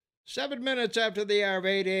7 minutes after the hour of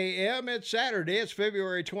 8 a.m. It's Saturday. It's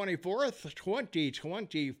February 24th,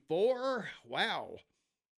 2024. Wow.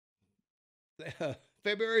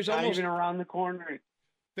 February's Not almost... even around the corner.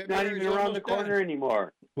 Not February's even around the almost corner done.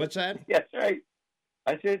 anymore. What's that? That's right.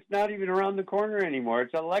 I said it's not even around the corner anymore.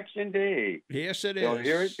 It's election day. Yes, it So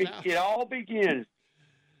is. here it all begins.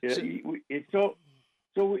 It's so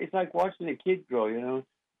it's like watching a kid grow,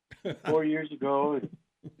 4 years ago, and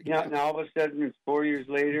now all of a sudden it's 4 years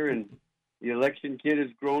later, and the election kid has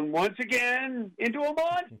grown once again into a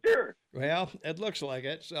monster. Well, it looks like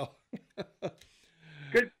it. So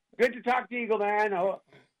Good to talk to Eagle Man. Hope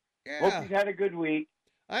he's had a good week.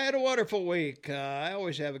 I had a wonderful week. I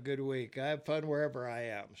always have a good week. I have fun wherever I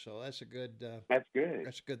am, so that's a good. That's good.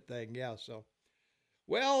 That's a good thing. Yeah. So,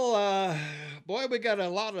 well, boy, we got a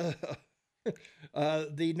lot of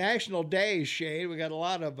the national days, Shane. We got a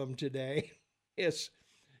lot of them today. It's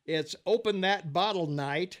open that bottle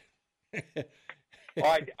night. That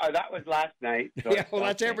was last night. So yeah, well,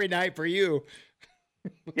 that's every night for you.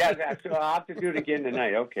 Yeah, so I'll have to do it again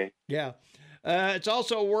tonight. Okay. Yeah. It's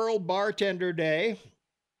also World Bartender Day.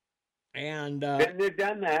 And been there,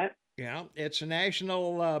 done that. Yeah, it's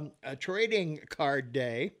National Trading Card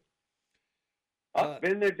Day.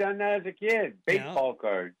 Been there, done that as a kid. Baseball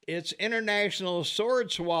card. It's International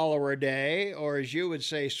Sword Swallower Day, or as you would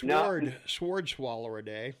say, Sword Swallower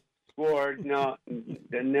Day. Sword, no,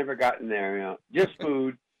 never gotten there. Just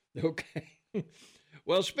food. Okay.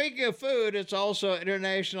 Well, speaking of food, it's also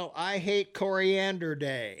International I Hate Coriander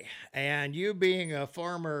Day. And you being a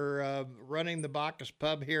farmer running the Bacchus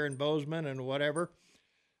Pub here in Bozeman and whatever,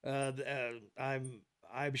 I'm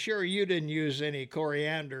sure you didn't use any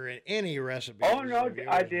coriander in any recipe. Oh, no,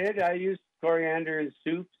 I did. I used coriander in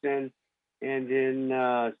soups and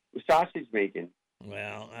in sausage making.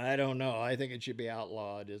 Well, I don't know. I think it should be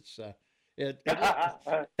outlawed.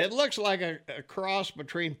 It looks like a cross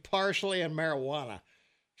between parsley and marijuana.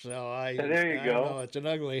 So there you go. Know, it's an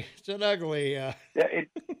ugly.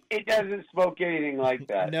 It doesn't smoke anything like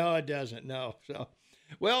that. No, it doesn't. No. So,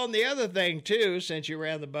 well, and the other thing too, since you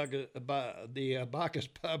ran the Bacchus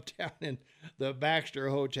Pub down in the Baxter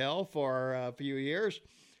Hotel for a few years,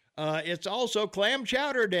 it's also Clam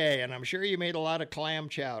Chowder Day, and I'm sure you made a lot of clam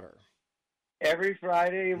chowder. Every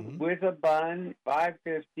Friday with a bun,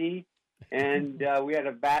 $5.50, and we had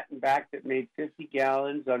a vat and back that made 50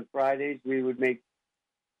 gallons. On Fridays, we would make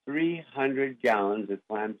 300 gallons of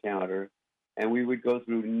clam chowder, and we would go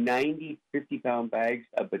through 90 50-pound bags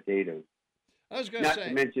of potatoes. I was going to say, not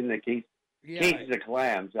to mention the cases of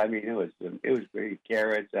clams. I mean, it was great.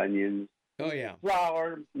 Carrots, onions. Oh yeah.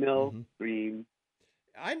 Flour, milk, cream.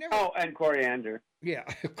 And coriander. Yeah,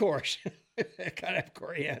 of course. Gotta have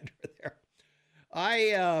coriander there.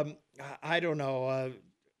 I don't know.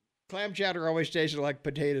 Clam chowder always tasted like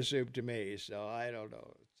potato soup to me, so I don't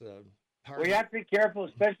know. It's hard. Well, you have to be careful,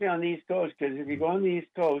 especially on the East Coast, because if you go on the East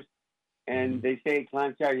Coast and they say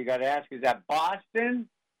clam chowder, you got to ask, is that Boston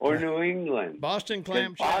or New England? Boston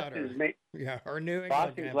clam chowder. Or New England.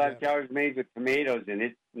 Boston clam chowder is made with tomatoes, and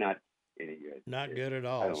it's not any good. Not good at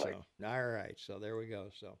all. All right. So there we go.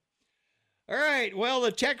 So, all right. Well,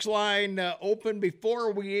 the text line opened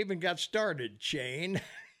before we even got started, Shane.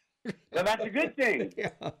 Well, that's a good thing.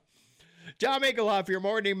 Yeah. Tom Egelhoff, your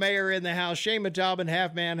morning mayor in the house. Shane Metalbin,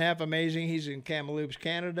 half man, half amazing. He's in Kamloops,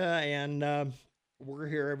 Canada, and we're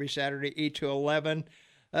here every Saturday, 8 to 11.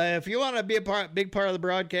 If you want to be a big part of the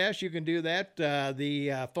broadcast, you can do that.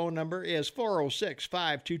 The phone number is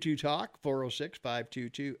 406-522-TALK,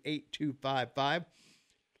 406-522-8255.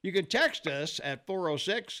 You can text us at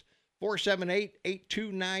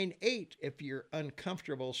 406-478-8298 if you're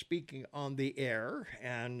uncomfortable speaking on the air,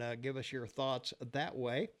 and give us your thoughts that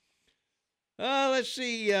way. Let's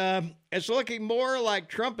see. It's looking more like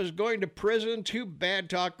Trump is going to prison. Too bad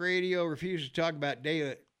Talk Radio refuses to talk about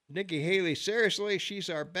Nikki Haley seriously. She's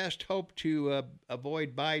our best hope to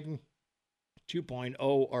avoid Biden 2.0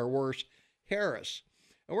 or worse, Harris.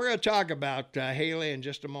 And we're going to talk about Haley in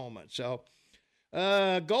just a moment. So,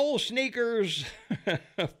 gold sneakers,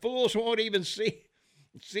 fools won't even see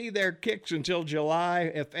their kicks until July,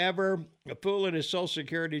 if ever. A fool and his Social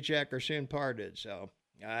Security check are soon parted. So,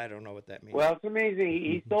 I don't know what that means. Well, it's amazing.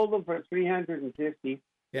 He sold them for $350.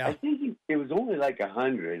 Yeah. I think it was only like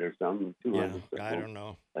 100 or something, 200. Yeah, I don't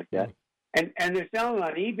know. Like that. And they're selling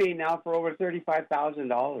on eBay now for over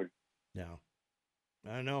 $35,000. Yeah.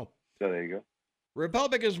 I know. So there you go.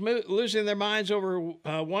 Republicans losing their minds over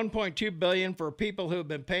 $1.2 billion for people who have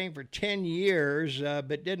been paying for 10 years,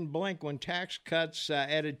 but didn't blink when tax cuts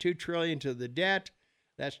added $2 trillion to the debt.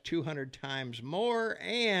 That's 200 times more.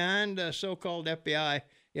 And a so-called FBI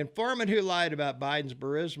Informant who lied about Biden's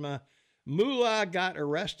Burisma. Mullah got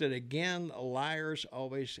arrested again. Liars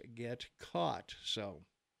always get caught. So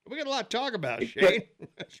we got a lot to talk about, Shane,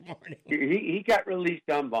 this morning. He got released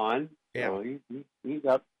on bond. Yeah. So he's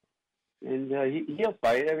up. And he'll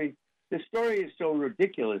fight. I mean, the story is so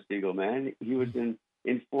ridiculous, Eagle, man. He was an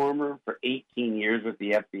informer for 18 years with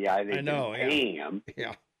the FBI. They've been paying him.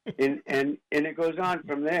 Yeah. and it goes on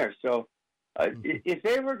from there. So if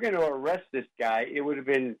they were going to arrest this guy, it would have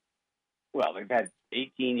been, well, they've had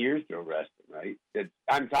 18 years to arrest him, right?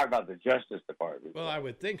 I'm talking about the Justice Department. Well, I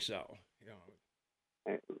would think so.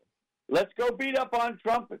 Let's go beat up on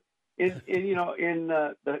Trump in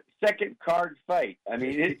the second card fight. I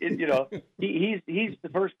mean, he's the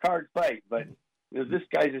first card fight, but this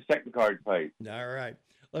guy's a second card fight. All right.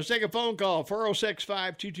 Let's take a phone call.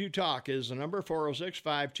 406-522-TALK is the number,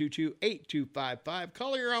 406-522-8255.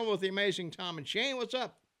 Call your own with the amazing Tom and Shane. What's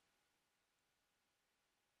up?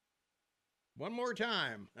 One more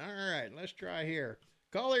time. All right, let's try here.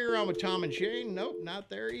 Call your own with Tom and Shane. Nope, not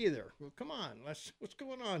there either. Well, come on. What's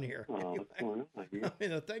going on here? What's going on here? I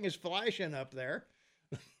mean, the thing is flashing up there.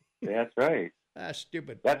 That's right. That's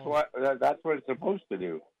stupid. That's what it's supposed to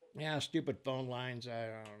do. Yeah, stupid phone lines. I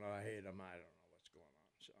don't know. I hate them. I don't know what's going on.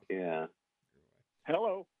 So. Yeah.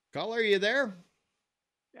 Hello. Caller, are you there?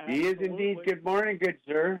 He is indeed. Good morning, good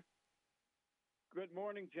sir. Good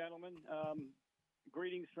morning, gentlemen.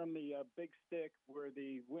 Greetings from the Big Stick, where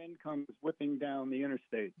the wind comes whipping down the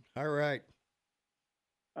interstate. All right.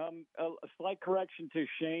 A slight correction to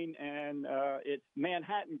Shane, and it's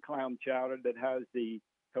Manhattan clam chowder that has the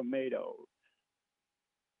tomatoes.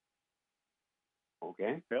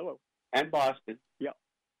 Okay. Hello. And Boston. Yeah.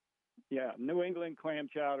 New England clam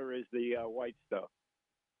chowder is the white stuff.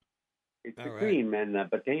 It's the cream and the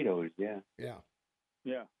potatoes. Yeah.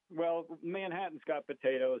 Yeah. Well, Manhattan's got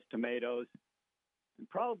potatoes, tomatoes. And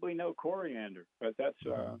probably no coriander, but that's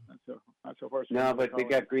a horse. No, but they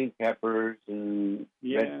got green peppers and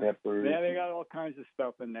red peppers. Yeah, they got all kinds of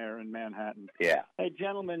stuff in there in Manhattan. Yeah. Hey,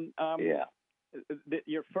 gentlemen.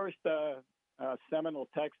 Your first seminal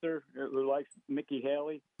texter who likes Nikki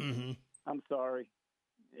Haley. Mm-hmm. I'm sorry,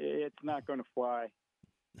 it's not going to fly.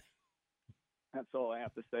 That's all I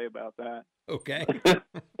have to say about that. Okay.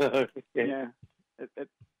 Yeah.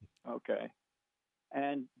 Okay.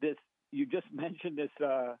 And this. You just mentioned this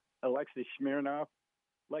Alexei Smirnov.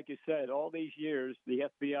 Like you said, all these years the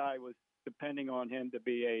FBI was depending on him to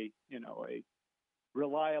be a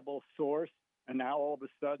reliable source, and now all of a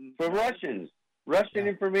sudden for Russian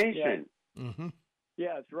information. Yeah. Mm-hmm.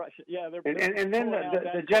 Yeah, it's Russian. Yeah, they're and then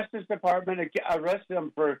the Justice Department arrested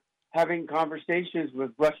him for having conversations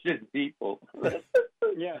with Russian people.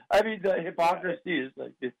 Yeah, I mean the hypocrisy is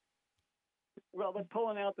like this. Well, they're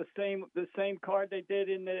pulling out the same card they did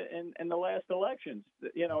in the last elections.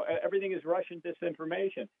 Everything is Russian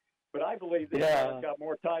disinformation. But I believe this guy's got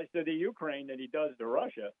more ties to the Ukraine than he does to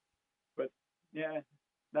Russia. But yeah,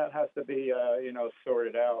 that has to be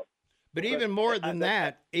sorted out. But even more than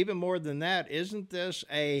that, isn't this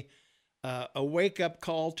a wake up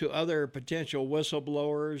call to other potential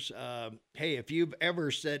whistleblowers? Hey, if you've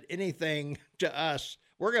ever said anything to us,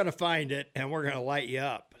 we're going to find it and we're going to light you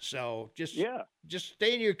up. So just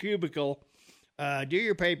stay in your cubicle, do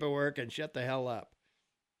your paperwork, and shut the hell up.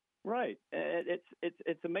 Right.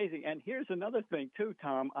 It's amazing. And here's another thing too,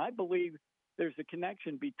 Tom. I believe there's a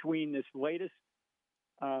connection between this latest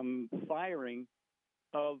firing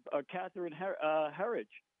of Catherine Herridge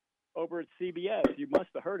over at CBS. You must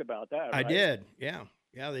have heard about that. I right? did. Yeah.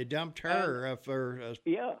 They dumped her for.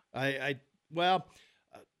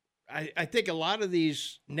 I think a lot of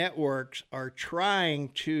these networks are trying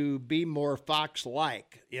to be more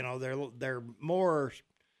Fox-like. They're more.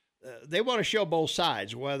 They want to show both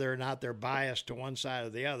sides, whether or not they're biased to one side or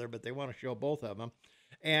the other, but they want to show both of them.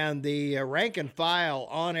 And the rank and file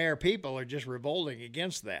on-air people are just revolting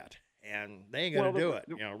against that, and they ain't going to do it.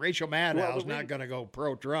 Rachel Maddow's not going to go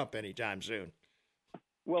pro-Trump anytime soon.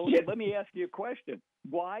 Well, let me ask you a question.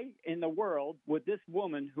 Why in the world would this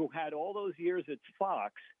woman who had all those years at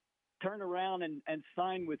Fox turn around and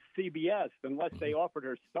sign with CBS unless they offered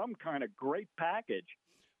her some kind of great package?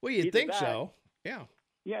 Well, you'd think so. Yeah.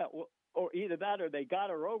 Yeah. Well, or either that or they got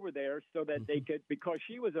her over there so that they could, because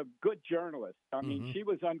she was a good journalist. I mean, she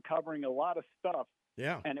was uncovering a lot of stuff.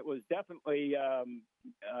 Yeah. And it was definitely,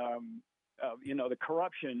 the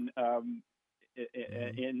corruption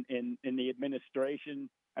in the administration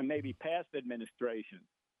and maybe past administration.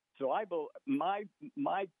 So my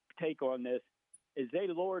take on this is they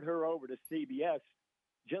lured her over to CBS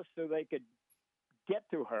just so they could get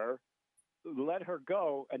to her let her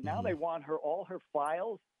go, and now they want all her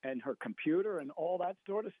files and her computer and all that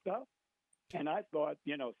sort of stuff. And I thought,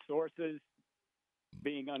 sources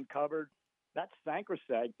being uncovered, that's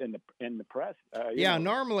sacrosanct in the press.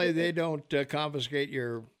 Normally they don't confiscate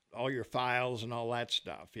all your files and all that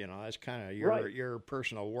stuff. That's kind of your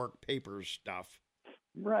personal work papers stuff.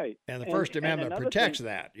 Right. And the First Amendment protects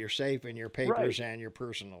that. You're safe in your papers and your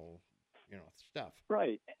personal, stuff.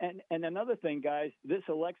 Right. And another thing, guys, this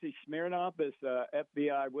Alexei Smirnov, this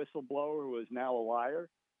FBI whistleblower who is now a liar,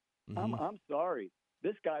 I'm sorry.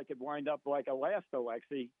 This guy could wind up like a last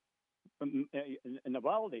Alexei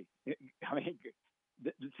Navalny. I mean,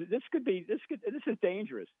 this is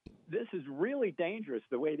dangerous. This is really dangerous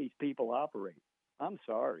the way these people operate. I'm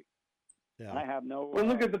sorry. Yeah. I have no. Well,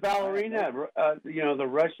 look at the ballerina. The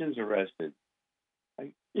Russians arrested.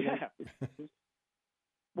 Yeah.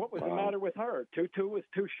 What was the matter with her? Tutu was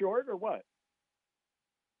too short, or what?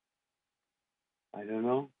 I don't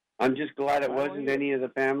know. I'm just glad it wasn't any of the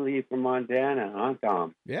family from Montana, huh,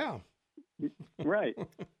 Tom? Yeah. Right.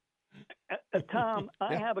 Tom,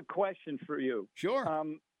 I have a question for you. Sure.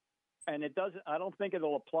 And it doesn't. I don't think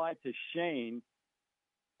it'll apply to Shane.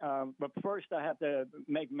 But first, I have to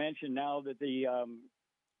make mention now that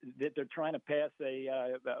that they're trying to pass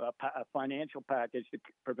a financial package to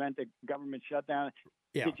prevent the government shutdown.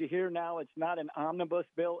 Yeah. Did you hear now? It's not an omnibus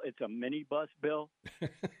bill; it's a minibus bill.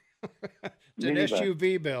 It's an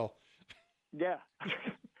SUV bill. Yeah.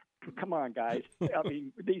 Come on, guys. I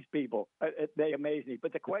mean, these people, they amaze me.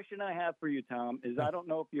 But the question I have for you, Tom, is I don't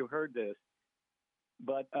know if you heard this,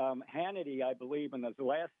 but Hannity, I believe, in his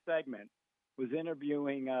last segment, was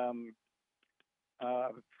interviewing,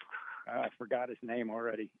 I forgot his name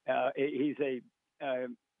already. He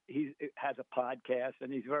has a podcast,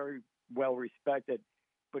 and he's very well respected.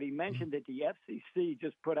 But he mentioned that the FCC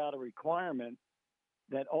just put out a requirement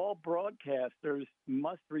that all broadcasters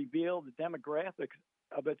must reveal the demographics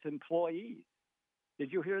of its employees.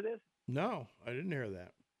 Did you hear this? No, I didn't hear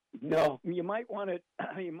that. No. You might want to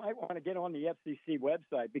get on the FCC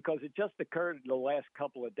website because it just occurred in the last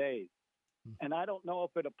couple of days. And I don't know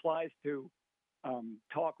if it applies to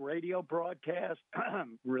talk radio broadcasts,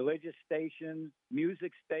 religious stations,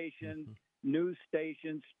 music stations, news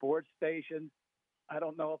stations, sports stations. I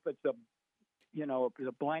don't know if it's a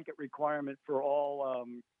blanket requirement for all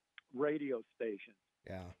radio stations.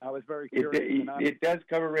 Yeah. I was very curious. It does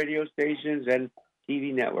cover radio stations and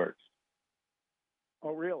TV networks.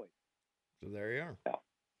 Oh, really? So there you are. Yeah.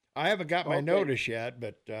 I haven't got my notice yet,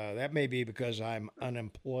 but that may be because I'm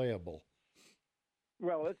unemployable.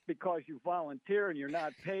 Well, it's because you volunteer and you're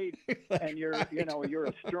not paid, and you're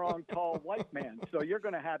a strong, tall white man. So you're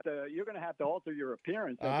going to have to alter your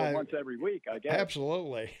appearance once every week, I guess.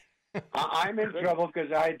 Absolutely. I'm in trouble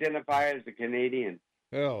because I identify as a Canadian.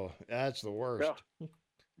 Oh, that's the worst.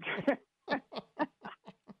 Yeah.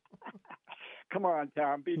 Come on,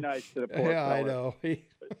 Tom. Be nice to the poor fella. I know.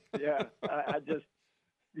 Yeah, I just.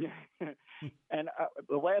 Yeah. And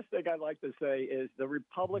the last thing I'd like to say is the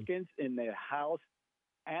Republicans in the House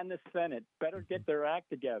and the Senate better get their act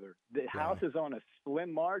together. The House is on a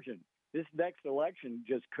slim margin. This next election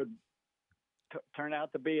just could turn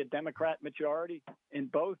out to be a Democrat majority in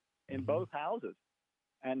both houses,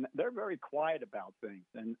 and they're very quiet about things.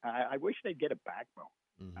 And I wish they'd get a backbone.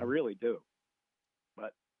 I really do,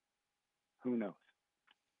 but who knows?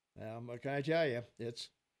 What can I tell you? It's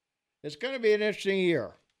going to be an interesting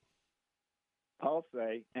year. I'll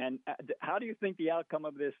say. And how do you think the outcome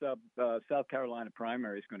of this South Carolina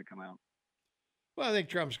primary is going to come out? Well, I think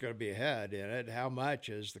Trump's going to be ahead in it. How much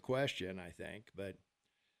is the question, I think. But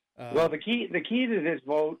well, the key to this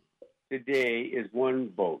vote today is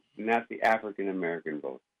one vote, and that's the African American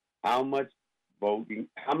vote. How much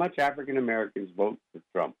African Americans vote for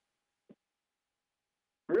Trump?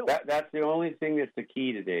 Really? That's the only thing that's the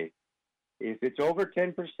key today. If it's over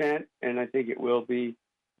 10%, and I think it will be,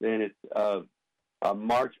 then it's a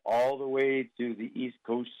march all the way to the East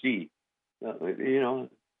Coast Sea. They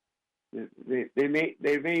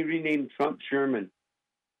may rename Trump Sherman.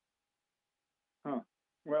 Huh.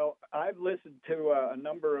 Well, I've listened to a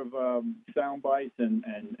number of sound bites and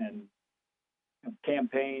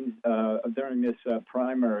campaigns during this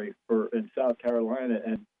primary in South Carolina,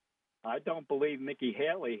 and I don't believe Nikki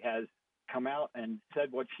Haley has come out and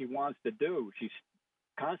said what she wants to do. She's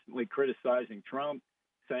constantly criticizing Trump,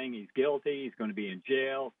 saying he's guilty, he's going to be in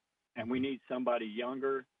jail, and we need somebody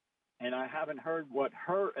younger. And I haven't heard what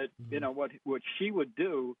what she would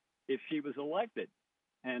do if she was elected.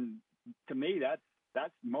 And to me,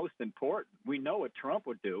 that's most important. We know what Trump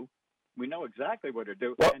would do. We know exactly what he'd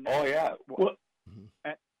do. Well,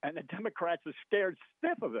 and the Democrats are scared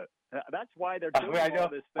stiff of it. That's why they're doing all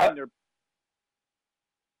this thing.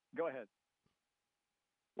 Go ahead.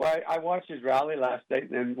 Well, I watched his rally last night,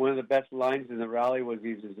 and one of the best lines in the rally was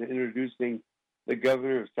he was introducing the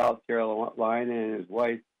governor of South Carolina and his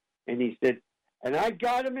wife, and he said, "And I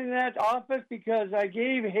got him in that office because I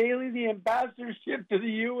gave Haley the ambassadorship to the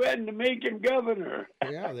UN to make him governor."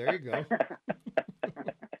 Yeah, there you go.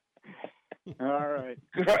 All right.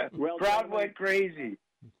 Well, crowd went crazy.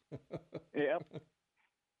 Yep.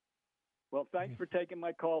 Well, thanks for taking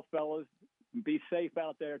my call, fellas. Be safe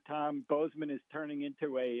out there, Tom. Bozeman is turning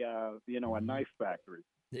into a knife factory.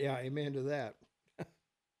 Yeah, amen to that.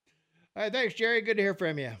 All right, thanks, Jerry. Good to hear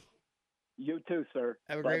from you. You too, sir.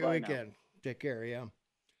 Have a great weekend. Now. Take care, yeah.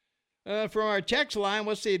 From our text line,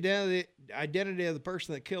 what's the identity of the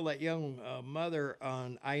person that killed that young mother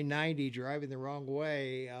on I-90 driving the wrong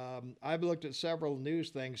way? I've looked at several news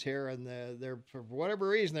things here, and they're for whatever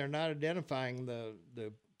reason, they're not identifying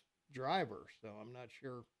the driver, so I'm not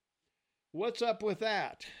sure what's up with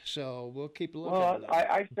that. So we'll keep looking. Well,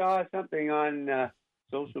 I saw something on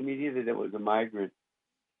social media that it was a migrant.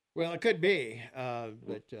 Well, it could be,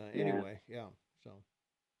 but anyway, yeah. So.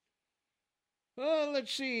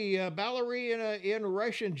 Let's see. Ballerina in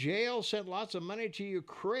Russian jail sent lots of money to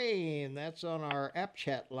Ukraine. That's on our app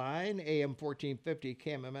chat line, AM 1450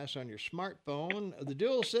 KMMS on your smartphone. The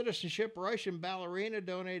dual citizenship Russian ballerina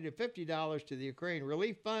donated $50 to the Ukraine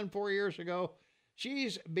Relief Fund 4 years ago.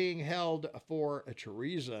 She's being held for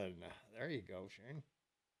treason. There you go, Shane.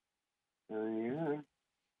 Yeah.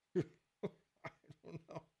 I don't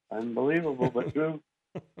know. Unbelievable, but true.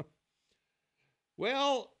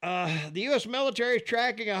 Well, the U.S. military is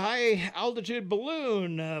tracking a high-altitude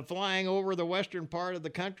balloon flying over the western part of the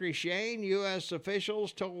country, Shane. U.S.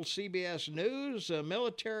 officials told CBS News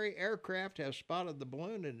military aircraft have spotted the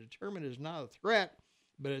balloon and determined it is not a threat,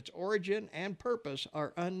 but its origin and purpose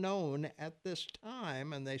are unknown at this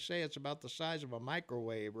time, and they say it's about the size of a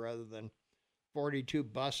microwave rather than 42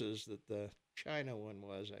 buses that the China one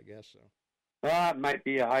was, I guess so. Well, it might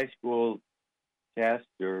be a high school test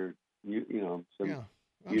or... some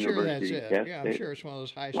I'm sure that's it. Yeah, I'm sure it's one of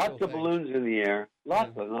those high school things. Lots of balloons in the air.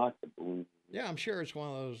 Lots of balloons. Yeah, I'm sure it's one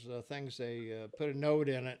of those things they put a note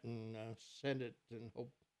in it and send it and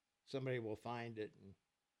hope somebody will find it and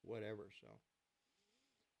whatever.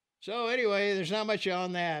 So anyway, there's not much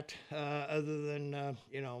on that other than,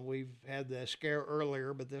 we've had the scare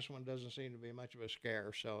earlier, but this one doesn't seem to be much of a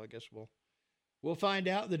scare. So I guess we'll find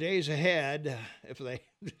out the days ahead if they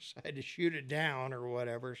decide to shoot it down or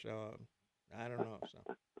whatever. So I don't know.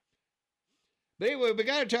 So, but anyway, we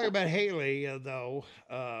got to talk about Haley, though,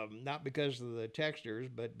 not because of the texters,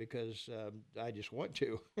 but because I just want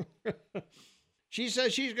to. She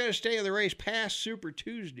says she's going to stay in the race past Super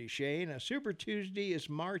Tuesday, Shane. Super Tuesday is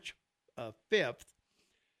March 5th,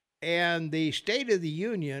 and the State of the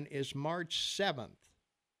Union is March 7th.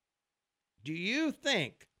 Do you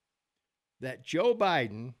think that Joe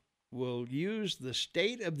Biden will use the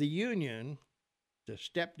State of the Union to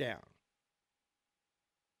step down?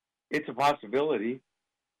 It's a possibility.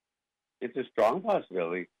 It's a strong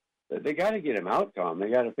possibility. They got to get him out, Tom. They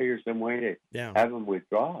got to figure some way to have him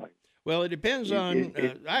withdraw. Well, it depends on,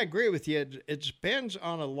 I agree with you. It depends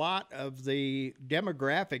on a lot of the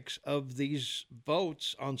demographics of these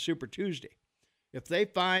votes on Super Tuesday. If they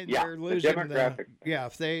find they're losing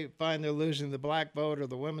if they find they're losing the black vote or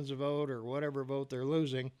the women's vote or whatever vote they're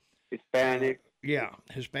losing, Hispanics,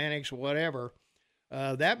 Hispanics, whatever,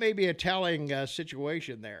 that may be a telling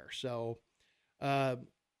situation there. So,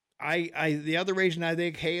 the other reason I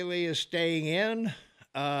think Haley is staying in,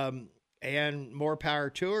 and more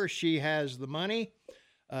power to her. She has the money.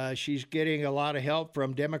 She's getting a lot of help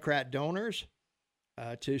from Democrat donors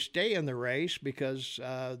to stay in the race because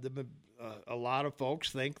a lot of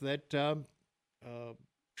folks think that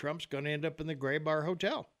Trump's going to end up in the Gray Bar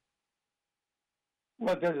Hotel.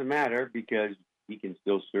 Well, it doesn't matter because he can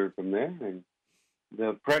still serve from there, and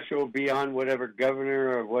the pressure will be on whatever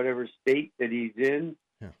governor or whatever state that he's in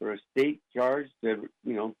for a state charge to,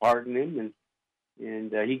 pardon him,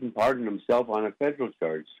 and he can pardon himself on a federal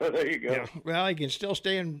charge. So there you go. Yeah. Well, he can still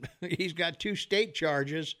stay in. He's got 2 state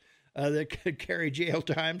charges that could carry jail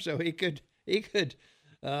time, so he could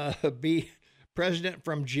be president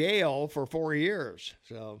from jail for 4 years.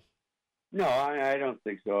 So, no, I don't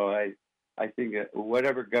think so. I think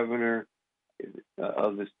whatever governor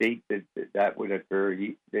of the state that would occur,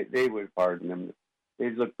 they would pardon him.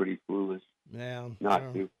 They'd look pretty foolish. Yeah,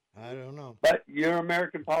 not to. I don't know. But your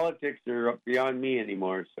American politics are beyond me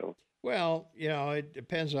anymore. So Well, it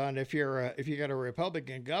depends on if you got a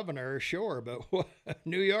Republican governor, sure, but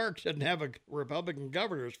New York doesn't have a Republican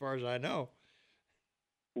governor, as far as I know.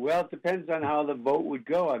 Well, it depends on how the vote would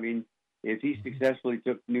go. I mean, if he successfully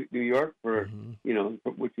took New York for,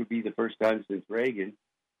 which would be the first time since Reagan,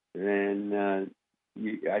 then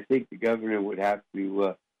I think the governor would have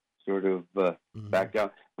to sort of back down.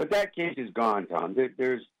 But that case is gone, Tom.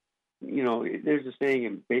 There's a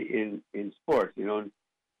saying in sports,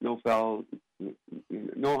 no foul,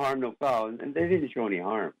 no harm, no foul, and they didn't show any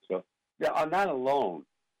harm. So on that alone,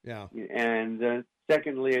 yeah. And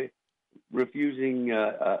secondly, refusing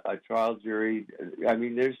a trial jury. I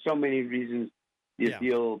mean, there's so many reasons the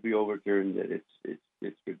appeal will be overturned that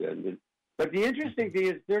it's redundant. But the interesting thing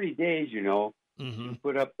is, 30 days, to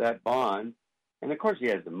put up that bond, and of course he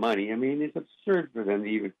has the money. I mean, it's absurd for them to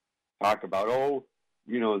even talk about.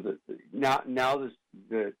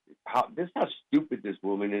 How stupid this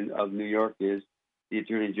woman of New York is, the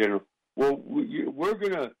Attorney General. Well, we're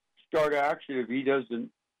going to start action if he doesn't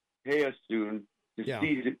pay us soon to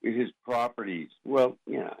seize his properties. Well,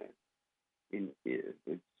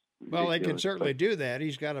 well, they can certainly do that.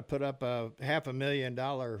 He's got to put up a $500 million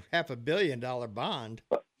bond.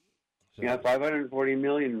 So. Yeah, $540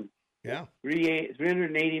 million. Yeah,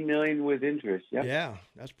 $380 million with interest. Yeah, yeah,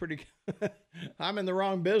 that's pretty good. I'm in the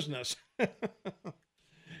wrong business.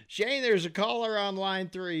 Shane, there's a caller on line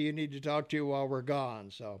 3 you need to talk to while we're gone.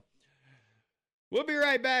 So we'll be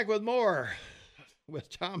right back with more with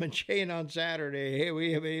Tom and Shane on Saturday. Hey,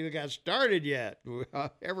 we haven't even got started yet.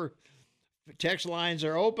 Text lines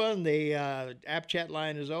are open, the app chat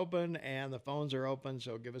line is open, and the phones are open.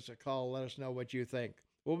 So give us a call. Let us know what you think.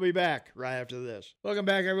 We'll be back right after this. Welcome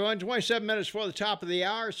back, everyone. 27 minutes before the top of the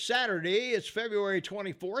hour. Saturday, it's February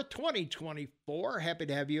 24th, 2024. Happy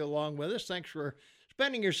to have you along with us. Thanks for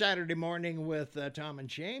spending your Saturday morning with Tom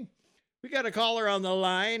and Shane. We got a caller on the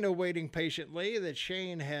line waiting patiently that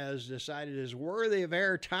Shane has decided is worthy of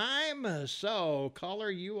airtime. So,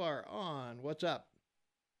 caller, you are on. What's up?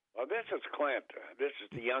 Well, this is Clint. This is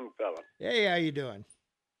the young fella. Hey, how you doing?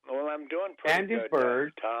 Well, I'm doing pretty good,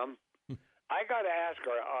 Bird. Tom. I got to ask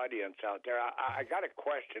our audience out there, I got a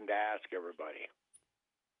question to ask everybody.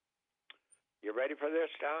 You ready for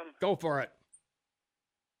this, Tom? Go for it.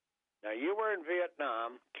 Now, you were in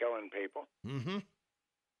Vietnam killing people. Mm-hmm.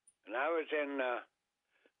 And I was in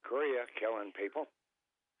Korea killing people.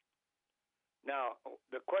 Now,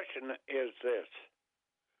 the question is this.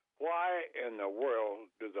 Why in the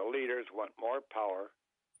world do the leaders want more power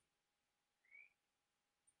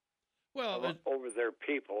over their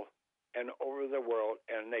people and over the world,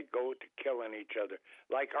 and they go to killing each other?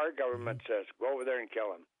 Like our government says, go over there and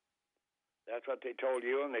kill them. That's what they told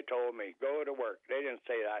you, and they told me, go to work. They didn't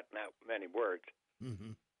say that in that many words.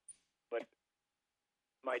 Mm-hmm. But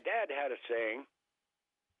my dad had a saying,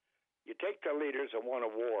 you take the leaders that want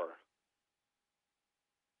a war.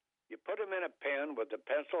 You put them in a pen with a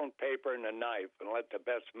pencil and paper and a knife and let the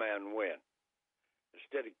best man win.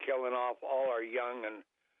 Instead of killing off all our young and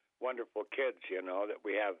wonderful kids, that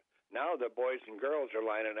we have. Now the boys and girls are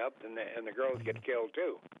lining up, and the girls get killed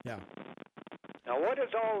too. Yeah. Now, what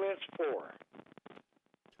is all this for?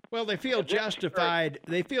 Well, they feel justified.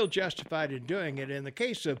 They feel justified in doing it. In the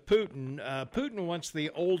case of Putin, Putin wants the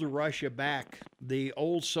old Russia back, the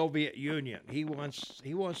old Soviet Union. He wants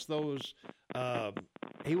those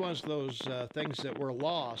things that were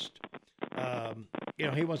lost.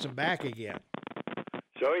 He wants them back again.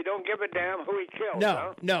 So he don't give a damn who he kills.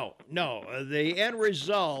 No. The end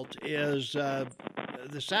result is the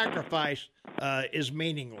sacrifice is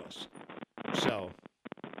meaningless. So.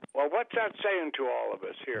 Well, what's that saying to all of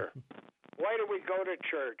us here? Why do we go to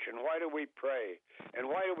church, and why do we pray? And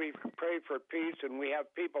why do we pray for peace, and we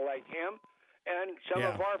have people like him and some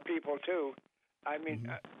of our people, too? I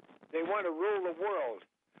mean, they want to rule the world.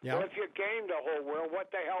 Yeah. Well, if you gained the whole world,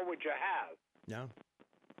 what the hell would you have? Yeah.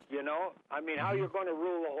 I mean, how are you going to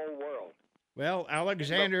rule the whole world? Well,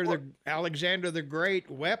 Alexander the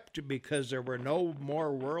Great wept because there were no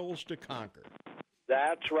more worlds to conquer.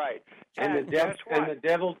 That's right. And the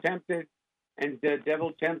devil tempted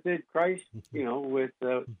Christ, with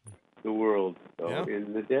the world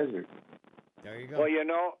in the desert. There you go.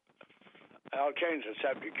 Well, I'll change the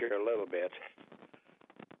subject here a little bit.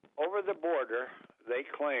 Over the border, they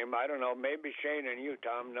claim, I don't know, maybe Shane and you,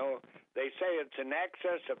 Tom, know, they say it's in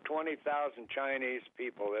excess of 20,000 Chinese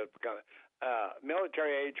people that come,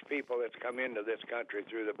 military-age people that's come into this country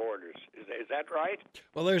through the borders. Is that right?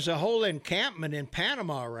 Well, there's a whole encampment in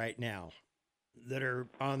Panama right now that are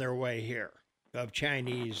on their way here of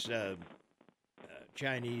Chinese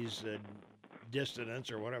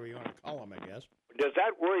dissidents or whatever you want to call them, I guess. Does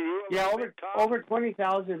that worry you? Yeah, over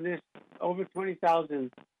 20,000 over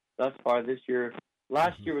 20,000 thus far this year.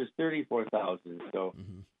 Last year was 34,000. So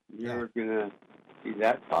you're gonna see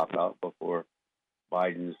that pop out before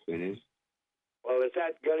Biden's finished. Well, is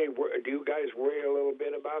that going to? Do you guys worry a little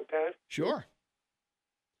bit about that? Sure.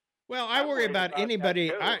 Well, I worry about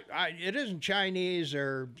anybody. It isn't Chinese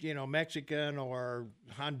or Mexican or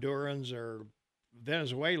Hondurans or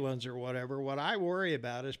Venezuelans or whatever. What I worry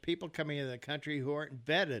about is people coming into the country who aren't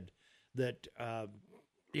vetted, that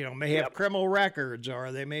may have criminal records,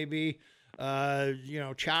 or they may be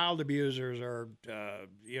child abusers, or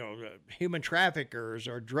human traffickers,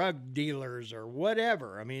 or drug dealers, or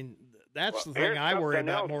whatever. I mean, that's the thing I worry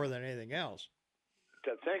about more than anything else.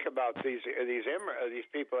 To think about these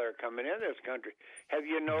people that are coming in this country. Have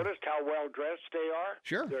you noticed how well dressed they are?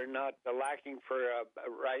 Sure. They're not lacking for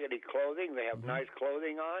raggedy clothing. They have nice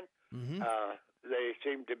clothing on. They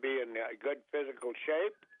seem to be in good physical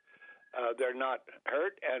shape. They're not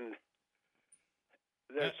hurt, and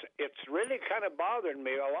it's really kind of bothered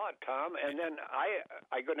me a lot, Tom. And then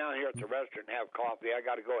I go down here at the restaurant and have coffee. I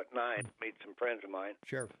got to go at 9 meet some friends of mine.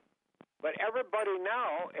 Sure. But everybody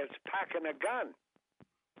now is packing a gun.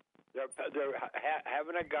 They're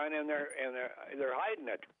having a gun and they're hiding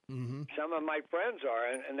it. Some of my friends are,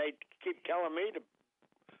 and they keep telling me to.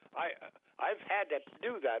 I've had to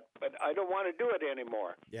do that, but I don't want to do it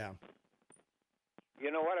anymore. Yeah.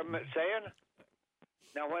 You know what I'm saying?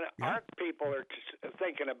 Now, when our people are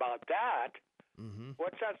thinking about that,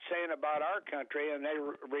 what's that saying about our country? And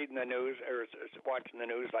they're reading the news or watching the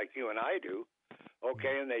news like you and I do.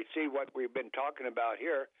 Okay, and they see what we've been talking about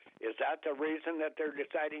here. Is that the reason that they're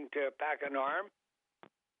deciding to pack an arm?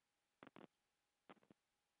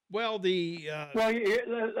 Well,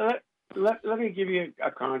 let me give you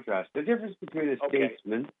a contrast. The difference between a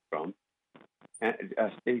statesman, Trump,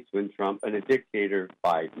 and a dictator,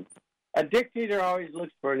 Biden. A dictator always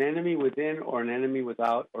looks for an enemy within or an enemy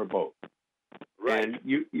without, or both. Right. And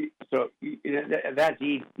that's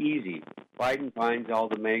easy. Biden finds all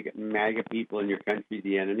the MAGA people in your country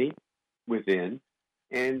the enemy within,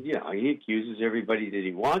 and he accuses everybody that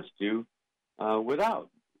he wants to without.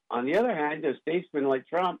 On the other hand, a statesman like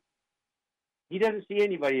Trump, he doesn't see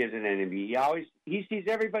anybody as an enemy. He sees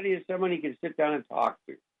everybody as someone he can sit down and talk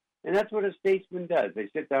to, and that's what a statesman does. They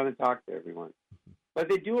sit down and talk to everyone, but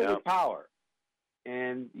they do it with power.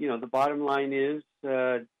 And the bottom line is.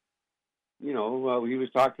 He was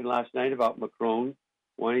talking last night about Macron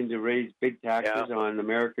wanting to raise big taxes on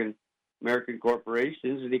American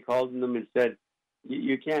corporations, and he called them and said,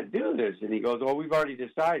 "You can't do this." And he goes, "Well, we've already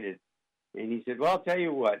decided." And he said, "Well, I'll tell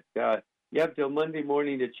you what, you have till Monday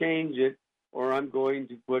morning to change it, or I'm going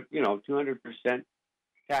to put 200%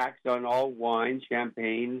 tax on all wine,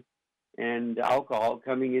 champagne, and alcohol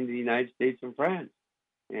coming into the United States from France."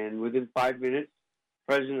 And within 5 minutes,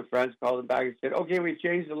 President of France called him back and said, "Okay, we've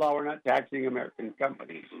changed the law. We're not taxing American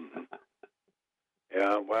companies."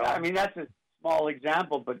 Yeah, well, I mean, that's a small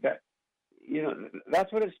example, but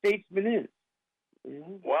that's what a statesman is.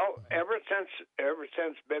 Well, ever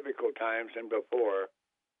since biblical times and before,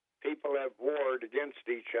 people have warred against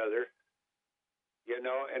each other,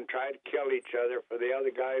 and tried to kill each other for the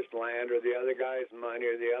other guy's land or the other guy's money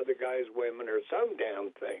or the other guy's women or some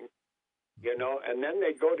damn thing, and then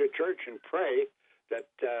they go to church and pray that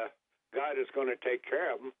God is going to take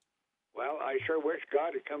care of them. Well, I sure wish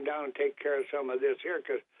God would come down and take care of some of this here,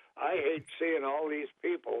 because I hate seeing all these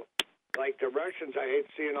people, like the Russians, I hate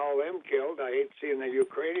seeing all them killed. I hate seeing the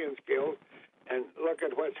Ukrainians killed. And look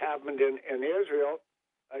at what's happened in Israel.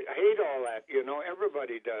 I hate all that,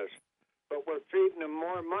 everybody does. But we're feeding them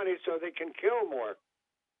more money so they can kill more.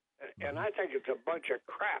 And I think it's a bunch of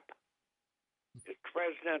crap.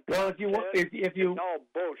 Well, if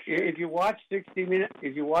you watch 60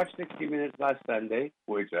 Minutes last Sunday,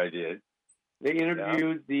 which I did, they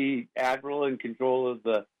interviewed the admiral in control of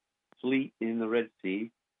the fleet in the Red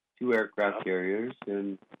Sea, 2 aircraft carriers,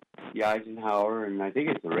 and the Eisenhower, and I think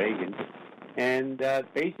it's the Reagan, and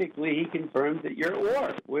basically he confirmed that you're at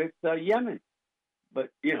war with Yemen. But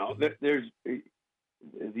there's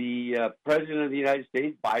the president of the United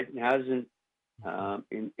States, Biden, hasn't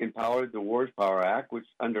empowered the Wars Power Act, which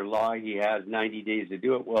under law he has 90 days to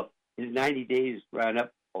do it. Well, his 90 days ran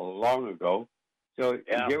up long ago. So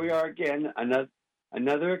here we are again,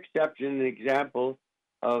 another exception, an example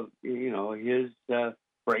of his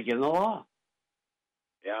breaking the law.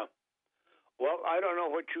 Yeah. Well, I don't know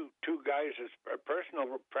what you two guys'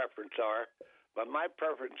 personal preference are, but my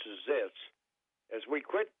preference is this: as we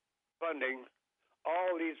quit funding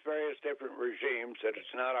all these various different regimes that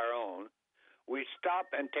it's not our own, we stop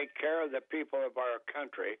and take care of the people of our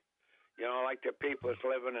country. You know, like the people that's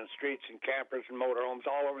living in streets and campers and motorhomes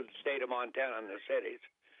all over the state of Montana and the cities.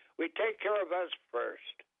 We take care of us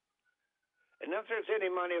first. And if there's any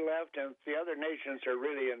money left, and if the other nations are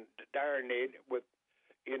really in dire need, with,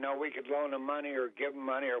 you know, we could loan them money or give them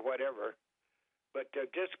money or whatever. But to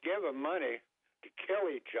just give them money to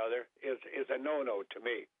kill each other is a no-no to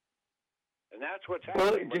me. And that's what's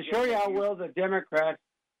happening. Well, to show you how well the Democrats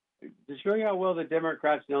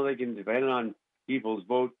know they can depend on people's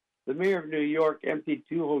vote, the mayor of New York emptied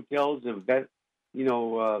 2 hotels of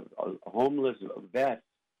homeless vets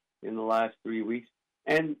in the last 3 weeks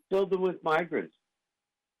and filled them with migrants.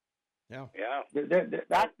 Yeah.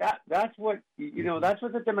 That's what That's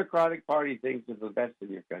what the Democratic Party thinks is the best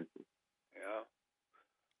in your country. Yeah.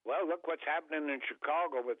 Well, look what's happening in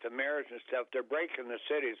Chicago with the mayors and stuff. They're breaking the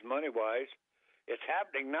cities money-wise. It's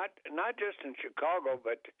happening not just in Chicago,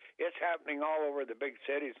 but it's happening all over the big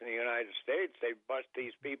cities in the United States. They bust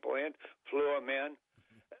these people in, flew them in.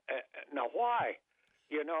 Now, why?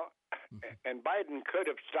 You know, and Biden could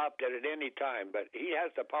have stopped it at any time, but he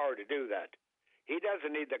has the power to do that. He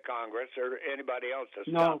doesn't need the Congress or anybody else to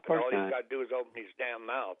stop it. All he's got to do is open his damn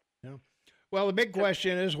mouth. Yeah. Well, the big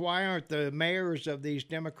question is, why aren't the mayors of these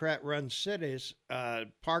Democrat-run cities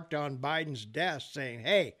parked on Biden's desk saying,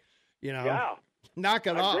 hey, knock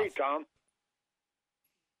it off? I agree, Tom.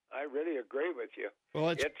 I really agree with you.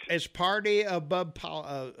 Well, it's party above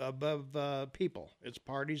people. It's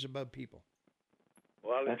parties above people.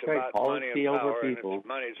 Well, That's it's right. about Policy money and over power, people. and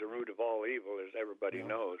money's the root of all evil, as everybody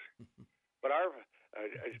knows. But our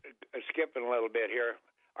skipping a little bit here,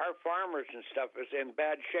 our farmers and stuff is in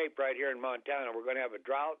bad shape right here in Montana. We're going to have a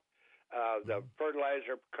drought. The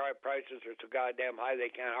fertilizer prices are so goddamn high they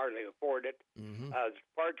can't hardly afford it.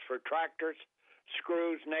 Parts for tractors,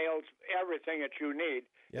 screws, nails, everything that you need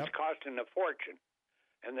is costing a fortune.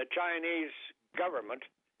 And the Chinese government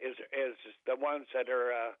is the ones that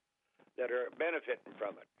are benefiting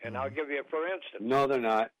from it. And I'll give you, for instance. No, they're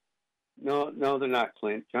not. No, they're not,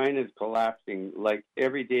 Clint. China's collapsing. Like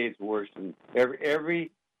every day, it's worse. And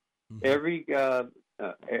every area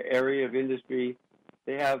of industry,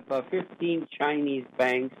 they have 15 Chinese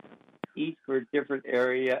banks, each for a different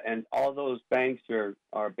area, and all those banks are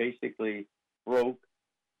basically broke,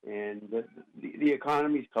 and the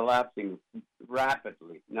economy's collapsing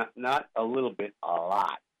rapidly. Not a little bit, a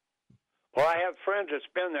lot. Well, I have friends that's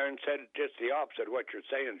been there and said just the opposite of what you're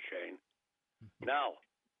saying, Shane. Now,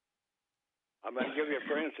 I'm going to give you,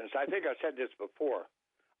 for instance, I think I said this before.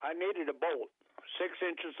 I needed a bolt 6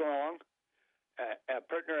 inches long, a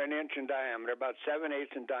partner an inch in diameter, about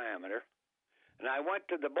 7/8 in diameter. And I went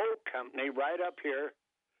to the bolt company right up here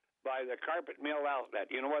by the Carpet Mill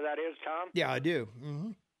outlet. You know where that is, Tom? Yeah, I do.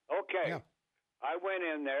 Mm-hmm. Okay. Yeah. I went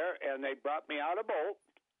in there, and they brought me out a bolt,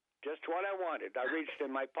 just what I wanted. I reached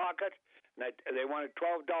in my pocket, and they wanted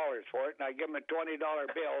 $12 for it, and I gave them a $20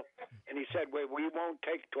 bill, and he said, "Wait, we won't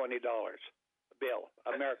take $20 bill,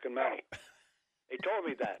 American money." They told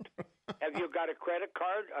me that. "Have you got a credit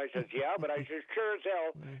card?" I says, "Yeah," but I says, "Sure as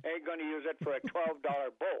hell ain't going to use it for a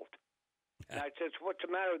 $12 bolt." And I says, "What's the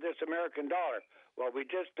matter with this American dollar?" "Well, we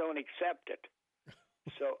just don't accept it."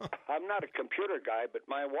 So I'm not a computer guy, but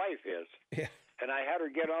my wife is. Yeah. And I had her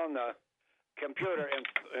get on the computer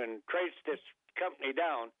and trace this company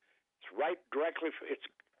down. It's it's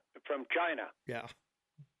from China. Yeah.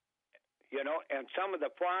 You know, and some of the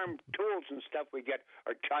farm tools and stuff we get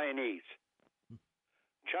are Chinese.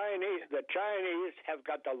 The Chinese have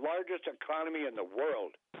got the largest economy in the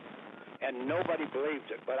world, and nobody believes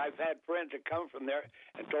it. But I've had friends that come from there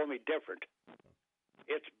and told me different.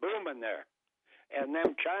 It's booming there. And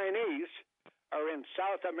them Chinese are in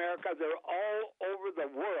South America. They're all over the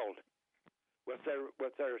world with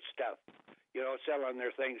their stuff, you know, selling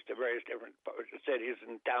their things to various different cities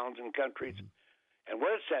and towns and countries. And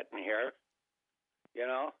we're sitting here, you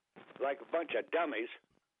know, like a bunch of dummies.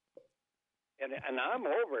 And I'm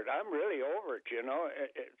over it. I'm really over it, you know.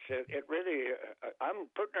 It really, I'm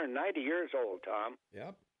putting her 90 years old, Tom.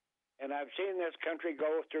 Yep. And I've seen this country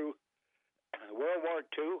go through World War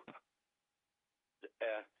II,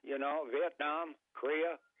 you know, Vietnam,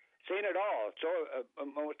 Korea, seen it all.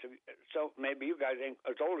 So maybe you guys ain't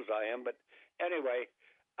as old as I am, but anyway,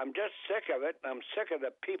 I'm just sick of it. I'm sick of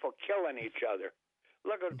the people killing each other.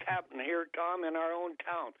 Look what's happening here, Tom, in our own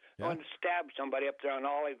town. Yeah. Going to stab somebody up there on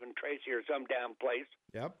Olive and Tracy or some damn place.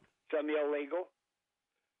 Yep. Some illegal.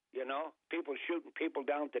 You know, people shooting people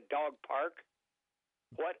down at the dog park.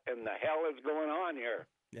 What in the hell is going on here?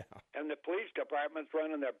 Yeah. And the police department's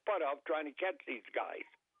running their butt off trying to catch these guys.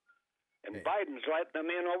 And Biden's letting them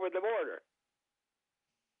in over the border.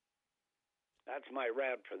 That's my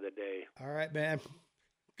rant for the day. All right, man.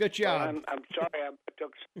 Good job. Well, I'm sorry I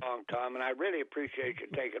took so long, Tom, and I really appreciate you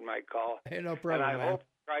taking my call. Hey, no problem, and I man. hope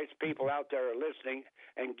Christ people out there are listening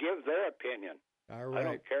and give their opinion. All right. I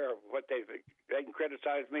don't care what they can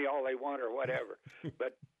criticize me all they want or whatever,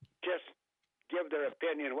 but just give their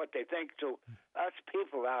opinion what they think to us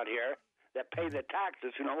people out here that pay the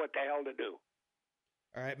taxes who know what the hell to do.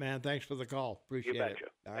 All right, man. Thanks for the call. Appreciate You betcha.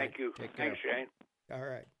 it. All Thank right. you. Take care. Thanks, Shane. All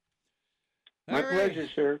right. My pleasure,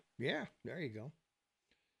 sir. Yeah, there you go.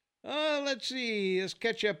 Let's see. Let's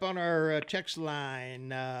catch up on our text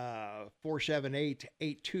line,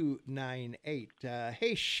 478-8298.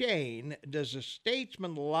 Hey, Shane, does a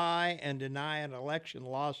statesman lie and deny an election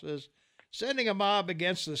losses, sending a mob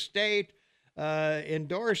against the state,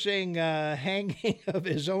 endorsing hanging of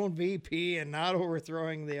his own VP and not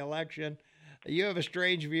overthrowing the election? You have a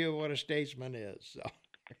strange view of what a statesman is. So.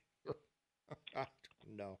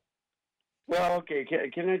 No. Well, okay.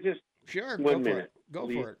 Can I just... Sure, One go minute, for it. Go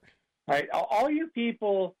please. for it. All right, all you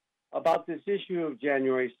people about this issue of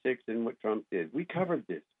January 6th and what Trump did, we covered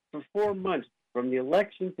this for 4 months, from the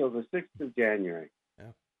election till the 6th of January.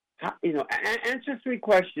 Yeah. Answer 3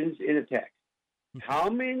 questions in a text. How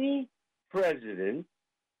many presidents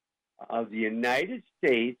of the United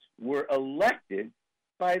States were elected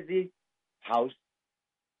by the House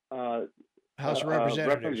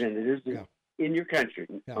representatives in your country?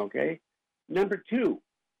 Yeah. Okay. Number 2,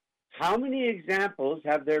 how many examples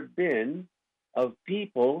have there been of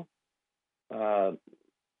people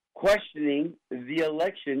questioning the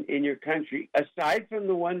election in your country, aside from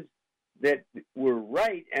the ones that were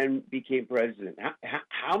right and became president?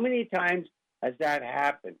 How many times has that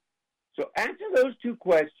happened? So answer those 2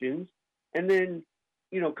 questions, and then,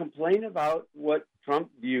 complain about what Trump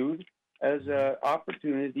viewed as an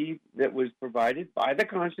opportunity that was provided by the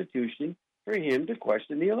Constitution for him to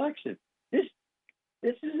question the election.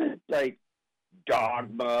 This isn't like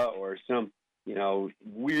dogma or some,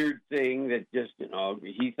 weird thing that just,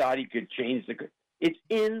 he thought he could change it's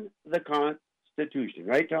in the Constitution,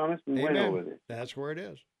 right, Thomas? We went over this. That's where it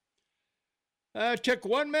is. Took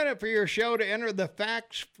 1 minute for your show to enter the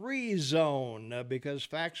facts-free zone because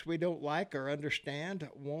facts we don't like or understand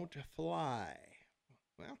won't fly.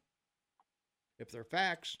 Well, if they're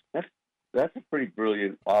facts. That's a pretty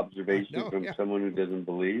brilliant observation from someone who doesn't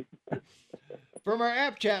believe. From our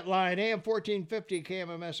app chat line, AM 1450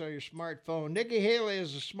 KMMS on your smartphone. Nikki Haley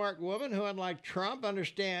is a smart woman who, unlike Trump,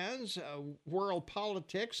 understands world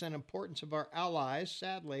politics and importance of our allies.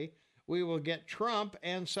 Sadly, we will get Trump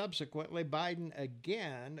and subsequently Biden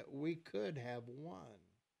again. We could have won.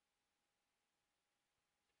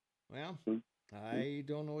 Well, I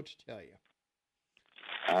don't know what to tell you.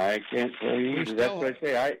 I can't tell you. That's what I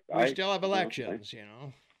say. We still have elections,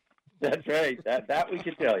 That's right. That we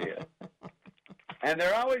can tell you. And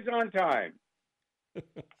they're always on time.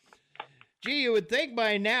 Gee, you would think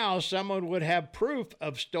by now someone would have proof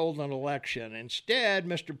of stolen election. Instead,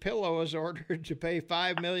 Mr. Pillow is ordered to pay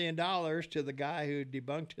 $5 million to the guy who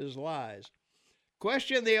debunked his lies.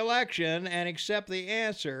 Question the election and accept the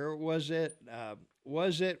answer. Was a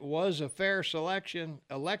fair election,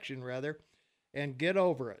 and get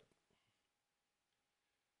over it.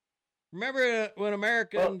 Remember when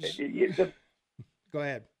Americans... Go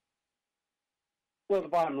ahead. Well, the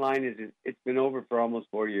bottom line is it's been over for almost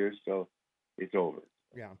 4 years, so it's over.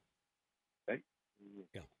 Yeah. Right?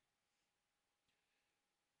 Yeah.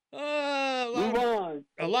 Move on.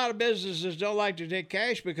 A lot of businesses don't like to take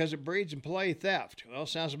cash because it breeds employee theft. Well,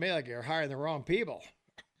 sounds to me like you're hiring the wrong people.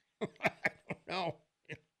 I don't know.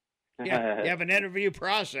 Yeah, you have an interview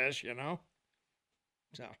process,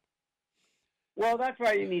 So. Well, that's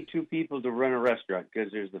why you need 2 people to run a restaurant, because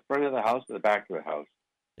there's the front of the house and the back of the house.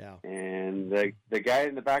 Yeah. And the guy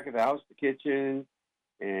in the back of the house, the kitchen,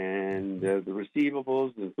 and the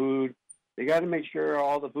receivables and food, they got to make sure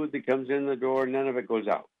all the food that comes in the door, none of it goes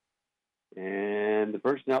out. And the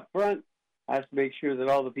person up front has to make sure that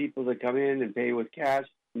all the people that come in and pay with cash,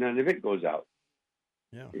 none of it goes out.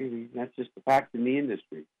 Yeah. Really, that's just the fact in the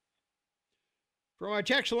industry. From our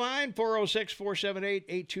text line,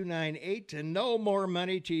 406-478-8298, and no more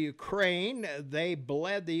money to Ukraine. They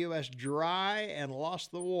bled the U.S. dry and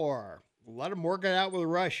lost the war. Let them work it out with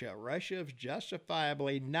Russia. Russia is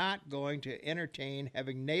justifiably not going to entertain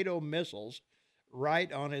having NATO missiles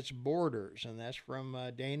right on its borders. And that's from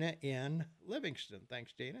Dana in Livingston.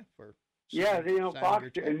 Thanks, Dana, for Fox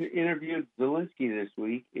interviewed Zelensky this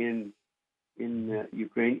week in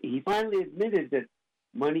Ukraine. He finally admitted that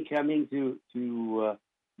money coming to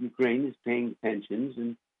Ukraine is paying pensions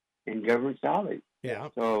and government salaries. Yeah.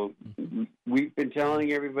 So we've been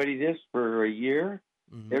telling everybody this for a year.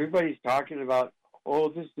 Mm-hmm. Everybody's talking about,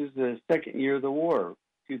 this is the second year of the war.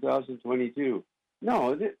 2022.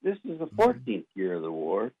 No, this is the 14th year of the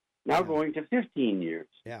war, now going to 15 years.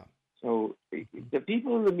 Yeah. So the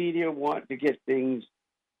people in the media want to get things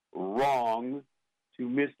wrong, to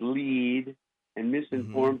mislead and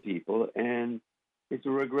misinform people, and it's a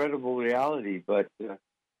regrettable reality. But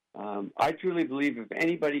I truly believe if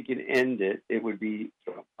anybody can end it, it would be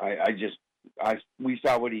Trump. We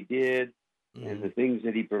saw what he did and the things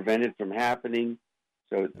that he prevented from happening.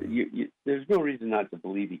 So there's no reason not to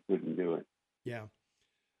believe he couldn't do it. Yeah.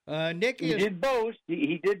 Nikki did boast.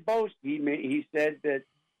 He did boast. He said that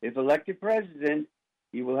if elected president,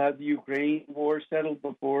 he will have the Ukraine war settled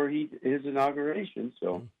before his inauguration.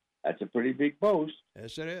 So that's a pretty big boast.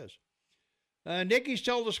 Yes, it is. Nikki's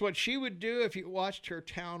told us what she would do if you watched her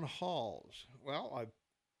town halls. Well, I've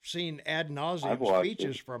seen ad nauseum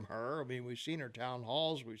speeches from her. I mean, we've seen her town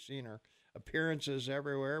halls. We've seen her appearances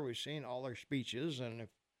everywhere. We've seen all her speeches, and if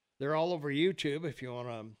they're all over YouTube if you want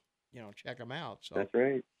to, check them out. So that's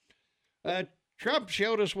right. Trump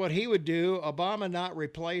showed us what he would do. Obama not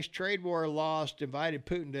replaced, trade war lost, invited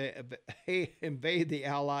Putin to invade the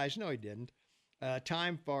Allies. No, he didn't.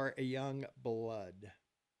 Time for a young blood.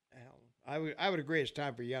 Well, I would agree it's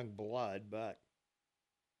time for young blood, but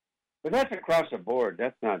that's across the board.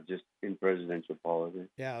 That's not just in presidential politics.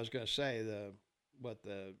 Yeah, I was going to say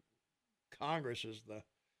the Congress is the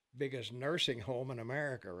biggest nursing home in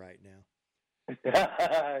America right now,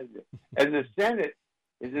 and the Senate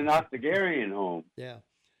is an octogenarian home. Yeah.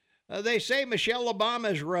 They say Michelle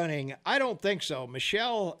Obama is running. I don't think so.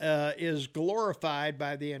 Michelle is glorified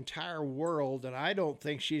by the entire world, and I don't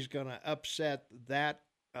think she's going to upset that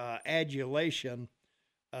adulation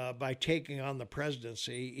by taking on the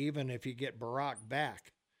presidency, even if you get Barack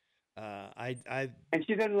back. And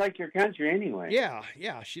she doesn't like your country anyway. Yeah,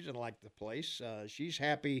 she didn't like the place. She's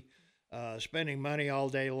happy spending money all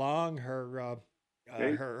day long.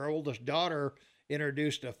 Her oldest daughter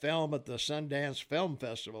introduced a film at the Sundance Film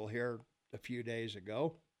Festival here a few days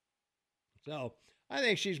ago. So I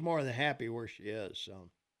think she's more than happy where she is. So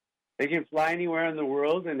they can fly anywhere in the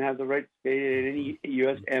world and have the right to stay at any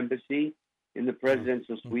U.S. embassy in the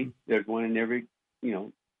presidential suite. There's one in every,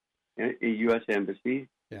 a U.S. embassy.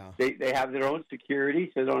 Yeah. They have their own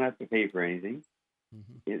security, so they don't have to pay for anything.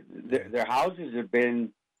 Their houses have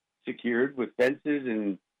been secured with fences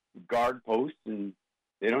and guard posts, and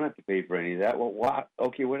they don't have to pay for any of that. Well, what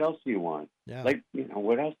else do you want? Yeah.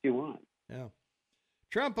 What else do you want? Yeah.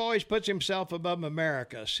 Trump always puts himself above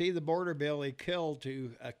America. See the border bill he killed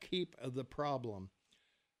to keep the problem.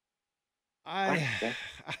 I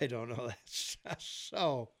don't know. That's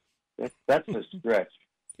so. That's a stretch.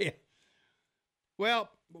 Yeah.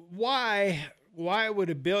 Well, why would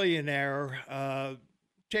a billionaire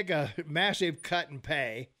take a massive cut in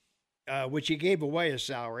pay, which he gave away his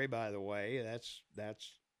salary, by the way?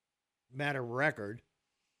 That's matter of record.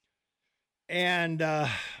 And and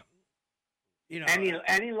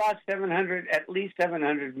he lost at least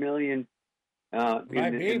 $700 million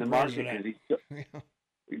in the market.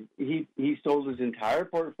 He sold his entire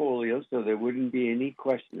portfolio, so there wouldn't be any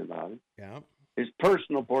question about it. Yeah, his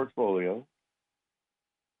personal portfolio.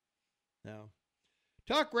 No.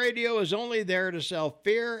 Talk radio is only there to sell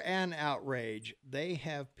fear and outrage. They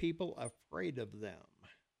have people afraid of them.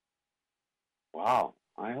 Wow.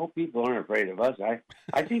 I hope people aren't afraid of us.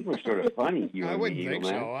 I think we're sort of funny. I wouldn't think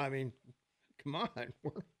so. I mean, come on.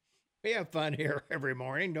 We have fun here every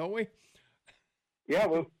morning, don't we? Yeah,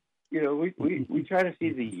 well, we try to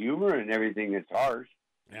see the humor in everything that's harsh.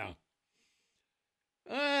 Yeah.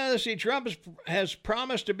 Let's see. Trump has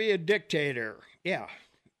promised to be a dictator. Yeah.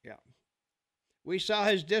 We saw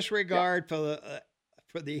his disregard for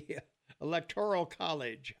the Electoral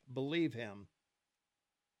College. Believe him.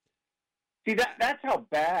 See, that's how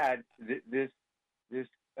bad this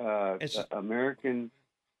American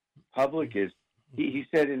public is. He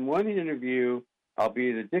said in one interview, "I'll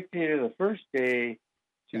be the dictator the first day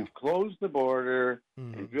to close the border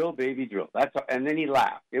and drill, baby, drill." And then he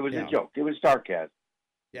laughed. It was a joke. It was sarcasm.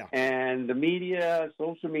 Yeah. And the media,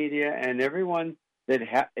 social media, and everyone that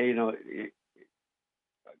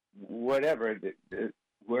whatever,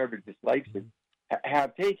 whoever dislikes it,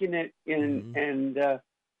 have taken it in, and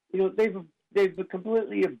they've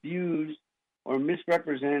completely abused or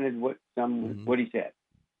misrepresented what he said.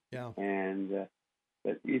 Yeah, and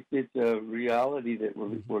but it's a reality that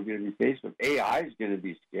we're going to be faced with. AI is going to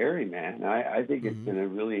be scary, man. I think it's going to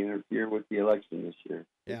really interfere with the election this year.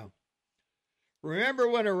 Yeah. Remember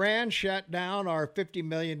when Iran shut down our $50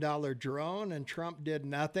 million drone and Trump did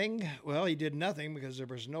nothing? Well, he did nothing because there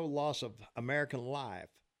was no loss of American life.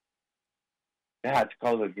 Yeah, it's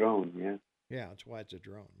called a drone, yeah. Yeah, that's why it's a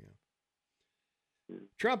drone,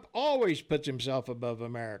 Trump always puts himself above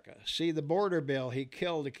America. See the border bill he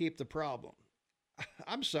killed to keep the problem.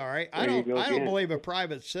 I'm sorry. I don't believe a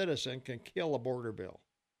private citizen can kill a border bill.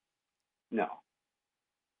 No.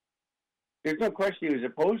 There's no question he was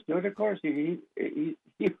opposed to it. Of course, he came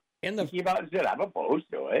out and said, I'm opposed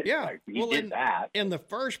to it. Yeah. Like, he did that. In the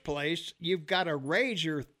first place, you've got a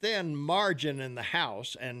razor-thin margin in the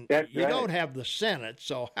House, and you don't have the Senate,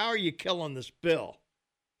 so how are you killing this bill?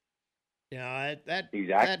 You know,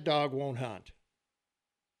 that dog won't hunt.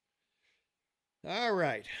 All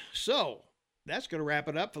right. So that's going to wrap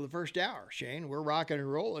it up for the first hour, Shane. We're rocking and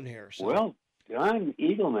rolling here. So. Well done,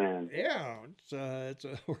 Eagleman. Yeah.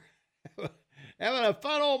 We're having a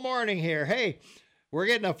fun old morning here. Hey, we're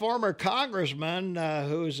getting a former congressman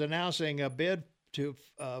who's announcing a bid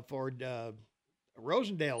for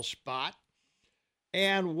Rosendale's spot.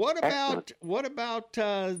 And what about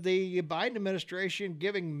the Biden administration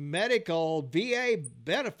giving medical VA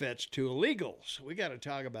benefits to illegals? We got to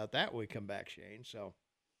talk about that when we come back, Shane. So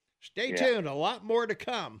stay tuned. A lot more to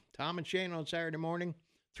come. Tom and Shane on Saturday morning.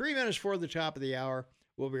 3 minutes before the top of the hour.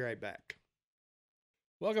 We'll be right back.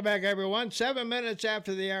 Welcome back, everyone. 7 minutes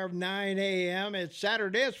after the hour of 9 a.m. It's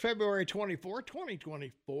Saturday. It's February 24,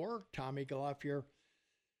 2024. Tom Eagleoff here.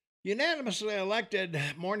 Unanimously elected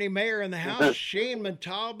morning mayor in the House, Shane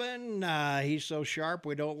Montalban. He's so sharp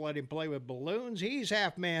we don't let him play with balloons. He's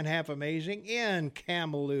half man, half amazing in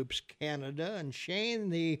Kamloops, Canada. And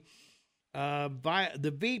Shane, the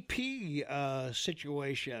VP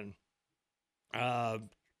situation.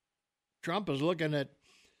 Trump is looking at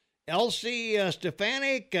Elsie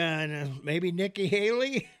Stefanik and maybe Nikki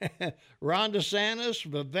Haley, Ron DeSantis,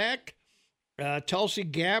 Vivek. Tulsi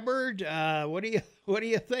Gabbard, what do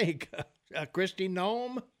you think? Kristi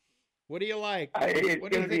Noem, what do you like?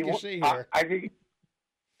 What do you think you see here? I think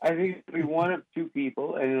it'll be one of two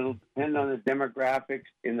people, and it'll depend on the demographics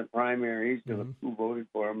in the primaries of who voted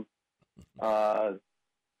for him.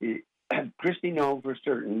 Kristi Noem for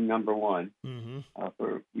certain, number one,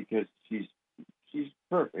 because she's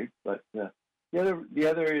perfect. But the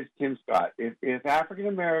other is Tim Scott. If African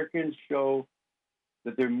Americans show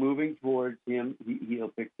that they're moving towards him, he'll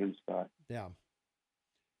pick Tim Scott. Yeah,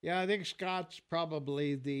 I think Scott's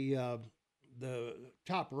probably the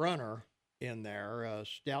top runner in there.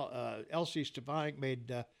 Elsie Stefanik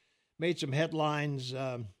made some headlines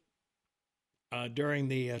during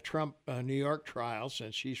the Trump New York trial,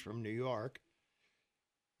 since she's from New York.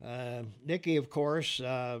 Nikki, of course,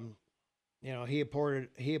 he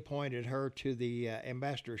appointed her to the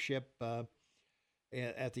ambassadorship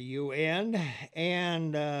at the UN,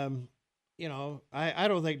 and I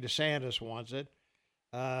don't think DeSantis wants it.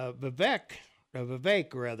 Vivek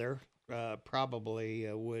probably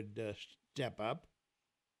would step up.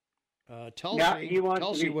 Tulsi, he wants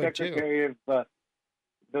Tulsi to be secretary of.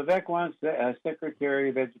 Vivek wants Secretary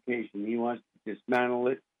of Education. He wants to dismantle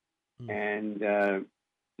it and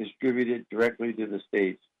distribute it directly to the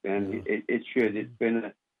states, and it should. It's been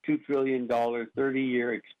a $2 trillion,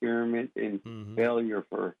 30-year experiment in failure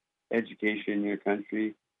for education in your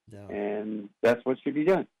country, and that's what should be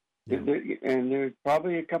done. And there's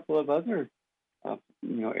probably a couple of other,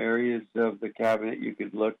 areas of the cabinet you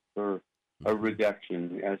could look for a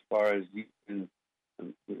reduction, as far as even,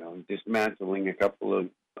 dismantling a couple of,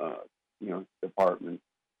 departments.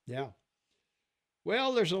 Yeah.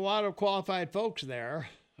 Well, there's a lot of qualified folks there,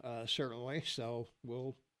 certainly. So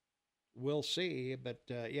we'll see, but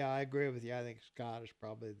I agree with you. I think Scott is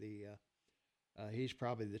probably he's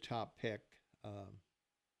probably the top pick,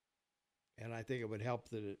 and I think it would help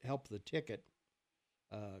the ticket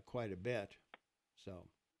quite a bit. So,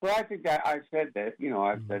 well, I think that I said that.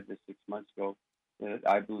 I've said this 6 months ago that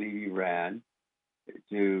I believe he ran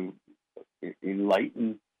to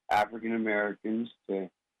enlighten African Americans to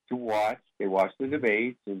watch. They watch the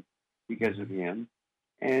debates, and because of him,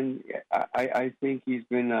 and I think he's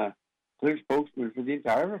been a clear spokesman for the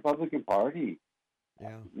entire Republican Party.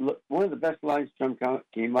 Yeah. Look, one of the best lines Trump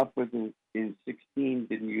came up with in 2016,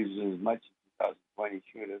 didn't use it as much as 2020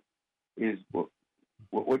 should have, is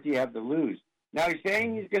what do you have to lose? Now he's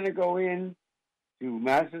saying he's going to go in to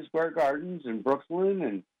Madison Square Gardens and Brooklyn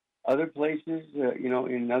and other places,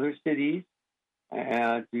 in other cities,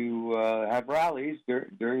 to have rallies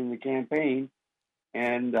during the campaign.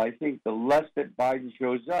 And I think the less that Biden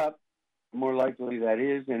shows up, the more likely that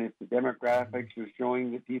is. And if the demographics are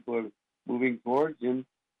showing that people are moving towards him,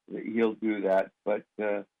 he'll do that. But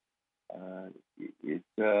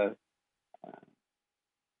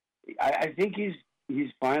I think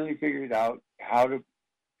he's finally figured out how to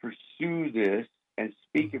pursue this and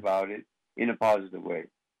speak about it in a positive way.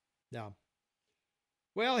 Yeah.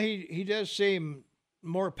 Well, he does seem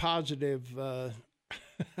more positive,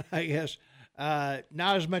 I guess.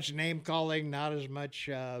 Not as much name calling, not as much,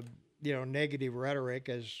 negative rhetoric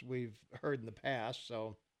as we've heard in the past.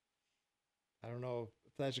 So I don't know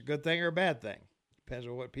if that's a good thing or a bad thing. Depends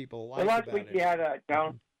on what people like. Well, last about week it. we had a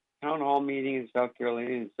town hall meeting in South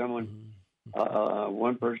Carolina, and someone,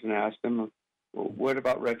 one person asked him, well, "What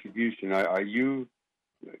about retribution? Are you?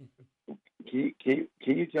 Can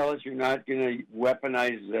you tell us you're not going to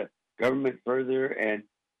weaponize the government further?" And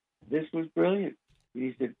this was brilliant.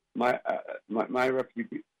 He said, "My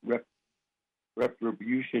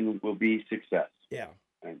retribution will be success." Yeah,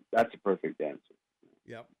 and that's a perfect answer.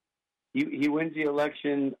 Yep. He wins the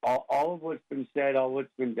election. All of what's been said, all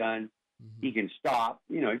what's been done, he can stop.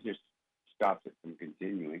 He just stops it from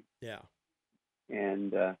continuing. Yeah.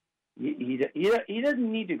 And he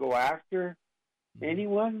doesn't need to go after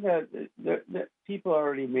anyone. The people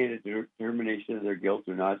already made a determination of their guilt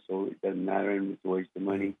or not, so it doesn't matter, and it's a waste of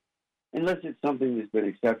money, unless it's something that's been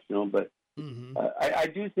exceptional. But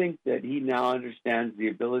I do think that he now understands the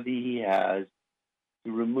ability he has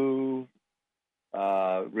to remove,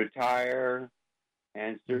 retire,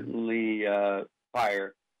 and certainly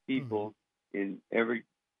fire people in every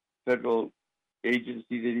federal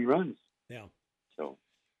agency that he runs. Yeah. So.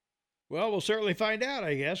 Well, we'll certainly find out,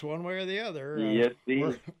 I guess, one way or the other. Yes,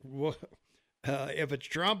 if it's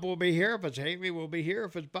Trump, we'll be here. If it's Haley, we'll be here.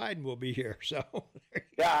 If it's Biden, we'll be here. So,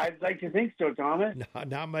 yeah, I'd like to think so, Thomas.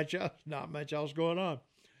 Not much else. Not much else going on.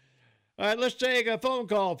 All right, let's take a phone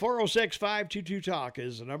call. 406-522-TALK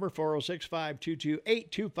is the number.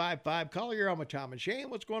 406-522-8255. Caller, you're on with Tom and Shane.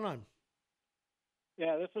 What's going on?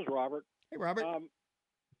 Yeah, this is Robert. Hey, Robert.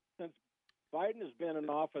 Since Biden has been in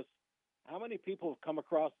office, how many people have come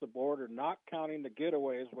across the border, not counting the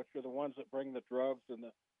getaways, which are the ones that bring the drugs and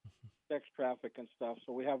the sex traffic and stuff?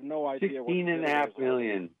 So we have no idea. 16.5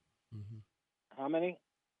 million. How many?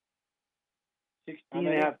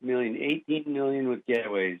 16.5 million. 18 million with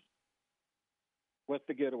getaways. With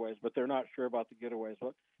the getaways, but they're not sure about the getaways.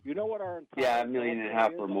 But you know what our entire 1.5 million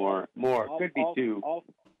or more. Could be two.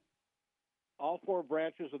 All four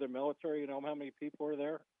branches of the military. You know how many people are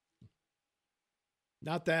there?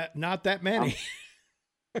 Not that many.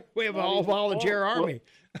 We have an all-volunteer army.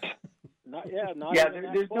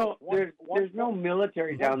 There's no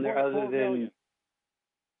military down there other than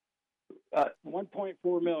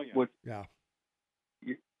 1.4 million. Yeah.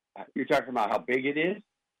 You're talking about how big it is?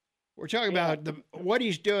 We're talking about what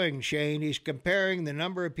he's doing, Shane. He's comparing the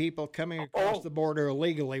number of people coming across the border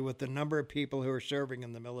illegally with the number of people who are serving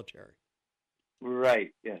in the military.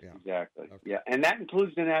 Right. Yes, exactly. Okay. Yeah, and that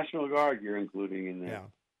includes the National Guard. You're including in there.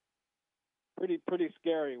 Yeah. Pretty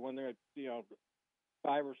scary when there are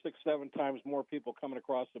 5 or 6, 7 times more people coming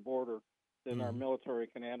across the border than our military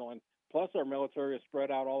can handle, and plus our military is spread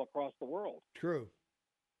out all across the world. True.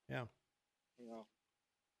 Yeah.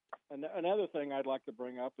 And another thing I'd like to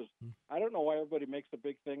bring up is I don't know why everybody makes a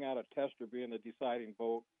big thing out of Tester being the deciding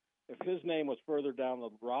vote. If his name was further down the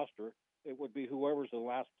roster, it would be whoever's in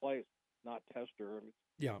last place, not Tester.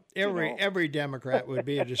 Every Democrat would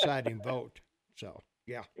be a deciding vote. So,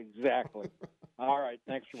 yeah. Exactly. All right.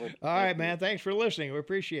 Thanks for listening. All right, man. Thanks for listening. We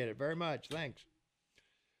appreciate it very much. Thanks.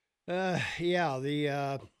 I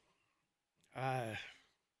don't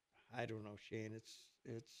know, Shane.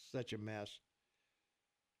 It's such a mess.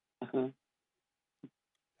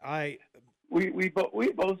 We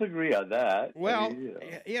both agree on that. Well,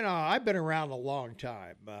 I've been around a long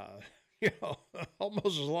time,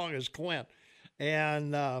 almost as long as Clint,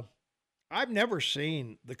 and I've never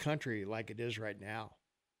seen the country like it is right now.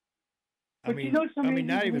 But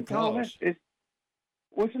not even close.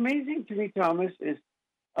 What's amazing to me, Thomas, is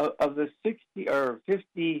of the 60 or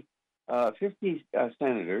 50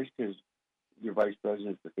 senators, because your vice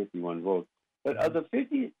president's the 51 votes, but of the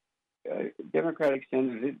 50 Democratic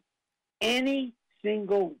senators, any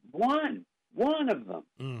single one of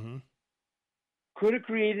them could have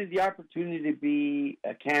created the opportunity to be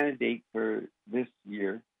a candidate for this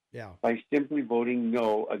year by simply voting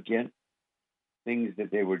no against things that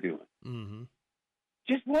they were doing.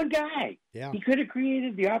 Just one guy. Yeah. He could have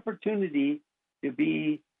created the opportunity to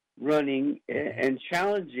be running and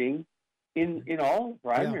challenging in all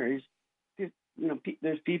primaries.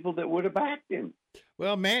 There's people that would have backed him.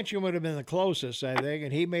 Well, Manchin would have been the closest, I think,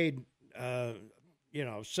 and he made,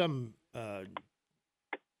 some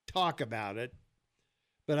talk about it.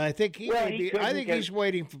 But I think he's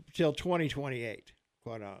waiting till 2028.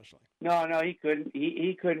 Quite honestly. No, he couldn't.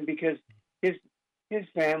 He couldn't because his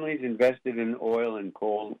family's invested in oil and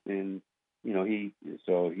coal, and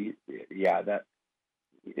that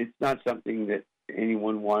it's not something that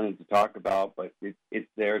anyone wanted to talk about, but it's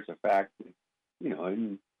there. It's a fact.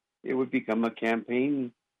 and it would become a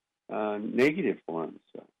campaign negative for him.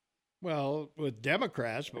 So. Well, with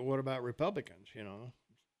Democrats, but what about Republicans?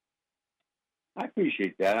 I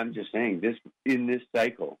appreciate that. I'm just saying in this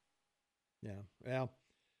cycle. Yeah.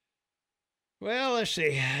 Well, let's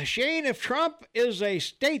see. Shane, if Trump is a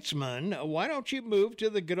statesman, why don't you move to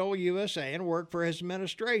the good old USA and work for his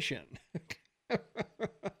administration?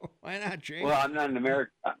 Why not, Shane? Well, I'm not an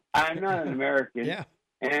American. Yeah.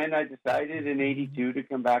 And I decided in '82 to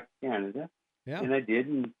come back to Canada. Yeah. And I did,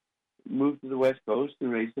 and moved to the West Coast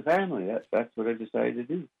and raised a family. That's what I decided to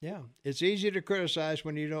do. Yeah. It's easy to criticize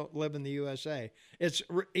when you don't live in the USA. It's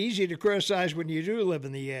easy to criticize when you do live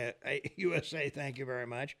in the USA. Thank you very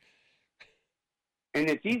much. And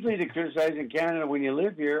it's easy to criticize in Canada when you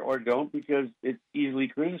live here, or don't, because it's easily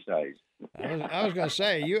criticized. I was going to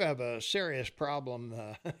say, you have a serious problem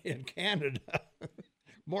in Canada.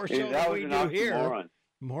 More so than we do here.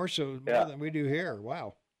 More than we do here.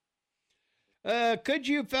 Wow. Could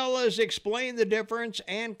you fellas explain the difference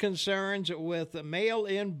and concerns with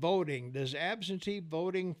mail-in voting? Does absentee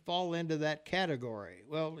voting fall into that category?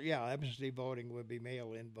 Well, yeah, absentee voting would be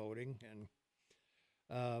mail-in voting, and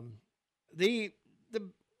you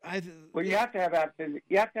have to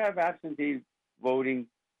have absentee voting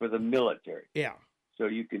for the military. Yeah. So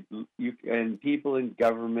you and people in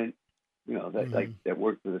government, that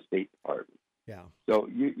work for the State Department. Yeah. So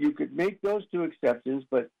you could make those two exceptions,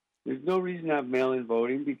 but there's no reason to have mail-in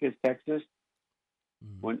voting because Texas,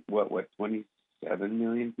 27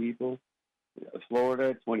 million people,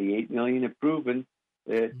 Florida, 28 million, have proven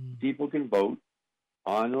that people can vote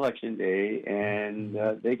on Election Day, and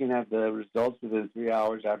they can have the results within 3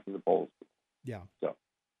 hours after the polls. Yeah. So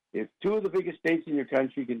if two of the biggest states in your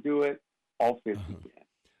country can do it, all 50 can.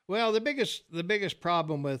 Well, the biggest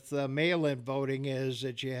problem with mail-in voting is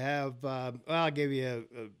that you have. I'll give you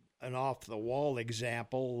an off-the-wall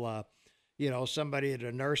example. Somebody at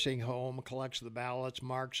a nursing home collects the ballots,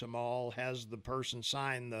 marks them all, has the person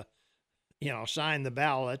sign the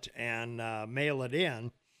ballot and mail it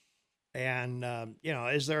in. And,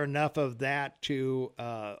 is there enough of that to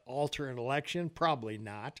alter an election? Probably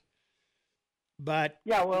not. But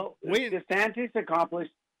yeah, well, DeSantis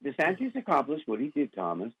accomplished what he did,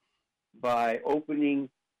 Thomas, by opening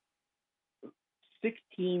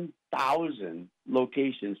 16,000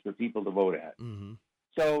 locations for people to vote at. Mm-hmm.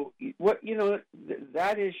 So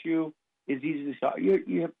that issue is easy to solve.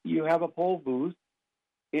 You have a poll booth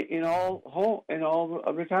in all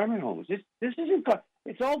retirement homes. This isn't.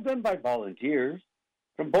 It's all done by volunteers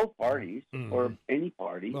from both parties or any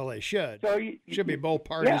party. Well, they should. So should be both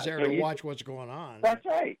parties there to watch what's going on. That's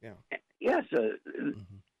right. Yeah. Yes,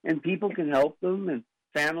 and people can help them, and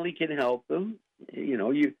family can help them.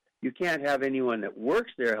 You can't have anyone that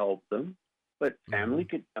works there help them, but family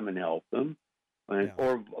could come and help them,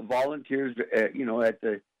 or volunteers. At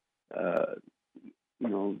the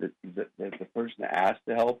the person asked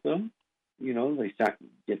to help them. They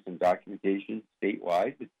get some documentation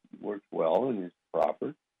statewide that works well and is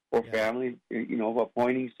proper. Or family,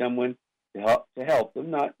 appointing someone to help them,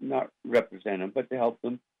 not represent them, but to help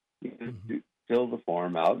them to fill the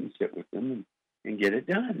form out and sit with them and get it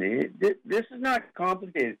done. This is not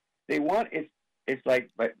complicated. They want it's like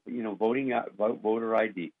voting out voter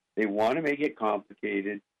ID. They want to make it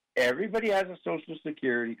complicated. Everybody has a Social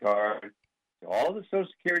Security card. All the Social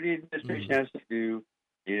Security Administration has to do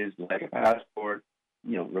is, like a passport,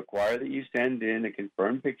 require that you send in a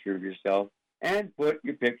confirmed picture of yourself and put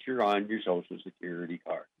your picture on your Social Security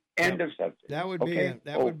card. End of subject. That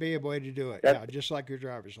would be a way to do it. Yeah, just like your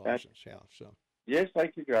driver's license. Yeah, so just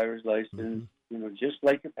like your driver's license, just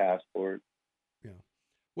like your passport. Yeah.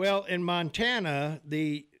 Well, in Montana,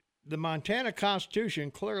 the Montana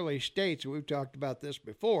Constitution clearly states, we've talked about this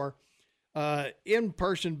before,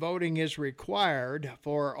 in-person voting is required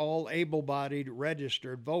for all able-bodied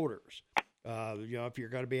registered voters. If you're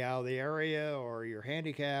going to be out of the area or you're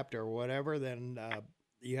handicapped or whatever, then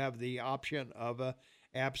you have the option of a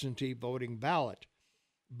absentee voting ballot.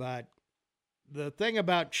 But the thing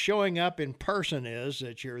about showing up in person is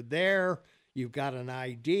that you're there, you've got an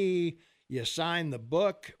ID, you sign the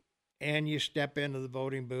book, and you step into the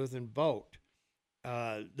voting booth and vote.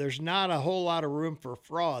 There's not a whole lot of room for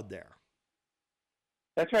fraud there.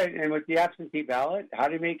 That's right. And with the absentee ballot, how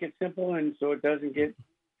do you make it simple and so it doesn't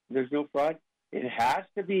there's no fraud? It has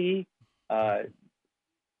to be, in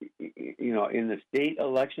the state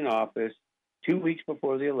election office 2 weeks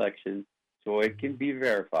before the election, so it can be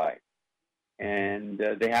verified. And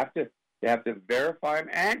they have to verify them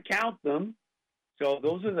and count them. So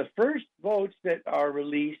those are the first votes that are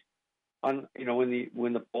released on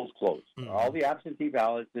when the polls close. Mm-hmm. All the absentee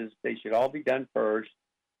ballots they should all be done first,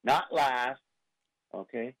 not last.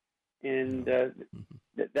 Okay, and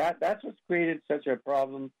that's what's created such a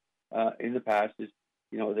problem in the past. Is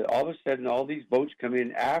that all of a sudden all these votes come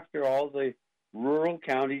in after all the rural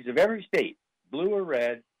counties of every state, blue or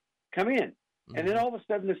red, come in, and then all of a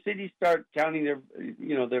sudden the cities start counting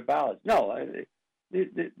their ballots. No,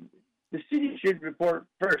 the city should report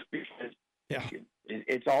first because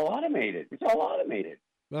it's all automated. It's all automated.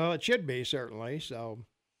 Well, it should be, certainly. So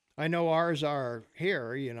I know ours are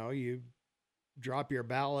here. You drop your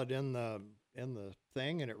ballot in the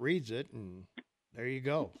thing and it reads it, and there you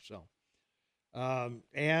go. So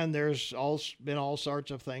and there's been all sorts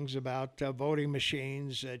of things about voting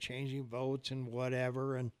machines changing votes and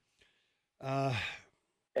whatever, and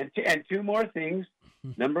two more things.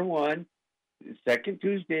 Number one, second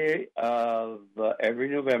Tuesday of every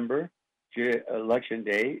November, election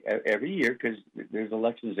day every year, because there's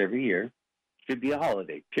elections every year, should be a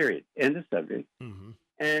holiday. Period. End of subject. Mm-hmm.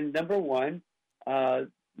 And number one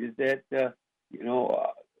is that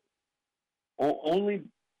only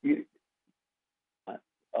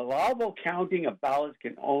allowable counting of ballots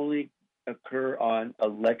can only occur on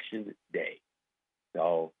election day.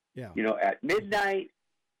 So at midnight,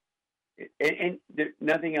 and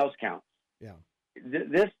nothing else counts. Yeah.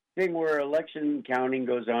 This thing where election counting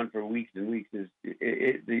goes on for weeks and weeks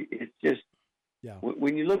it's just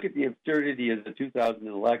when you look at the absurdity of the 2000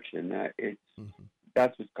 election,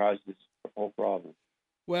 that's what caused this whole problem.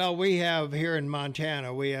 Well, we have here in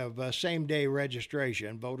Montana, we have same-day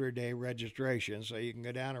registration, voter day registration, so you can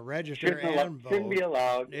go down and register and vote. Shouldn't be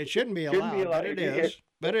allowed. It shouldn't be allowed, but it is.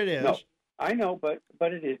 But it is. No, I know, but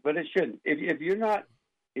it is. But it shouldn't. If you're not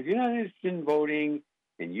interested in voting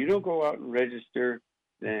and you don't go out and register,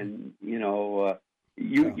 then you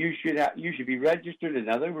should be registered.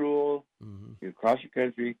 Another rule across the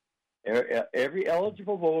country: every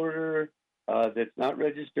eligible voter that's not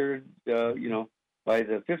registered, by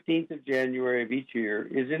the 15th of January of each year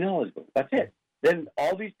is ineligible. That's it. Then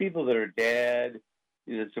all these people that are dead,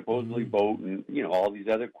 that supposedly vote, and all these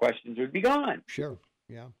other questions would be gone. Sure.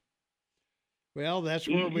 Yeah. Well, that's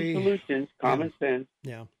Easy where solutions, common sense.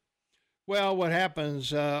 Yeah. Well, what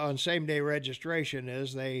happens on same-day registration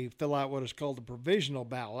is they fill out what is called a provisional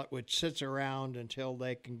ballot, which sits around until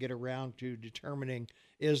they can get around to determining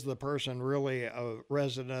is the person really a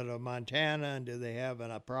resident of Montana and do they have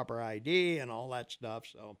a proper ID and all that stuff.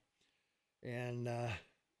 So, and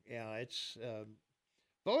it's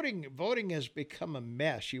voting has become a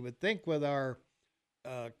mess. You would think with our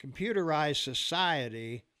computerized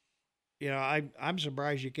society, I'm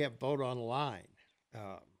surprised you can't vote online.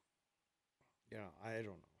 I don't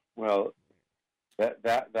know. Well,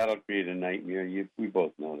 that'll create a nightmare. We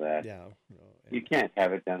both know that. Yeah. You can't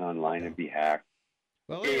have it done online and be hacked.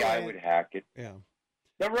 Well, AI would hack it. Yeah.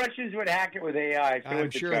 The Russians would hack it with AI. I'm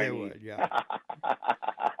sure they would. Yeah.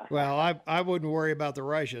 Well, I wouldn't worry about the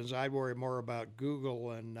Russians. I'd worry more about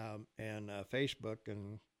Google and Facebook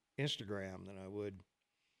and Instagram than I would.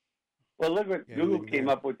 Well, look what Google came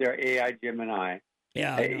up with their AI Gemini.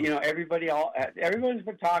 Yeah, everyone's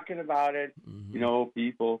been talking about it.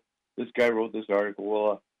 People. This guy wrote this article.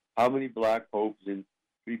 Well, how many black popes and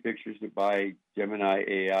 3 pictures by Gemini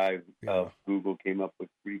AI of Google came up with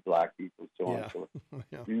 3 black people, so on and so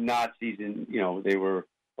forth. Nazis and they were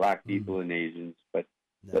black people and Asians. But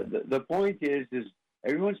the point is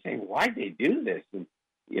everyone's saying why'd they do this? And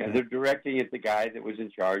they're directing it the guy that was in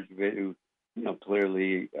charge of it, who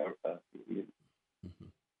clearly.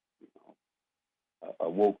 A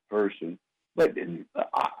woke person, but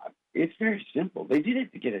it's very simple. They did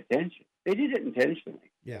it to get attention. They did it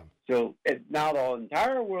intentionally. Yeah. So now the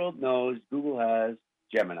entire world knows Google has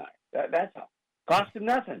Gemini. That's all. Cost them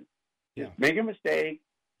nothing. Just make a mistake.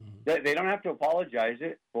 They don't have to apologize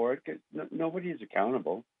for it because nobody is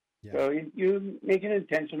accountable. Yeah. So you make an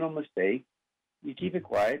intentional mistake. You keep it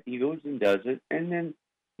quiet. He goes and does it, and then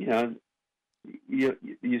you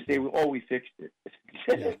say, "Oh, we fixed it."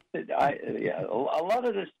 A lot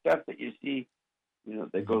of the stuff that you see,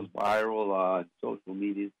 that goes viral on social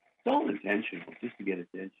media, it's all intentional, just to get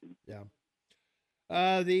attention. Yeah.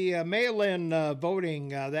 The mail-in voting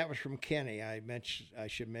that was from Kenny. I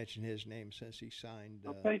should mention his name since he signed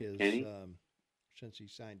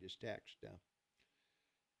his text.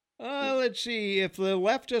 Let's see. If the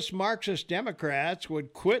leftist Marxist Democrats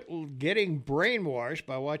would quit getting brainwashed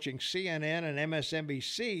by watching CNN and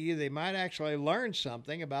MSNBC, they might actually learn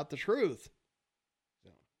something about the truth.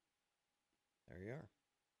 So, there you are.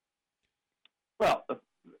 Well,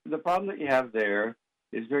 the problem that you have there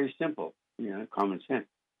is very simple, common sense.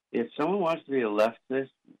 If someone wants to be a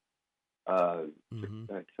leftist,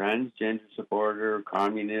 transgender supporter,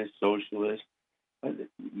 communist, socialist. It's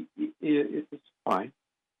fine.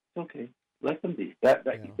 It's okay. Let them be.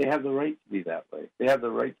 They have the right to be that way. They have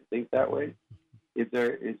the right to think that way. If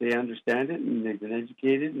they understand it and they've been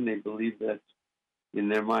educated and they believe that's in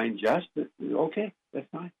their mind just, okay, that's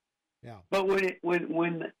fine. Yeah. But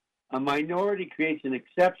when a minority creates an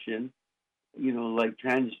exception, like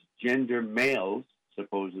transgender males,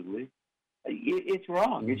 supposedly, it's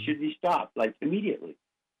wrong. It should be stopped, like, immediately.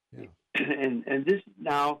 Yeah. And this is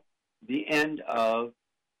now the end of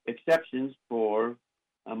exceptions for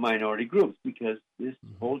minority groups, because this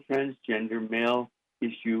whole transgender male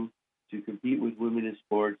issue to compete with women in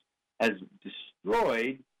sports has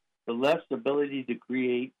destroyed the left's ability to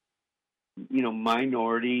create,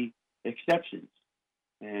 minority exceptions.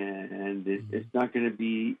 And it's not going to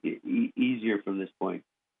be easier from this point,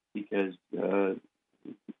 because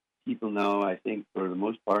people now, I think, for the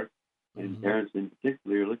most part, and parents in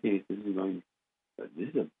particular, are looking at this and going,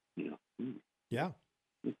 this is yeah.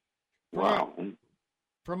 Wow.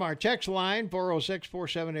 From our text line,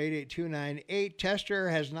 406-478-8298, Tester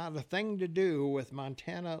has not a thing to do with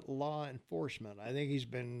Montana law enforcement. I think he's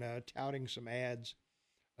been touting some ads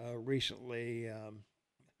recently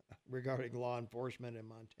regarding law enforcement in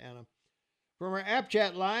Montana. From our app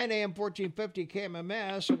chat line, AM 1450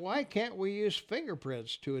 KMMS, why can't we use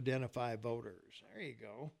fingerprints to identify voters? There you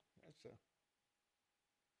go.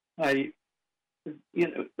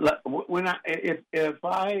 If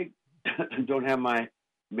I don't have my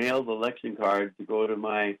mailed election card to go to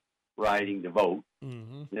my riding to vote,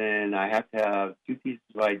 then I have to have two pieces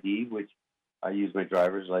of ID, which I use my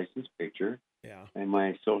driver's license picture, and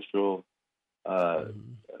my social,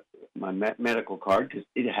 my medical card, because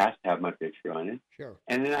it has to have my picture on it. Sure.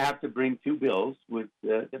 And then I have to bring two bills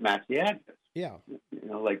that match the address. Yeah.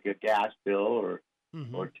 Like a gas bill or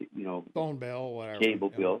phone bill, whatever, cable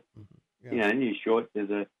bill. Yeah, and you show it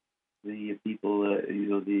to the people,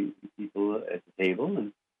 the people at the table,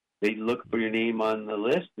 and they look for your name on the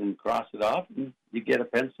list and cross it off, and you get a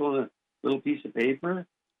pencil and a little piece of paper,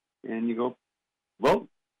 and you go vote.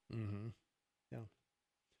 Yeah.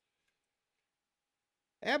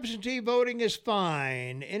 Absentee voting is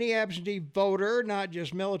fine. Any absentee voter, not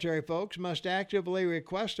just military folks, must actively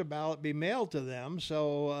request a ballot be mailed to them.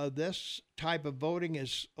 So this type of voting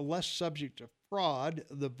is less subject to fraud.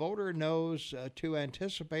 The voter knows to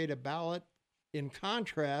anticipate a ballot. In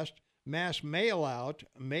contrast, mass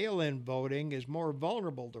mail-in voting is more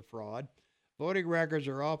vulnerable to fraud. Voting records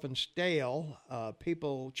are often stale.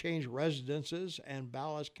 People change residences, and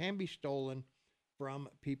ballots can be stolen from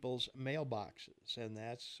people's mailboxes, and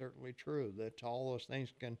that's certainly true. That all those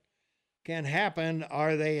things can happen.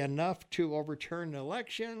 Are they enough to overturn the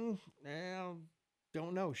election? Well,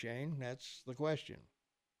 don't know, Shane. That's the question.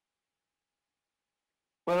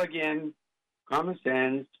 Well, again, common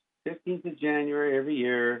sense. 15th of January every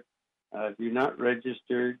year. If you're not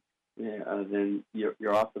registered, then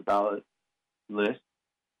you're off the ballot list.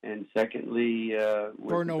 And secondly,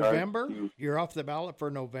 for November, you're off the ballot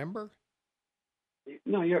for November.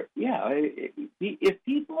 No, if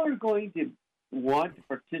people are going to want to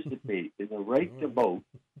participate in the right to vote,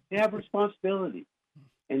 they have responsibility.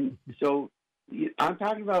 And so I'm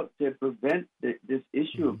talking about to prevent this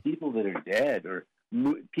issue of people that are dead or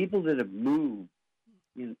people that have moved.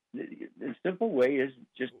 The simple way is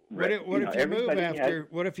just what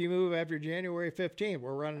if you move after January 15th?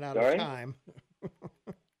 We're running out of time.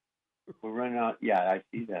 We're running out. Yeah, I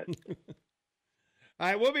see that. All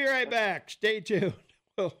right, we'll be right back. Stay tuned.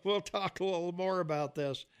 We'll talk a little more about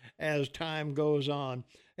this as time goes on.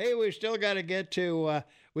 Hey, we've still got to get to,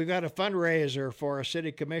 we've got a fundraiser for a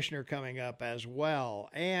city commissioner coming up as well.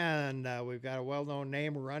 And we've got a well-known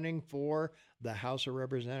name running for the House of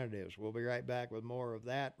Representatives. We'll be right back with more of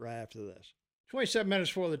that right after this. 27 minutes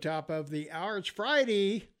before the top of the hour. It's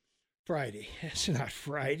Friday. It's not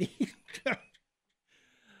Friday.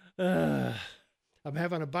 I'm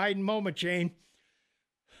having a Biden moment, Jane.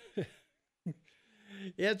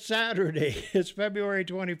 It's Saturday. It's February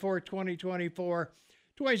 24th, 2024,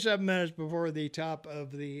 27 minutes before the top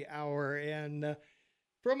of the hour. And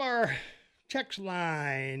from our text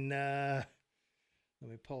line, let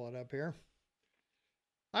me pull it up here.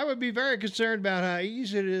 I would be very concerned about how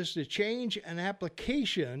easy it is to change an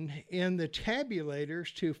application in the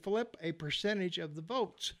tabulators to flip a percentage of the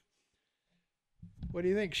votes. What do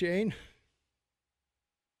you think, Shane?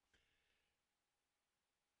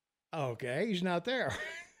 Okay, he's not there.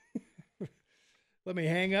 Let me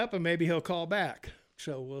hang up and maybe he'll call back.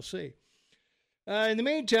 So we'll see. In the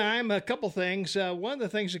meantime, a couple things. One of the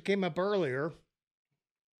things that came up earlier,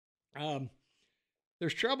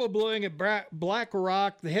 There's trouble brewing at Black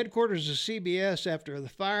Rock, the headquarters of CBS, after the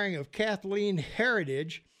firing of Kathleen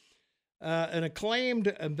Heritage, an acclaimed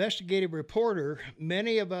investigative reporter.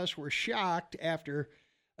 Many of us were shocked after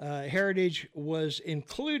Heritage was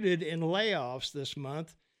included in layoffs this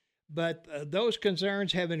month, but those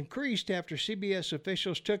concerns have increased after CBS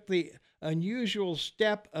officials took the unusual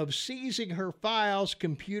step of seizing her files,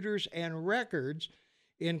 computers, and records,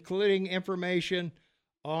 including information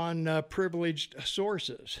on privileged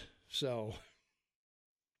sources. So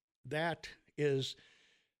that is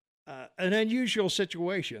an unusual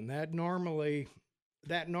situation. That normally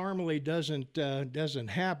doesn't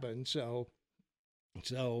happen. So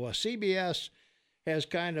CBS has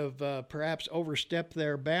kind of perhaps overstepped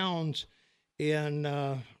their bounds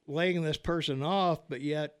in laying this person off, but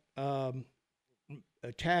yet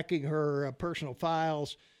attacking her personal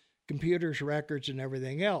files, computers, records, and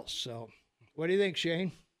everything else. So what do you think,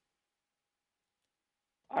 Shane?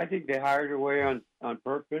 I think they hired her away on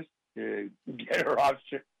purpose to get her off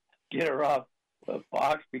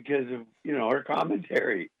Fox because of her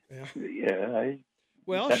commentary. Yeah.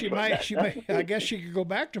 Well, she may. I guess she could go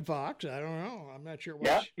back to Fox. I don't know. I'm not sure.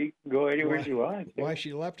 She can go anywhere she wants. Why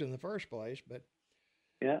she left in the first place, but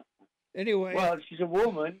yeah. Anyway. Well, she's a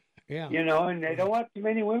woman. Yeah. And they don't want too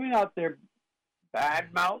many women out there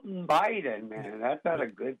bad-mouthing Biden, man. That's not a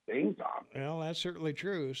good thing, Tom. Well, that's certainly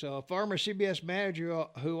true. So a former CBS manager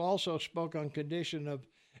who also spoke on condition of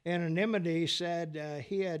anonymity said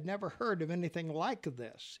he had never heard of anything like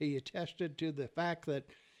this. He attested to the fact that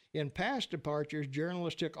in past departures,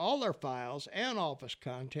 journalists took all their files and office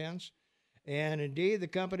contents, and indeed the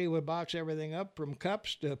company would box everything up from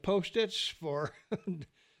cups to Post-its for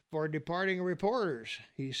departing reporters.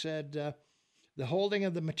 He said the holding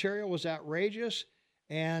of the material was outrageous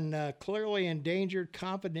and clearly endangered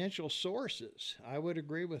confidential sources. I would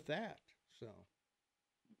agree with that. So,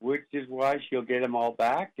 which is why she'll get them all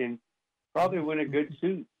back and probably win a good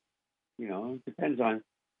suit. It depends on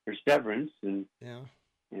her severance and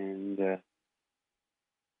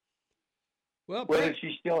well, whether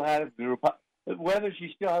she still has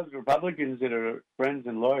Republicans that are friends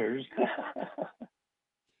and lawyers.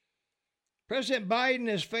 President Biden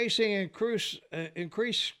is facing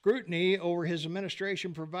increased scrutiny over his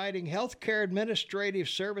administration providing health care administrative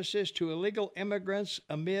services to illegal immigrants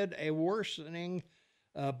amid a worsening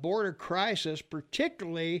border crisis,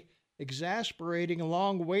 particularly exacerbating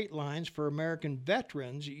long wait lines for American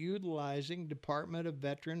veterans utilizing Department of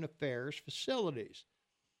Veteran Affairs facilities.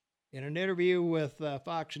 In an interview with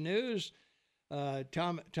Fox News,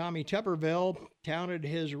 Tommy Tuberville touted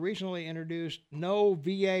his recently introduced No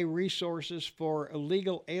VA Resources for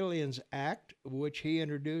Illegal Aliens Act, which he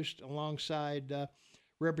introduced alongside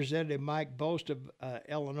Representative Mike Bost of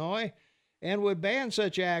Illinois, and would ban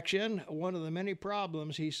such action, one of the many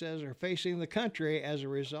problems he says are facing the country as a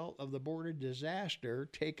result of the border disaster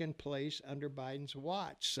taking place under Biden's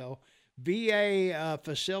watch. So VA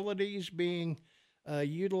facilities being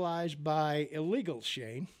utilized by illegals,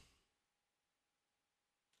 Shane.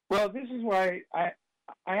 Well, this is why I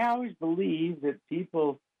always believe that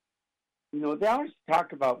people, they always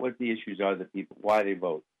talk about what the issues are that people, why they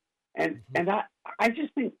vote. And I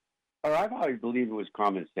just think, or I've always believed it was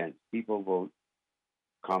common sense. People vote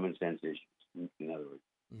common sense issues, in other words.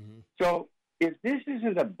 Mm-hmm. So if this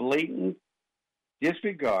isn't a blatant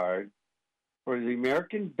disregard for the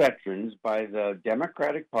American veterans by the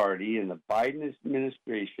Democratic Party and the Biden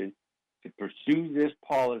administration to pursue this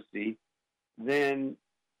policy, then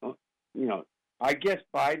I guess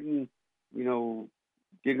Biden,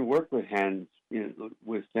 didn't work with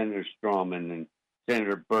with Senator Strawman and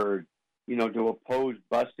Senator Byrd, to oppose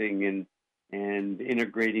busing and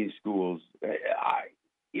integrating schools.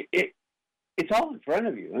 It's all in front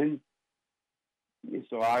of you, and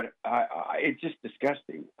so it's just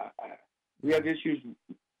disgusting. We have issues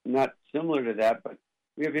not similar to that, but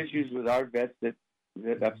we have issues with our vets that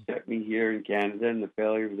upset me here in Canada and the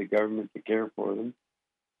failure of the government to care for them.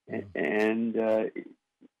 And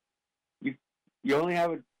you only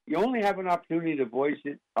have an opportunity to voice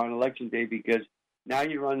it on election day because now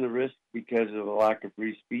you run the risk because of a lack of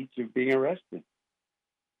free speech of being arrested.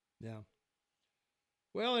 Yeah.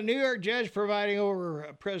 Well, a New York judge presiding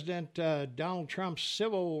over President Donald Trump's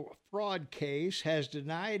civil fraud case has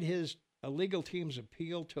denied his legal team's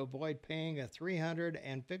appeal to avoid paying a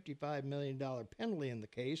 $355 million penalty in the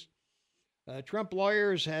case. Trump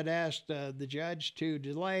lawyers had asked the judge to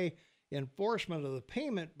delay enforcement of the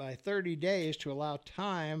payment by 30 days to allow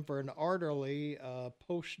time for an orderly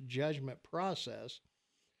post-judgment process.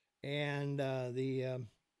 And the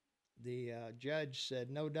judge said,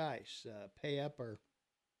 no dice, pay up or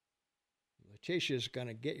Letitia's going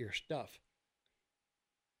to get your stuff.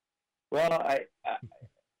 Well,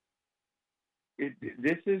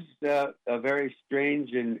 this is a very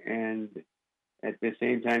strange and at the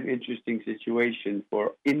same time interesting situation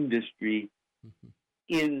for industry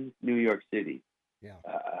in New York City. Yeah.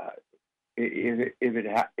 If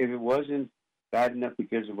it wasn't bad enough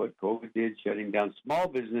because of what COVID did, shutting down small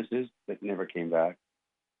businesses that never came back,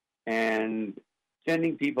 and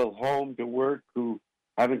sending people home to work who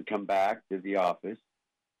haven't come back to the office,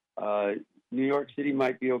 New York City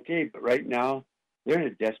might be okay. But right now, they're in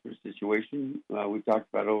a desperate situation. We've talked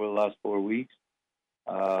about over the last 4 weeks.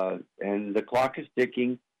 And the clock is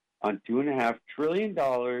ticking on $2.5 trillion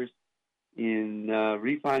in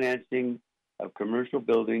refinancing of commercial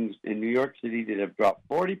buildings in New York City that have dropped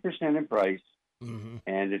 40% in price. Mm-hmm.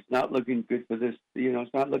 And it's not looking good for this,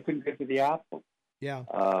 it's not looking good for the Apple. Yeah.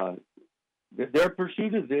 Their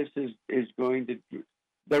pursuit of this is going to,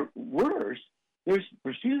 the worst, their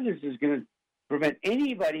pursuit of this is going to prevent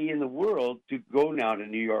anybody in the world to go now to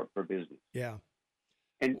New York for business. Yeah.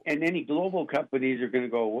 And any global companies are going to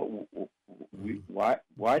go,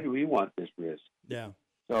 why do we want this risk? Yeah.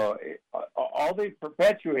 So all they've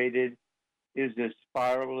perpetuated is this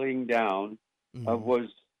spiraling down of was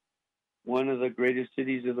one of the greatest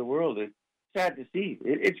cities of the world. It's sad to see.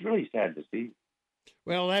 It's really sad to see.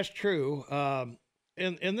 Well, that's true.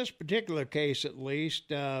 In this particular case, at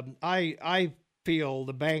least, I feel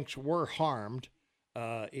the banks were harmed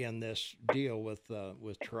in this deal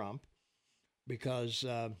with Trump, because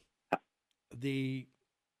and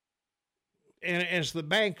it's the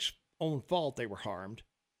bank's own fault they were harmed,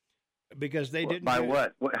 because they didn't. By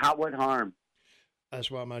what? What harm? That's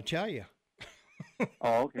what I'm going to tell you.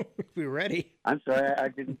 Oh, okay. We ready? I'm sorry, I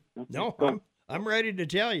didn't. Okay. No, I'm ready to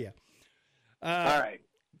tell you. All right.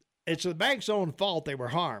 It's the bank's own fault they were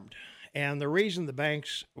harmed. And the reason the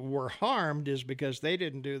banks were harmed is because they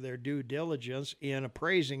didn't do their due diligence in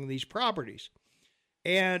appraising these properties.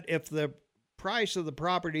 And if the price of the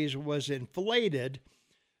properties was inflated,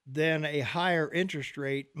 then a higher interest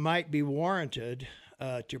rate might be warranted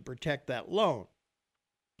to protect that loan.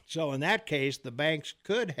 So in that case, the banks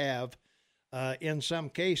could have, in some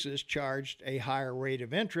cases, charged a higher rate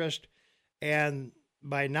of interest, and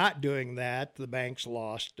by not doing that, the banks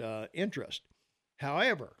lost interest.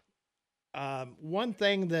 However, one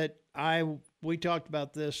thing that we talked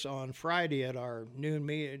about this on Friday at our noon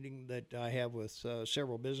meeting that I have with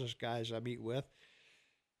several business guys I meet with.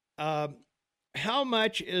 How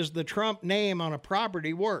much is the Trump name on a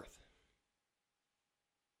property worth?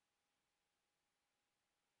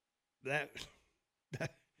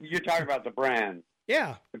 You're talking about the brand.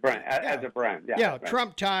 Yeah. The brand, as a brand. Yeah. Yeah, right.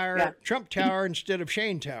 Trump Tower instead of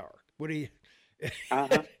Shane Tower.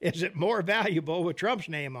 Is it more valuable with Trump's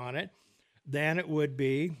name on it than it would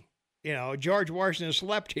be, George Washington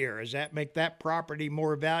slept here? Does that make that property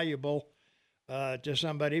more valuable to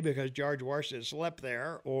somebody because George Washington slept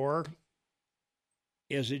there? Or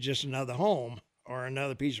is it just another home or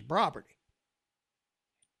another piece of property?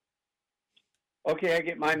 Okay, I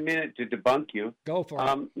get my minute to debunk you. Go for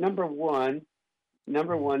it. Number one,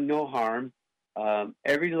 no harm.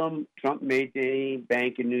 Every loan Trump made to any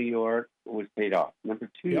bank in New York was paid off. Number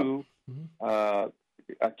two,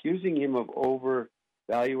 accusing him of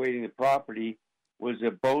overvaluating the property was a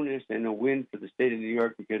bonus and a win for the state of New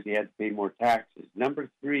York because he had to pay more taxes. Number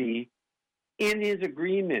three, in his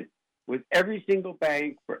agreement with every single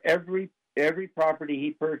bank for every property he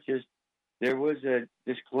purchased, there was a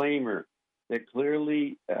disclaimer that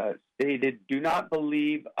clearly stated, do not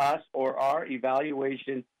believe us or our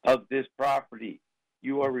evaluation of this property.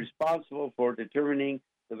 You are responsible for determining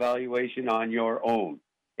the valuation on your own.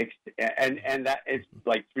 And that is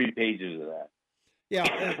like 3 pages of that.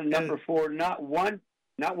 Yeah. Number four, not one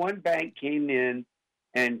bank came in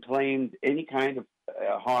and claimed any kind of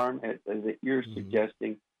harm that you're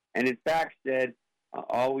suggesting. And in fact said,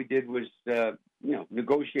 all we did was,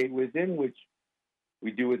 negotiate with him, which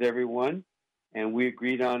we do with everyone. And we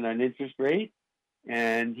agreed on an interest rate,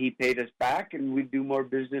 and he paid us back, and we do more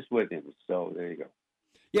business with him. So there you go.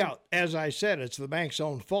 Yeah, as I said, it's the bank's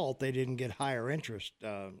own fault they didn't get higher interest.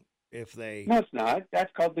 If they no, it's not.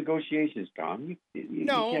 That's called negotiations, Tom. You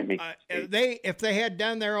can't make if they had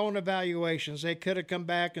done their own evaluations, they could have come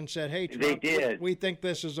back and said, "Hey, Trump, they did. We think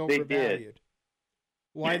this is overvalued."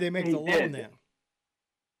 Why they make the loan then?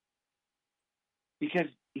 Because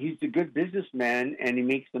he's a good businessman and he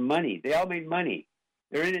makes the money. They all made money.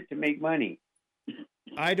 They're in it to make money.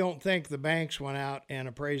 I don't think the banks went out and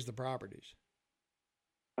appraised the properties.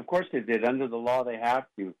 Of course they did. Under the law, they have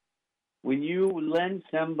to. When you lend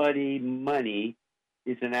somebody money,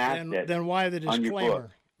 it's an asset. Then why the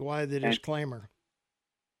disclaimer? Why the disclaimer?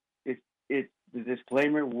 The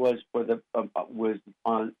disclaimer was for the was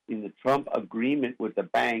on in the Trump agreement with the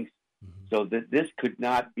banks, so that this could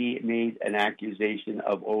not be made an accusation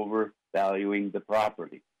of overvaluing the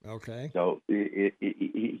property. Okay. So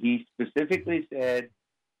he specifically said,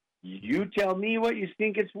 "You tell me what you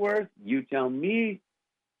think it's worth. You tell me,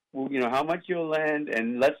 how much you'll lend,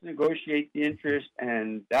 and let's negotiate the interest."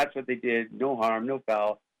 And that's what they did. No harm, no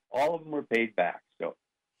foul. All of them were paid back. So.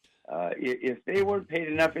 If they weren't paid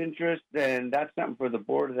enough interest, then that's something for the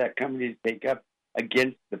board of that company to take up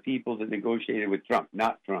against the people that negotiated with Trump,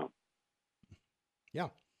 not Trump.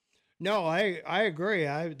 Yeah. No, I agree.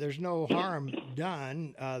 There's no harm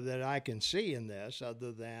done that I can see in this,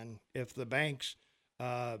 other than if the banks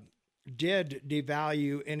did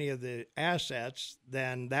devalue any of the assets,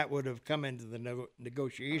 then that would have come into the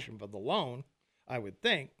negotiation for the loan, I would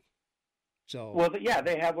think. So. Well, yeah,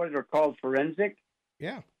 they have what are called forensic.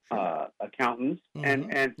 Yeah. Accountants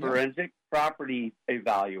and forensic property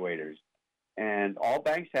evaluators, and all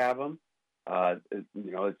banks have them.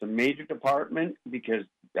 It's a major department because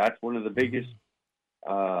that's one of the biggest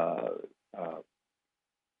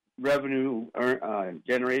revenue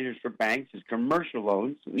generators for banks is commercial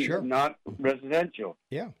loans, not residential.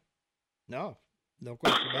 Yeah, no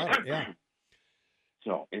question about it. Yeah.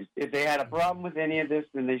 So if they had a problem with any of this,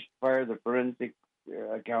 then they should fire the forensic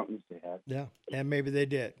accountants they had. Yeah, and maybe they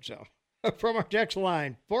did. So from our text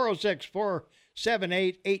line,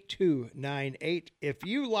 406-478-8298. If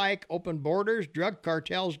you like open borders, drug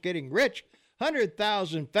cartels getting rich,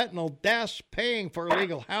 100,000 fentanyl deaths, paying for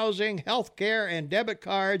illegal housing, health care, and debit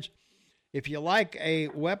cards. If you like a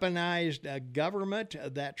weaponized government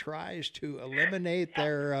that tries to eliminate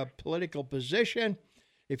their political position,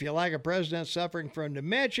 if you like a president suffering from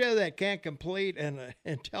dementia that can't complete an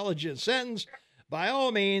intelligent sentence, by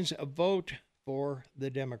all means, vote for the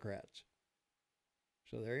Democrats.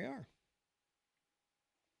 So there you are.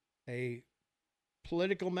 A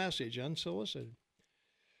political message, unsolicited.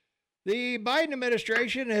 The Biden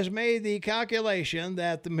administration has made the calculation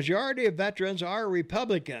that the majority of veterans are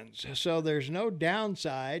Republicans, so there's no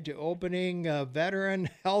downside to opening veteran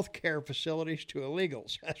health care facilities to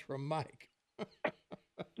illegals. That's from Mike.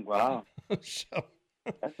 Wow. So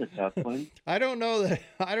that's a tough one. I don't know that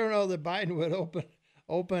Biden would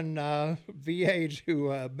open VA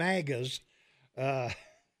to MAGAs. I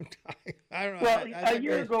don't know. Well, a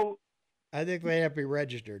year ago, I think they have to be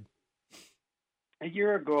registered. A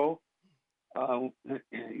year ago, I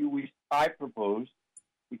proposed,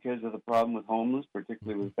 because of the problem with homeless,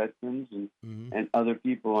 particularly with veterans and other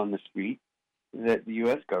people on the street, that the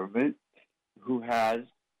U.S. government, who has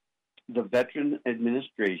the Veteran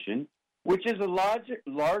Administration, which is the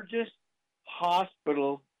largest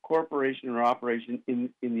hospital corporation or operation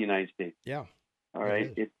in the United States. Yeah. All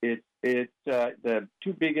right. It's the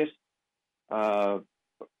two biggest,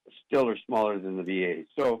 still are smaller than the VA.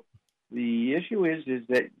 So the issue is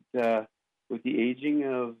that with the aging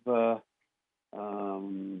of the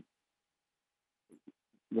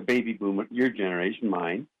baby boomer, your generation,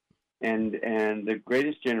 mine, and the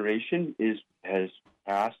greatest generation has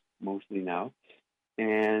passed mostly now,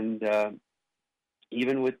 and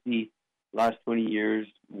even with the last 20 years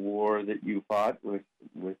war that you fought with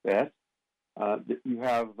vets, you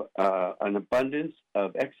have an abundance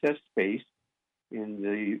of excess space in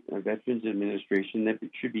the Veterans Administration that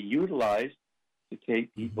should be utilized to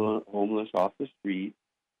take people homeless off the street.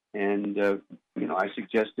 And I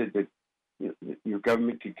suggested that your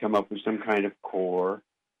government could come up with some kind of core.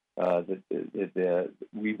 I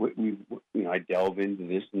delve into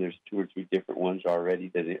this, and there's 2 or 3 different ones already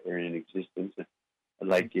that are in existence,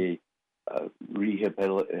 like a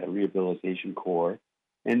rehabilitation core.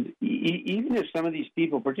 And even if some of these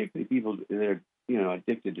people, particularly people that are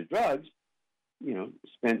addicted to drugs,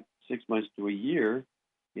 spent 6 months to a year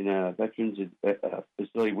in a veterans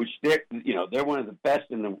facility, which they're one of the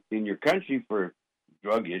best in your country for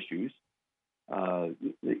drug issues,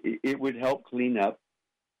 it would help clean up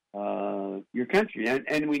your country.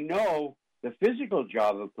 And we know the physical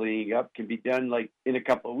job of cleaning up can be done like in a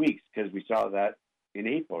couple of weeks, because we saw that in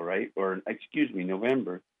April, right? Or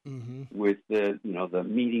November, with the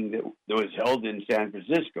meeting that was held in San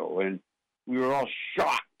Francisco, and we were all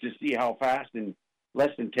shocked to see how fast in less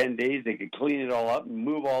than 10 days they could clean it all up and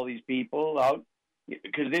move all these people out,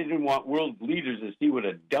 because they didn't want world leaders to see what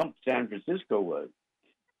a dump San Francisco was.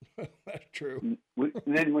 That's true.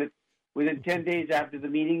 Within 10 days after the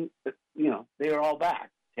meeting, they were all back,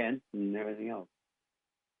 tents and everything else.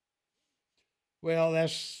 Well,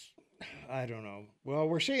 I don't know. Well,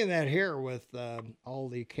 we're seeing that here with all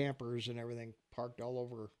the campers and everything parked all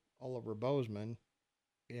over Bozeman.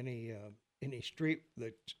 any street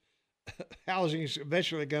that housing is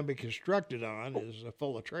eventually going to be constructed on is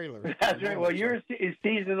full of trailers. That's right. Well, you're a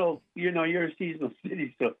seasonal. You're a seasonal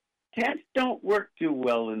city, so tents don't work too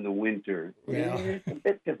well in the winter. Yeah. It's a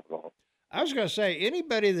bit difficult. I was going to say,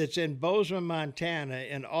 anybody that's in Bozeman, Montana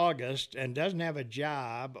in August and doesn't have a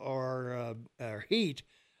job or heat,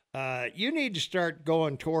 you need to start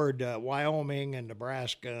going toward Wyoming and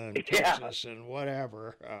Nebraska and Texas and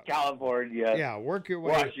whatever. California. Yeah, work your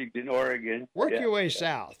way. Washington, Oregon. Work your way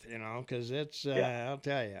south, because it's, I'll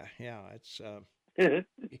tell you, it's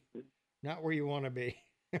not where you want to be.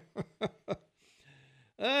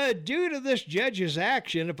 Due to this judge's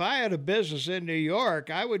action, if I had a business in New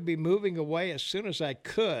York, I would be moving away as soon as I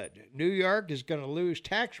could. New York is going to lose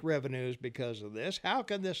tax revenues because of this. How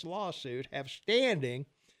can this lawsuit have standing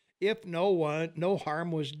if no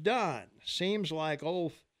harm was done? Seems like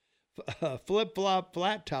old flip-flop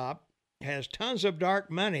flat top has tons of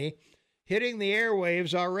dark money hitting the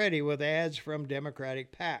airwaves already with ads from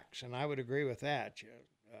Democratic PACs, and I would agree with that.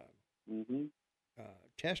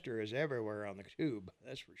 Tester is everywhere on the tube,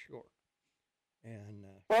 that's for sure. And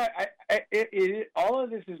well, all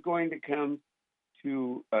of this is going to come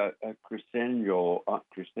to a crescendo.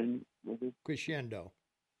 Crescendo.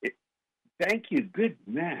 Thank you, good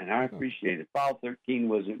man. I appreciate it. File 13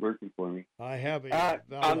 wasn't working for me. I have it on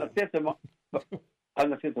the 5th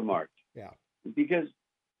of March. Yeah, because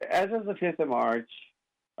as of the 5th of March,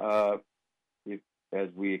 as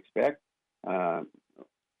we expect,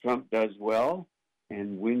 Trump does well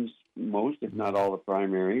and wins most, if not all, the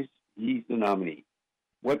primaries. He's the nominee.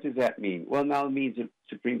 What does that mean? Well, now it means the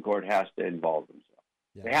Supreme Court has to involve themselves.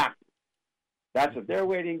 Yeah. They have to. That's what they're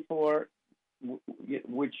waiting for,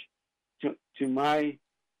 which, to my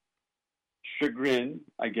chagrin,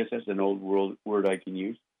 I guess that's an old word I can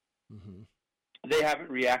use, they haven't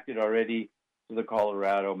reacted already to the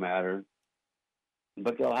Colorado matter,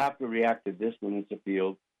 but they'll have to react to this when it's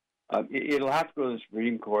appealed. It'll have to go to the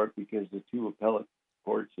Supreme Court because the two appellate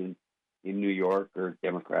courts in New York are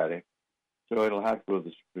Democratic. So it'll have to go to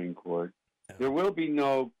the Supreme Court. There will be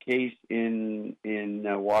no case in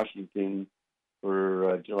Washington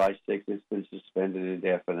for July 6th. It's been suspended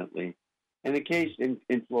indefinitely. And the case in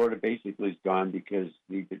Florida basically is gone because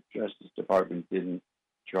the Justice Department didn't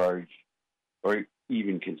charge or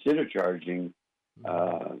even consider charging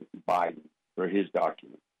Biden for his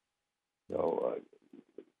documents. So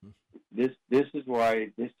this is why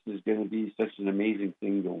this is going to be such an amazing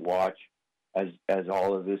thing to watch as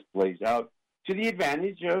all of this plays out to the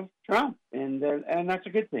advantage of Trump, and that's a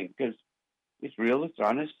good thing because it's real, it's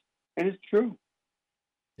honest, and it's true.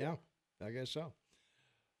 Yeah, I guess so.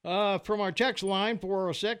 From our text line,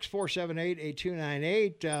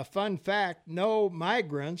 406-478-8298, fun fact, no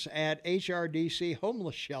migrants at HRDC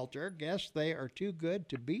homeless shelter. Guess they are too good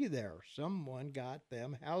to be there. Someone got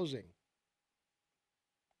them housing.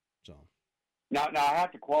 So now I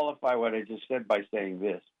have to qualify what I just said by saying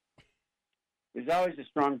this. There's always a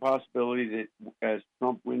strong possibility that as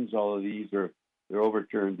Trump wins all of these or they're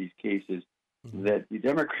overturned these cases, that the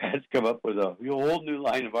Democrats come up with a whole new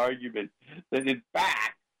line of argument that in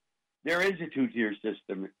fact there is a two-tier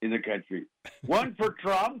system in the country. One for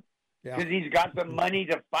Trump because he's got the money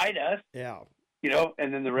to fight us, and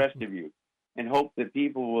then the rest of you, and hope that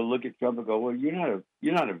people will look at Trump and go, "Well, you're not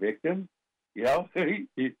a victim, you're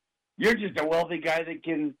just a wealthy guy that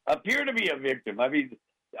can appear to be a victim." I mean,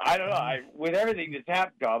 I don't know. With everything that's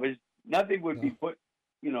happened, Thomas, nothing would be put,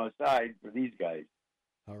 aside for these guys.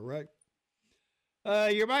 All right.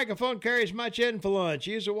 Your microphone carries much influence.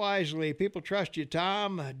 Use it wisely. People trust you,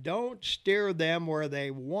 Tom. Don't steer them where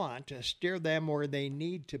they want. Steer them where they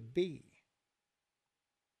need to be.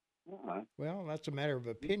 Well, that's a matter of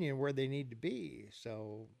opinion where they need to be.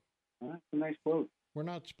 So that's a nice quote. We're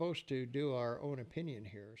not supposed to do our own opinion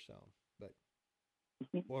here. So, but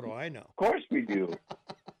what do I know? Of course we do.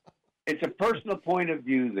 It's a personal point of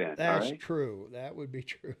view then. That's true. That would be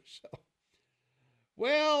true. So.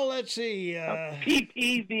 Well, let's see.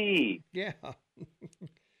 PPV. Yeah.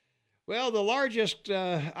 Well, the largest,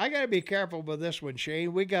 I got to be careful with this one,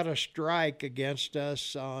 Shane. We got a strike against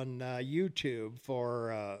us on YouTube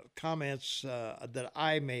for comments that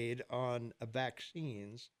I made on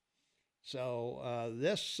vaccines. So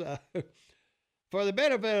this, for the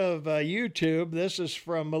benefit of YouTube, this is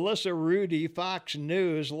from Melissa Rudy, Fox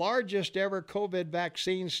News. Largest ever COVID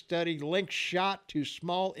vaccine study links shot to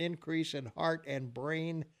small increase in heart and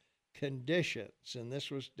brain conditions. And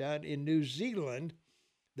this was done in New Zealand.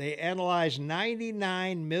 They analyzed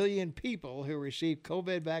 99 million people who received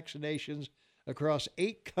COVID vaccinations across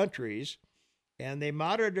 8 countries. and they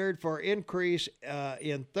monitored for increase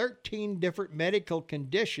in 13 different medical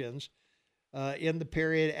conditions in the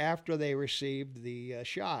period after they received the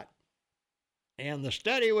shot. And the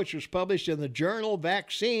study, which was published in the journal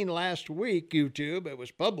Vaccine last week, YouTube, it was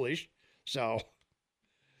published, so,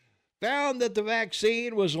 found that the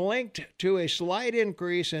vaccine was linked to a slight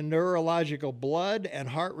increase in neurological blood and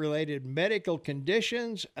heart-related medical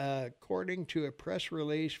conditions, according to a press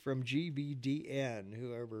release from GVDN,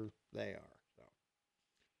 whoever they are. So.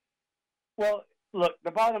 Well, look, the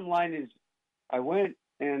bottom line is, I went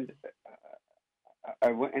and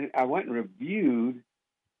reviewed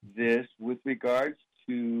this with regards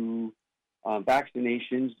to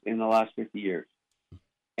vaccinations in the last 50 years.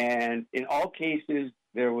 And in all cases,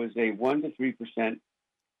 there was a 1 to 3%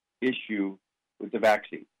 issue with the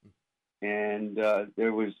vaccine. And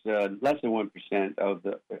there was less than 1% of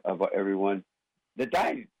everyone that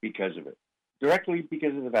died because of it, directly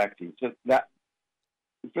because of the vaccine. So that,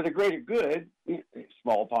 for the greater good,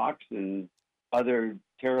 smallpox and other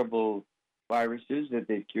terrible viruses that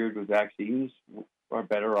they've cured with vaccines are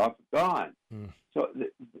better off gone. So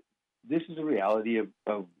this is a reality of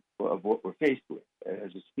what we're faced with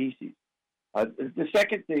as a species. The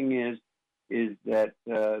second thing is that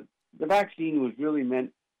the vaccine was really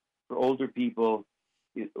meant for older people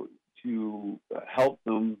to help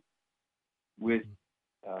them with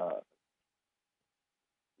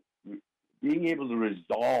being able to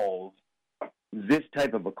resolve this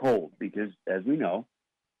type of a cold, because as we know,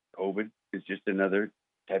 COVID is just another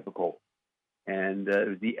type of cold. And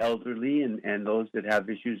the elderly and those that have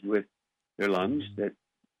issues with their lungs that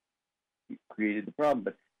created the problem.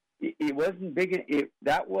 But it wasn't big.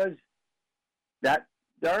 There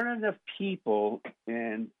aren't enough people,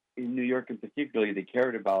 and in New York in particular, they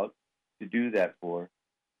cared about to do that for.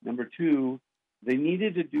 Number two, they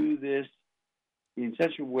needed to do this in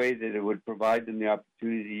such a way that it would provide them the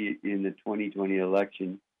opportunity in the 2020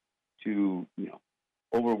 election to,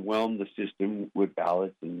 overwhelm the system with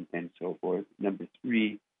ballots and so forth. Number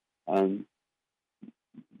three,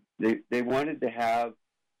 they wanted to have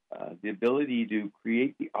the ability to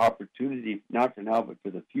create the opportunity, not for now, but for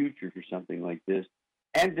the future, for something like this,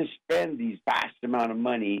 and to spend these vast amount of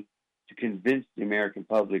money to convince the American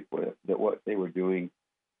public that what they were doing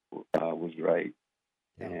was right.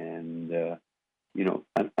 Yeah. And,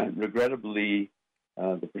 regrettably,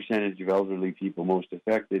 the percentage of elderly people most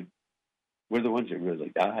affected were the ones that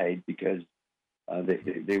really died because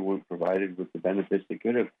they weren't provided with the benefits they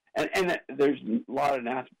could have. And there's a lot of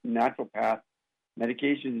naturopath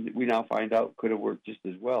medications that we now find out could have worked just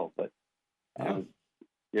as well. But there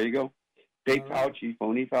you go. Fake Fauci,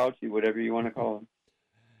 phony Fauci, whatever you want to call him.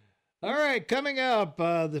 All right, coming up,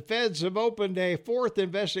 the feds have opened a fourth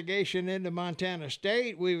investigation into Montana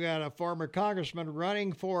State. We've got a former congressman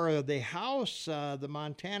running for the House. The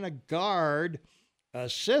Montana Guard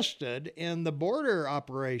assisted in the border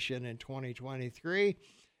operation in 2023,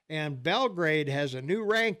 and Belgrade has a new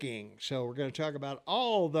ranking. So we're going to talk about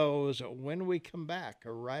all those when we come back,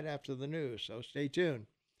 right after the news. So stay tuned.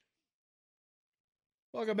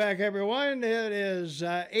 Welcome back, everyone. It is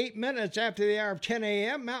 8 minutes after the hour of 10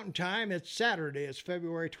 a.m. Mountain Time. It's Saturday. It's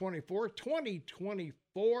February 24th,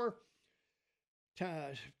 2024.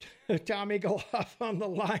 Tom Eaglehoff on the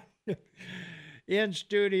line in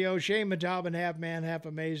studio. Shane Matauban, half man, half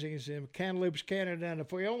amazing. He's in Kamloops, Canada. And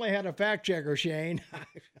if we only had a fact checker, Shane,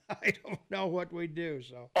 I don't know what we'd do.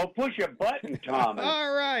 So I'll push a button, Tom.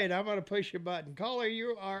 All right, I'm going to push a button. Caller,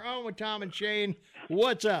 you are on with Tom and Shane.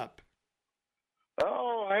 What's up?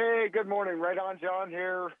 Oh, hey, good morning. Right on, John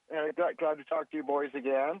here. Glad to talk to you boys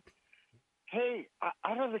again. Hey,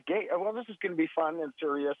 out of the gate, well, this is going to be fun and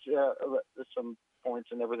serious. There's some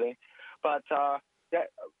points and everything. But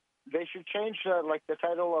they should change the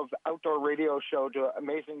title of outdoor radio show to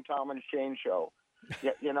Amazing Tom and Shane Show.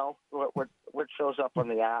 You know, what shows up on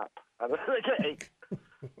the app. Okay.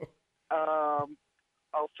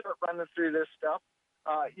 I'll start running through this stuff.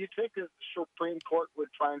 You think that the Supreme Court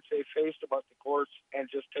would try and save face about the courts and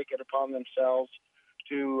just take it upon themselves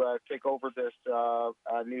to take over this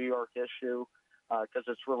New York issue because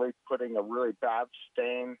it's really putting a really bad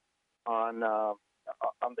stain on the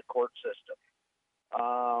court system.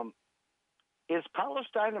 Is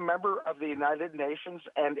Palestine a member of the United Nations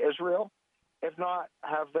and Israel? If not,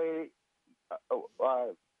 they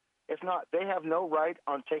have no right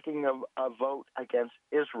on taking a vote against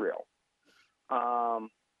Israel. And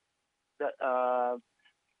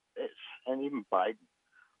even Biden.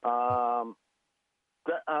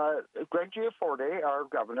 Greg Gianforte, our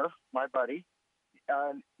governor, my buddy,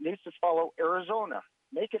 needs to follow Arizona,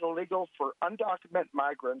 make it illegal for undocumented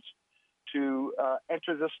migrants to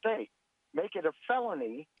enter the state. make it a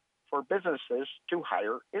felony for businesses to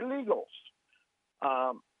hire illegals.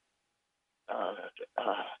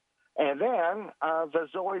 And then the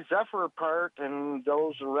Zoe Zephyr part and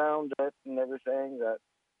those around it and everything that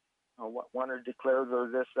want to declare they're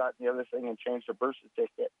this, that, and the other thing and change the birth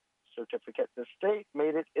certificate. The state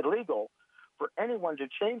made it illegal for anyone to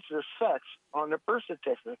change their sex on the birth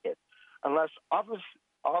certificate unless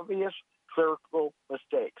obvious clerical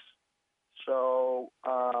mistakes. So,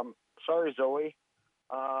 sorry, Zoe.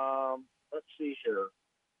 Let's see here.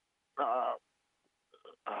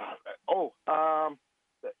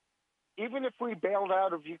 Even if we bailed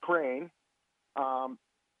out of Ukraine,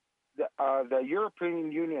 the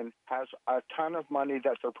European Union has a ton of money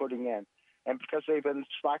that they're putting in. And because they've been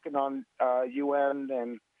slacking on UN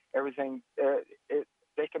and everything,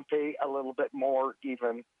 they can pay a little bit more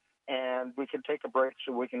even, and we can take a break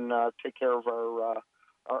so we can take care of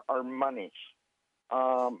our monies.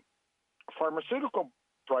 Pharmaceutical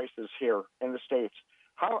prices here in the States,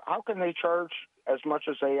 how can they charge as much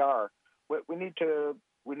as they are? We need to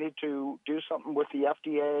do something with the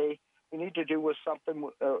FDA. We need to do with something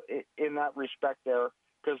in that respect there,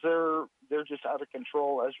 because they're just out of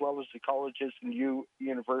control, as well as the colleges and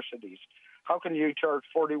universities. How can you charge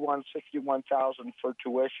 $61,000 for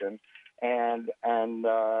tuition and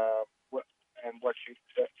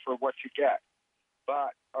what you get?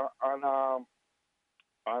 But on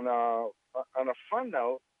a fun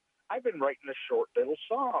note, I've been writing a short little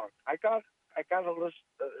song. I got a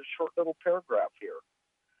short little paragraph here.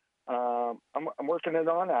 I'm working it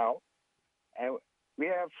on out, and we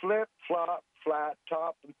have Flip Flop, Flat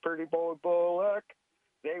Top, and Pretty Boy Bullock.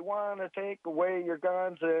 They want to take away your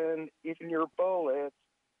guns and even your bullets.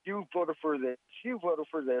 You voted for this. You voted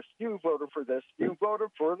for this. You voted for this. You voted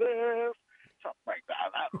for this. Something like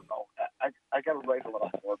that. I don't know. I got to write a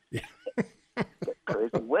little more.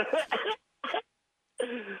 Crazy with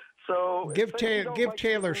it. So give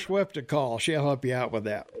Taylor Swift a call. She'll help you out with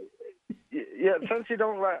that. Yeah, since you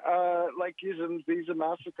don't like using Visa,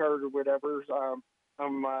 MasterCard, or whatever,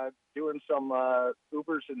 I'm doing some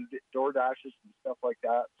Ubers and DoorDashes and stuff like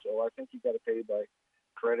that. So I think you got to pay by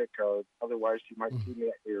credit card. Otherwise, you might see me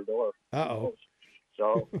at your door. Uh-oh.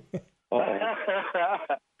 So,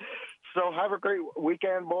 so have a great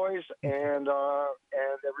weekend, boys, and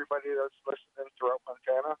everybody that's listening throughout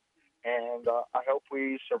Montana. And I hope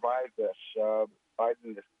we survive this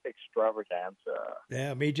Biden extravaganza.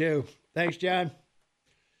 Yeah, me too. Thanks, John.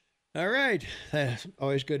 All right.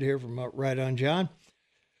 Always good to hear from Right On John.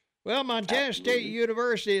 Well, Montana State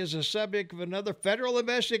University is the subject of another federal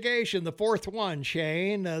investigation, the fourth one,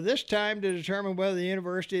 Shane, this time to determine whether the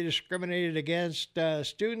university discriminated against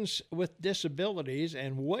students with disabilities.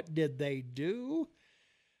 And what did they do?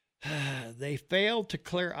 They failed to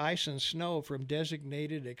clear ice and snow from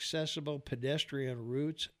designated accessible pedestrian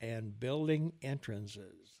routes and building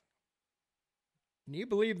entrances. Can you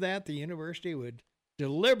believe that? The university would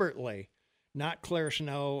deliberately not clear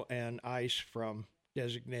snow and ice from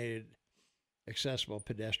designated accessible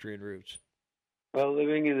pedestrian routes. Well,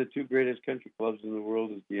 living in the two greatest country clubs in the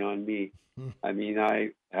world is beyond me. I mean,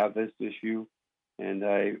 I have this issue, and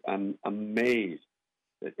I'm amazed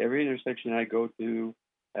that every intersection I go to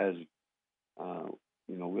has,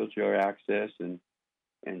 wheelchair access and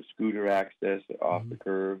scooter access off the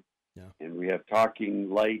curb. Yeah. And we have talking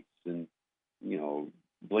lights and,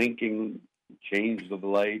 blinking, change the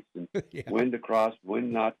lights and Yeah. when to cross,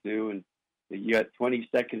 when not to. And you got 20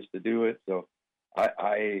 seconds to do it. So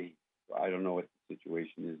I don't know what the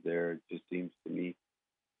situation is there. It just seems to me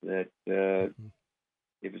that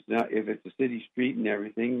if it's a city street and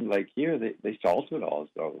everything, like here, they salt it all.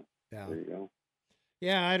 So Yeah. there you go.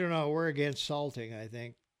 Yeah, I don't know. We're against salting, I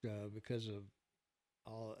think, because of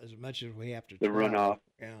as much as we have to The travel. runoff.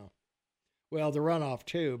 Yeah. Well, the runoff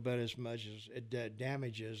too, but as much as it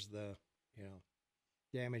damages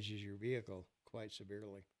damages your vehicle quite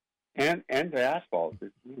severely. And the asphalt.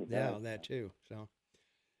 Yeah, that too. So,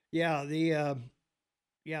 yeah,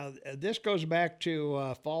 this goes back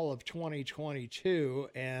to fall of 2022,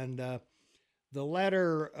 and the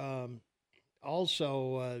letter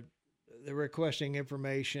also. They're requesting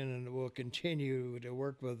information, and will continue to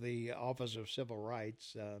work with the Office of Civil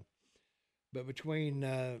Rights. But between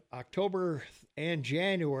October and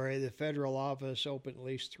January, the federal office opened at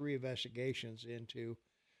least 3 investigations into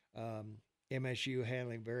MSU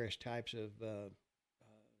handling various types of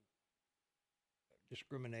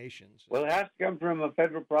discriminations. Well, it has to come from a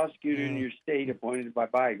federal prosecutor in your state appointed by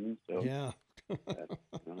Biden. So yeah.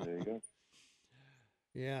 there you go.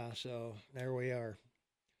 Yeah, so there we are.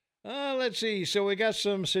 Let's see. So we got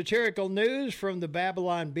some satirical news from the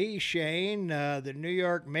Babylon Bee, Shane. The New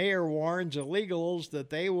York mayor warns illegals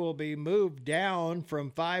that they will be moved down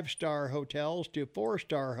from 5-star hotels to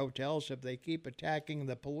 4-star hotels if they keep attacking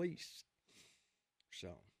the police. So.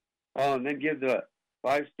 Oh, and then give the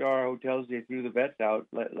 5-star hotels they threw the vets out,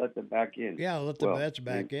 let them back in. Yeah, let the vets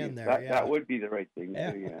back in there. That would be the right thing.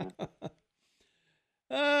 Yeah. Yeah.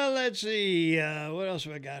 Let's see. What else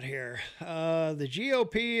have I got here? The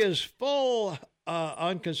GOP is full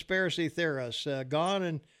on conspiracy theorists.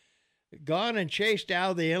 Gone and chased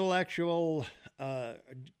out the intellectual.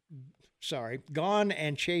 Gone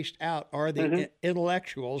and chased out are the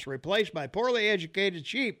intellectuals, replaced by poorly educated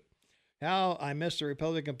sheep. How I miss the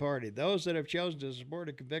Republican Party. Those that have chosen to support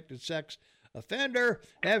a convicted sex offender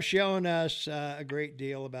have shown us a great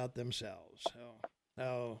deal about themselves.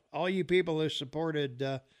 So, all you people who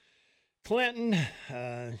supported Clinton,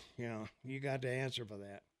 you got to answer for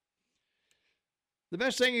that. The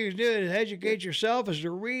best thing you can do to educate yourself is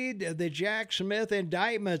to read the Jack Smith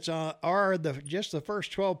indictments are just the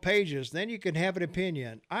first 12 pages. Then you can have an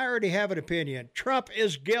opinion. I already have an opinion. Trump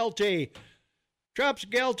is guilty. Trump's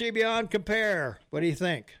guilty beyond compare. What do you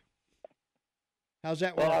think? How's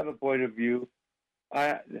that work? Well, I have a point of view.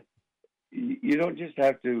 You don't just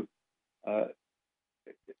have to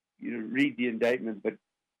read the indictment, but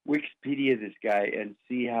Wikipedia this guy and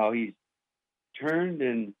see how he's turned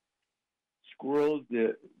and squirreled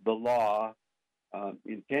the law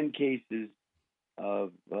in 10 cases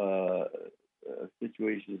of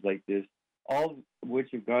situations like this, all of which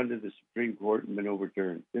have gone to the Supreme Court and been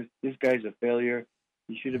overturned. This guy's a failure.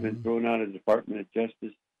 He should have been thrown out of the Department of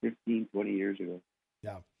Justice 15, 20 years ago.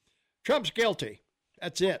 Yeah. Trump's guilty.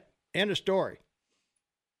 That's it. End of story.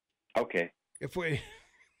 Okay. If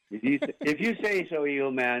you say so,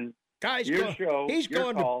 Eel Man, guys, he's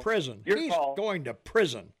going to prison. He's going to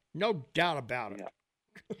prison. No doubt about it.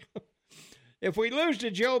 Yeah. If we lose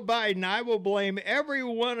to Joe Biden, I will blame every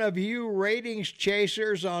one of you ratings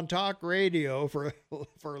chasers on talk radio for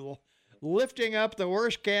lifting up the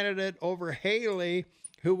worst candidate over Haley,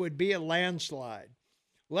 who would be a landslide.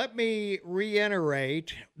 Let me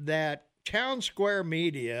reiterate that Town Square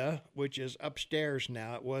Media, which is upstairs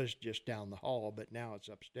now, it was just down the hall, but now it's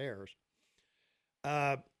upstairs,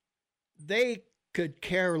 they could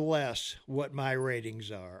care less what my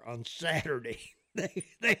ratings are on Saturday.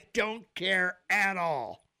 They don't care at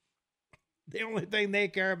all. The only thing they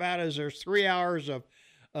care about is there's 3 hours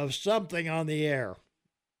of something on the air.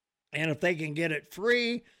 And if they can get it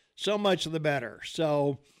free, so much the better.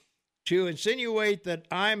 So to insinuate that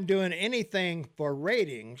I'm doing anything for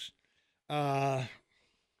ratings,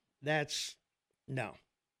 that's no.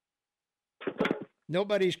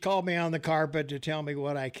 Nobody's called me on the carpet to tell me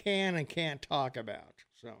what I can and can't talk about.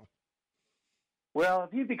 So, well,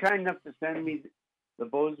 if you'd be kind enough to send me the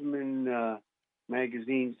Bozeman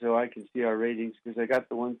magazine so I can see our ratings, because I got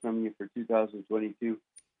the one from you for 2022,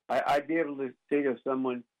 I'd be able to say to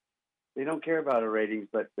someone, they don't care about our ratings,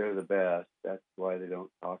 but they're the best. That's why they don't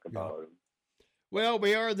talk about them. Well,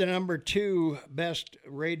 we are the number 2 best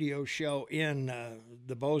radio show in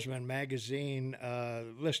the Bozeman magazine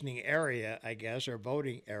listening area, I guess, or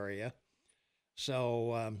voting area.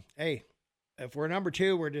 So, hey, if we're number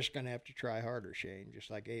 2, we're just going to have to try harder, Shane, just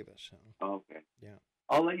like Ava. So. Okay. Yeah.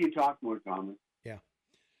 I'll let you talk more, Thomas. Yeah.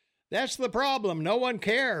 That's the problem. No one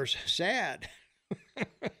cares. Sad.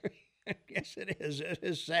 Yes, it is. It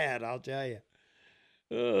is sad, I'll tell you.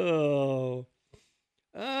 Oh.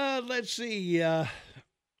 Let's see.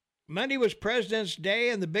 Monday was President's Day,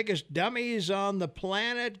 and the biggest dummies on the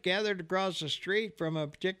planet gathered across the street from a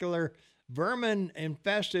particular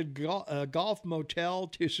vermin-infested golf motel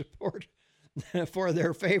to support for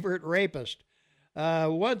their favorite rapist.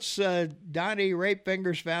 Once Donnie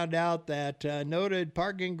Rapefingers found out that noted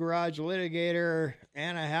parking garage litigator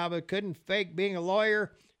Anna Halbert couldn't fake being a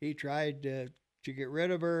lawyer, he tried to get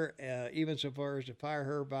rid of her, even so far as to fire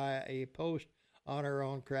her via a post on her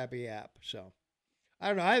own crappy app. So, I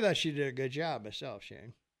don't know. I thought she did a good job myself,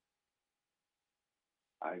 Shane.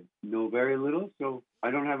 I know very little, so I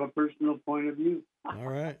don't have a personal point of view. All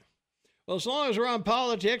right. Well, as long as we're on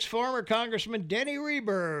politics, former Congressman Denny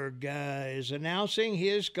Rehberg is announcing he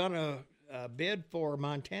is going to bid for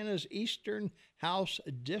Montana's Eastern House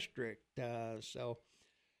District.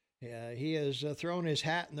 He has thrown his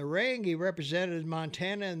hat in the ring. He represented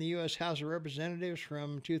Montana in the U.S. House of Representatives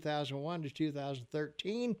from 2001 to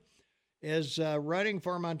 2013, is running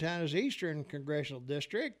for Montana's Eastern Congressional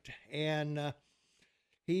District, and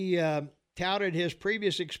he touted his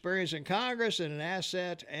previous experience in Congress and an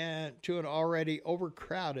asset to an already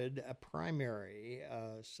overcrowded primary.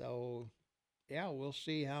 So yeah, we'll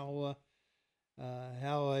see how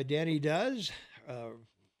Denny does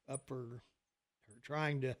up for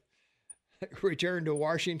trying to return to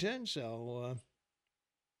Washington. So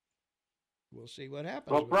we'll see what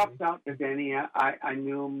happens. Well, props out to Denny. I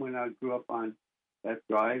knew him when I grew up on that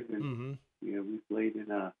drive, and we played in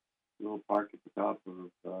a little park at the top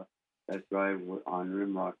of that drive on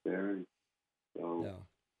Rimrock there. And so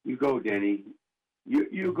you go, Denny.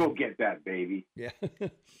 You go get that baby. Yeah.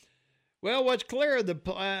 Well, what's clear, the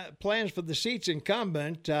plans for the seat's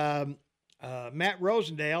incumbent, Matt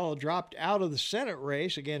Rosendale, dropped out of the Senate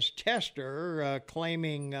race against Tester,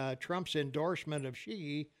 claiming Trump's endorsement of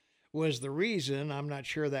Sheehy was the reason. I'm not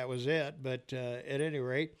sure that was it, but at any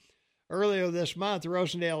rate, earlier this month,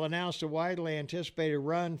 Rosendale announced a widely anticipated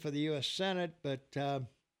run for the U.S. Senate, but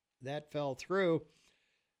that fell through.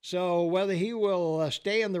 So whether he will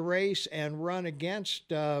stay in the race and run against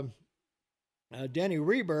Denny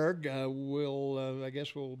Rehberg, I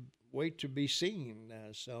guess we'll wait to be seen.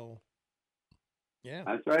 Yeah.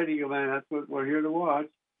 That's right, Eagle Man. That's what we're here to watch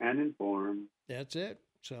and inform. That's it.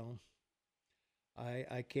 So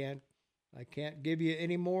I can't give you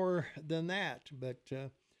any more than that, but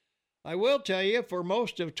I will tell you, for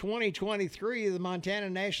most of 2023, the Montana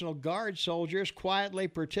National Guard soldiers quietly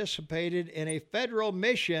participated in a federal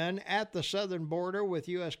mission at the southern border with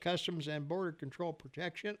U.S. Customs and Border Control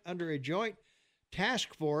Protection under a joint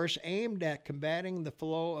task force aimed at combating the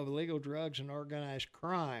flow of illegal drugs and organized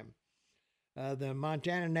crime. The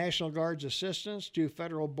Montana National Guard's assistance to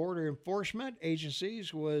federal border enforcement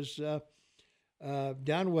agencies was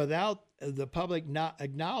done without the public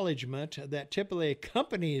acknowledgement that typically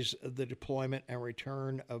accompanies the deployment and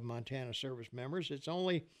return of Montana service members. It's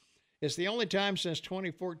the only time since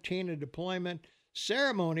 2014 a deployment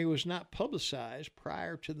ceremony was not publicized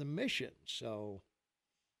prior to the mission. So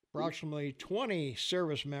approximately 20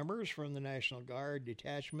 service members from the National Guard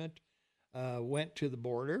detachment went to the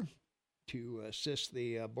border to assist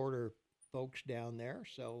the border folks down there.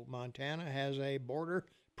 So Montana has a border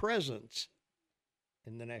presence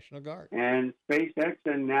in the National Guard. And SpaceX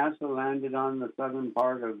and NASA landed on the southern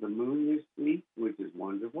part of the moon this week, which is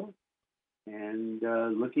wonderful, and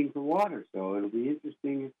looking for water. So it'll be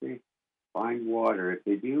interesting if they find water. If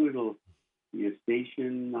they do, it'll be a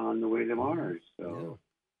station on the way to Mars. So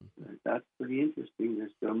that's pretty interesting. They're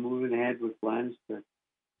still moving ahead with plans to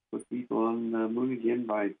put people on the moon again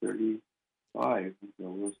by 35. So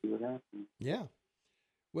we'll see what happens. Yeah.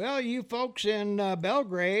 Well, you folks in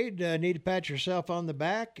Belgrade need to pat yourself on the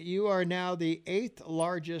back. You are now the 8th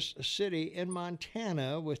largest city in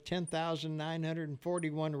Montana with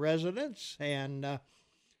 10,941 residents, and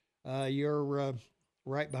you're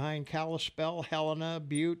right behind Kalispell, Helena,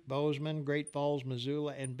 Butte, Bozeman, Great Falls,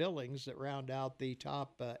 Missoula, and Billings that round out the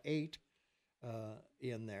top 8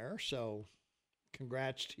 in there. So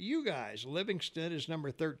congrats to you guys. Livingston is number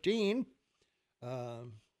 13,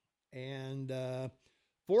 and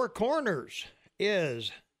Four Corners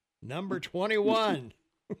is number 21.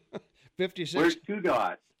 56. Where's Two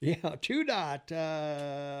Dot? Yeah, Two Dot.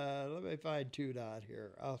 Let me find Two Dot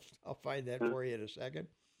here. I'll find that for you in a second.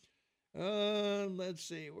 Let's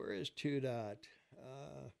see. Where is Two Dot?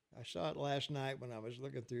 I saw it last night when I was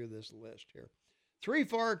looking through this list here. Three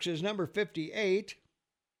Forks is number 58.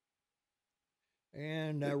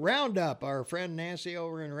 And Roundup, our friend Nancy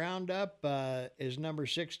over in Roundup, is number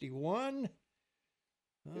 61.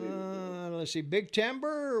 Let's see. Big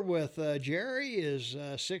Timber with Jerry is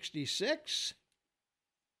 66.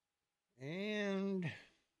 And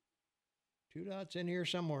Two Dots in here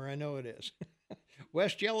somewhere. I know it is.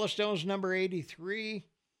 West Yellowstone's number 83.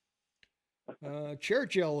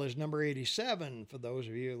 Churchill is number 87 for those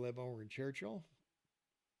of you who live over in Churchill.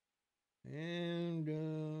 And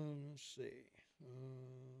let's see.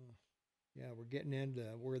 Yeah, we're getting into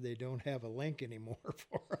where they don't have a link anymore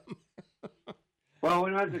for them. Well,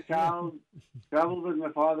 when I was a child, traveled with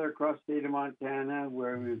my father across the state of Montana,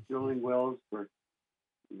 where he was drilling wells for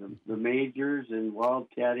the majors and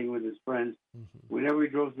wildcatting with his friends. Mm-hmm. Whenever we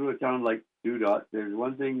drove through a town like Two Dot, there's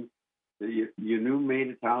one thing that you knew made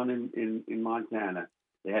a town in Montana.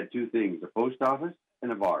 They had two things: a post office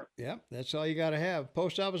and a bar. Yeah, that's all you got to have: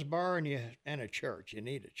 post office, bar, and a church. You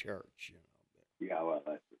need a church, Yeah, well,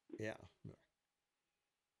 that's yeah.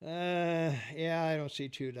 Yeah, I don't see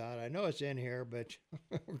Two Dot. I know it's in here, but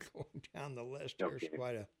we're going down the list. There's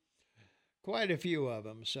quite a few of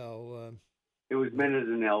them. So it was meant as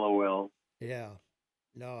an LOL. Yeah,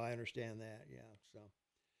 no, I understand that. Yeah,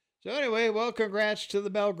 so anyway, well, congrats to the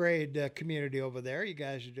Belgrade community over there. You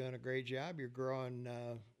guys are doing a great job. You're growing,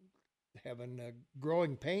 having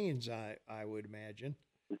growing pains, I would imagine.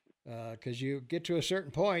 Because you get to a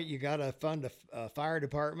certain point, you got to fund a fire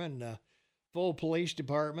department, and a full police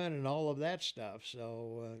department, and all of that stuff.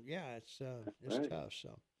 So yeah, it's right. tough.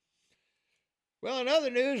 So. Well, in other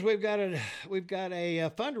news, we've got a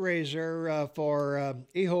fundraiser for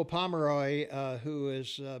Eho Pomeroy, who,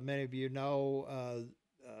 as many of you know,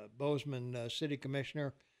 Bozeman City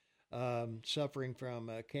Commissioner, suffering from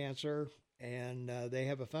cancer, and they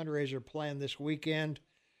have a fundraiser planned this weekend,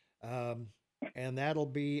 and that'll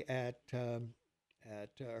be at her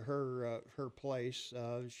place.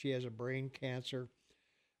 She has a brain cancer.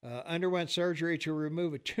 Underwent surgery to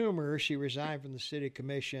remove a tumor. She resigned from the city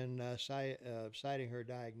commission, citing her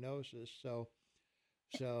diagnosis. So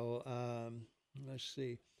let's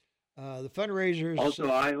see. The fundraisers. Also,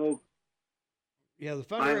 I hope. Yeah, the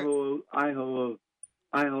fundraiser.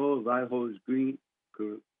 Iho's Green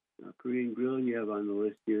Korean Grill you have on the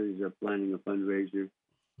list here is planning a fundraiser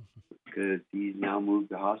because he's now moved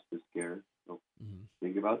to hospice care. So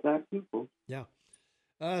think about that, people. Yeah.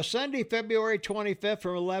 Sunday, February 25th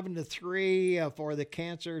from 11 to 3 for the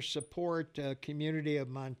Cancer Support Community of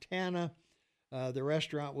Montana. The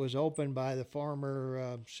restaurant was opened by the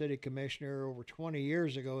former city commissioner over 20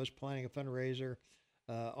 years ago, is planning a fundraiser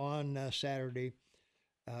on Sunday,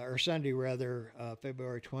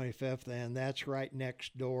 February 25th, and that's right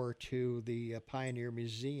next door to the Pioneer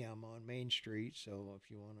Museum on Main Street. So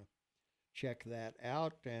if you want to check that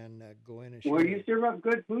out and go in and. Well, you serve up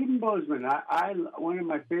good food in Bozeman. I one of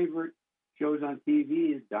my favorite shows on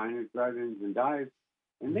TV is Diners, Drive-ins, and Dives,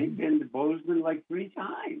 and they've been to Bozeman like 3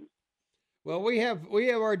 times. Well, we have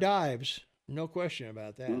our dives, no question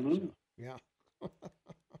about that. So, yeah.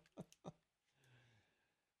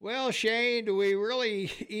 Well, Shane, do we really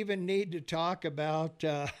even need to talk about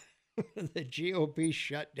the GOP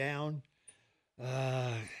shutdown?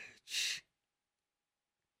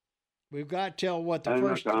 We've got till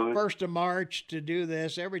the first of March to do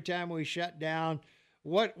this. Every time we shut down,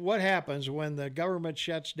 what happens when the government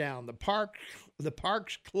shuts down? The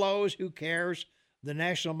parks close. Who cares? The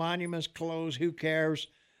national monuments close. Who cares?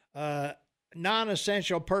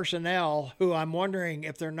 Non-essential personnel, who I'm wondering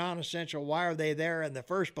if they're non-essential, why are they there in the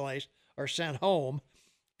first place, are sent home.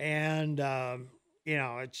 And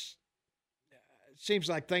it seems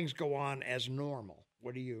like things go on as normal.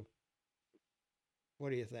 What do you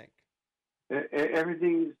think?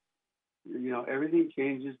 Everything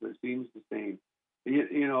changes, but seems the same.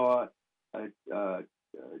 A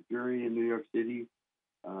jury in New York City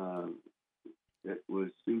that was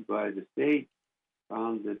sued by the state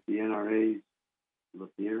found that the NRA's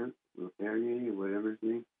LaFerriere, or whatever his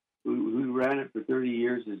name, who ran it for 30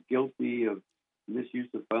 years, is guilty of misuse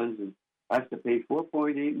of funds and has to pay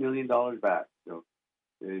 $4.8 million back. So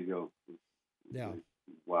there you go. Yeah.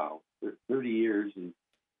 Wow. 30 years and,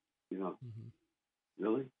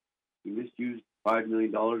 really? You misused $5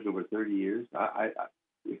 million over 30 years? I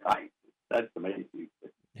that's amazing.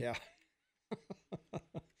 Yeah.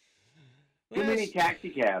 Too many taxi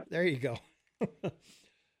cabs. There you go.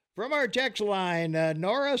 From our text line,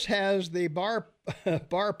 Norris has the bar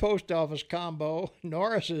post office combo.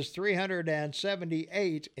 Norris is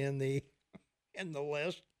 378 in the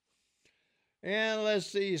list. And let's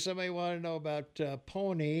see, somebody want to know about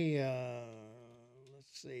Pony.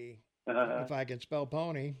 Let's see if I can spell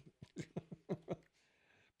Pony.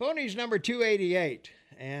 Pony's number 288,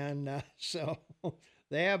 and so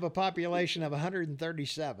they have a population of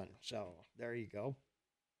 137. So there you go.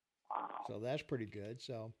 Wow. So that's pretty good.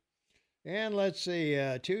 So, and let's see,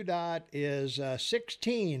 2DOT is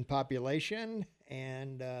 16 population,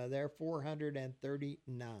 and they're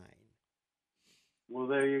 439. Well,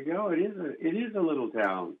 there you go. It is a little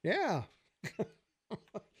town. Yeah.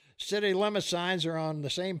 City limit signs are on the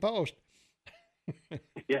same post.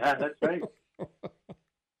 Yeah, that's right.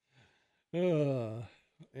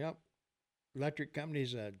 Yep. Electric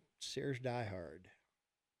company's a Sears diehard.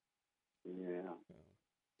 Yeah.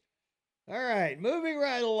 All right, moving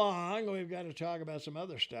right along, we've got to talk about some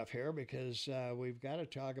other stuff here because we've got to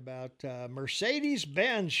talk about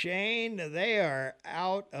Mercedes-Benz, Shane. They're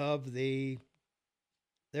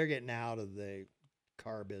getting out of the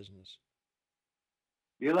car business.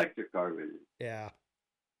 The electric car business. Yeah.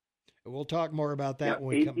 We'll talk more about that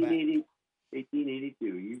when we come back. 1882.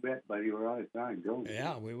 You bet, buddy. We're out of time. Go.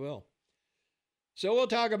 Yeah, we will. So we'll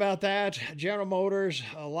talk about that. General Motors,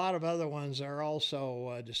 a lot of other ones are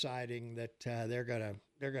also deciding that they're gonna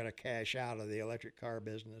cash out of the electric car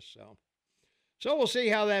business. So we'll see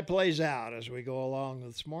how that plays out as we go along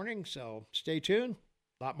this morning. So stay tuned.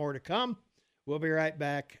 A lot more to come. We'll be right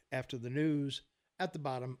back after the news at the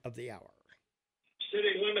bottom of the hour.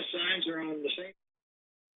 City limit signs are on the same.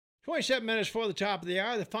 27 minutes for the top of the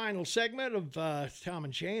hour, the final segment of Tom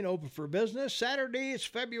and Shane, Open for Business. Saturday, it's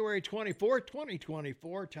February 24th,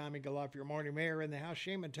 2024. Tommy Galoff, your morning mayor in the house.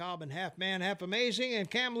 Shane Taubman, half man, half amazing,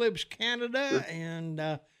 and Kamloops, Canada. And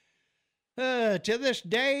to this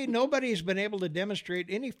day, nobody's been able to demonstrate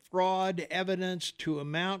any fraud evidence to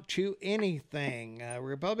amount to anything.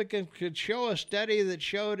 Republicans could show a study that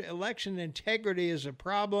showed election integrity is a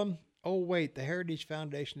problem. Oh, wait, the Heritage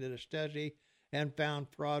Foundation did a study and found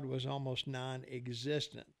fraud was almost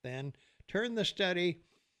non-existent. Then turned the study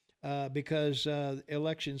because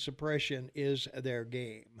election suppression is their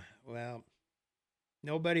game. Well,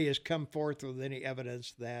 nobody has come forth with any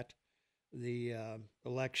evidence that the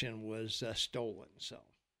election was stolen. So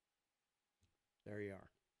there you are.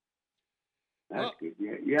 That's good.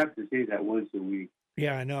 Yeah, you have to say that once a week.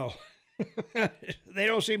 Yeah, I know. They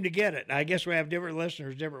don't seem to get it. I guess we have different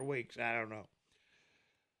listeners different weeks. I don't know.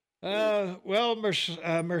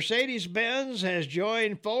 Mercedes-Benz has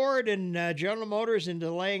joined Ford and General Motors in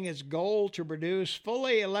delaying its goal to produce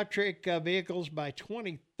fully electric vehicles by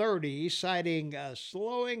 2030, citing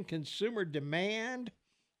slowing consumer demand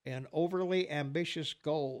and overly ambitious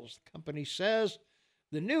goals. The company says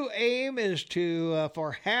the new aim is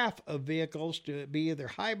for half of vehicles to be either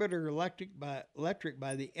hybrid or electric by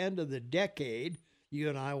the end of the decade. You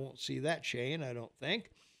and I won't see that, Shane, I don't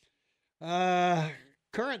think.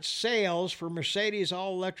 Current sales for Mercedes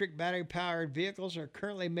all-electric battery-powered vehicles are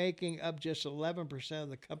currently making up just 11% of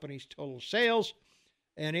the company's total sales,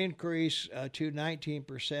 an increase to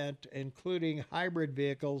 19%, including hybrid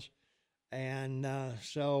vehicles. And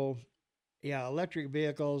electric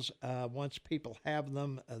vehicles, once people have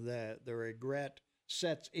them, the regret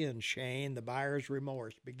sets in, Shane. The buyer's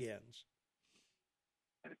remorse begins.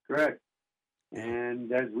 That's correct.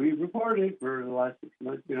 And as we reported for the last 6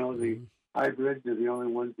 months, the hybrids are the only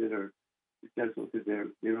ones that are successful because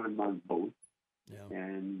they run on both,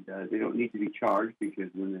 and they don't need to be charged because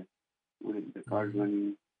when the car's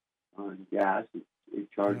running on gas, it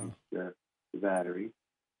charges the battery.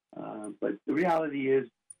 But the reality is,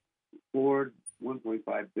 Ford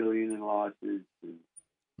 $1.5 billion in losses,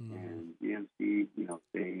 and GMC,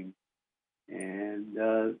 same. And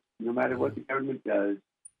no matter what the government does,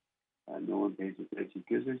 no one pays attention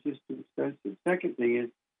because it's just too expensive. Second thing is,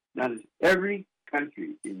 not every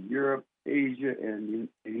country in Europe, Asia, and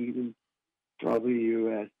even probably the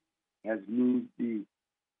U.S. has moved the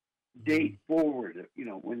date forward,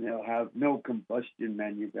 when they'll have no combustion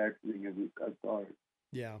manufacturing of cars.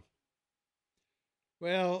 Yeah.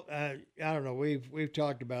 Well, I don't know. We've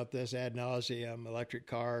talked about this ad nauseum, electric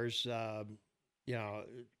cars. The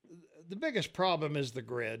biggest problem is the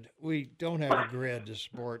grid. We don't have a grid to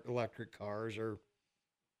support electric cars or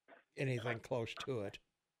anything close to it.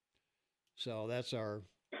 So that's our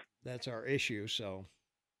issue. So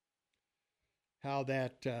how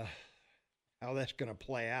that's going to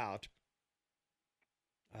play out,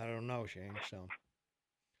 I don't know, Shane. So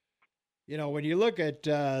when you look at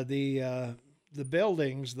the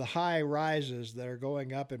buildings, the high rises that are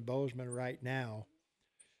going up in Bozeman right now,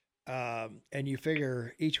 and you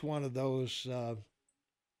figure each one of those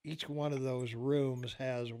rooms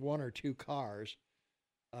has one or two cars.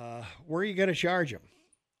 Where are you going to charge them?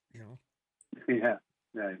 Yeah,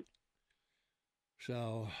 right.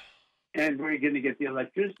 So, and where are you going to get the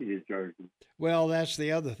electricity to charge them? Well, that's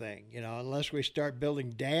the other thing, unless we start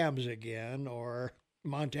building dams again or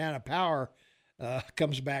Montana Power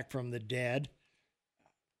comes back from the dead.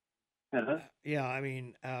 Yeah, I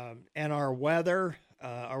mean, and our weather's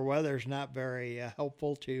not very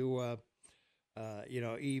helpful to,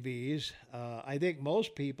 EVs. I think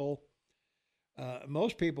most people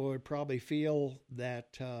would probably feel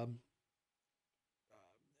that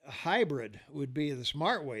a hybrid would be the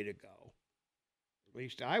smart way to go. At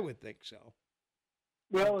least I would think so.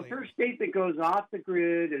 Well, the first state that goes off the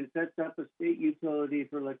grid and sets up a state utility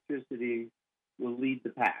for electricity will lead the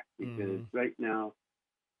pack because right now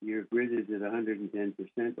your grid is at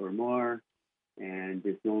 110% or more, and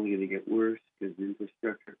it's only going to get worse because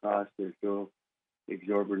infrastructure costs are so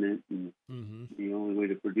exorbitant, and the only way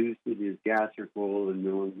to produce it is gas or coal, and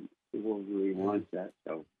no one really wants that.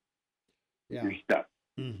 So you're stuck.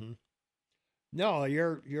 No,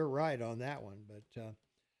 you're right on that one. But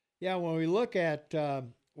when we look at the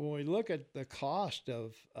cost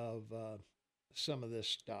of some of this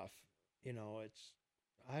stuff, it's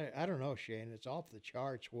I don't know, Shane. It's off the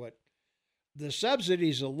charts. What the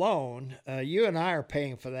subsidies alone, you and I are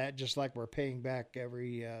paying for that, just like we're paying back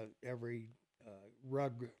every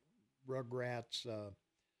Rugrats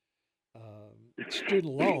student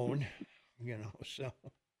loan. So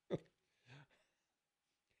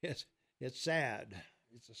it's sad.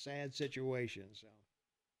 it's a sad situation. So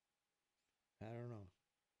I don't know.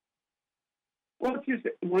 Well, it's just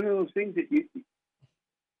one of those things that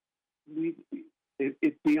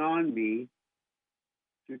it's beyond me.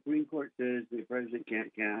 The Supreme Court says the president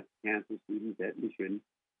can't cancel student debt, and he shouldn't,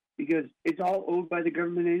 because it's all owed by the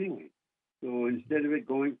government anyway. So instead of it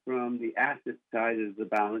going from the asset side of the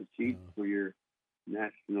balance sheet for your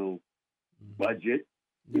national budget,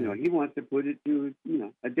 you know, he wants to put it to, you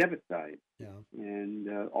know, a debit side. Yeah. And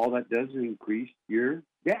all that does is increase your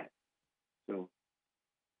debt. So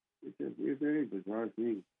it's a very bizarre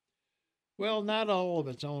thing. Well, not all of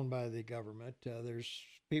it's owned by the government. There's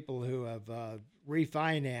people who have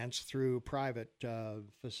refinanced through private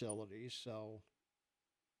facilities. So,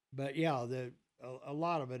 but yeah, a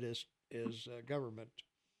lot of it is government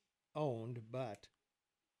owned. But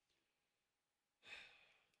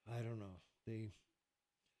I don't know. You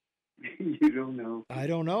don't know. I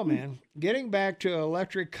don't know, man. Getting back to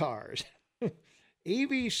electric cars.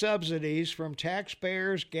 EV subsidies from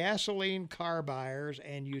taxpayers, gasoline car buyers,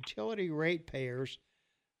 and utility ratepayers,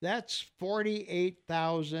 that's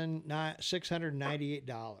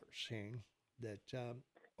 $48,698. That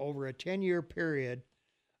over a 10-year period,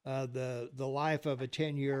 the life of a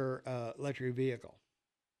 10-year electric vehicle.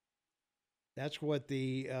 That's what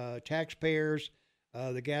the taxpayers,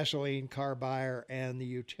 the gasoline car buyer, and the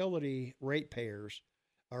utility ratepayers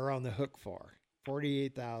are on the hook for.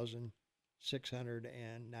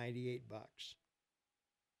 $48,698.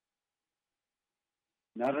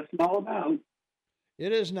 Not a small amount.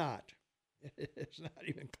 It is not. It's not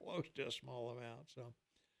even close to a small amount. So,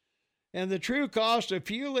 and the true cost of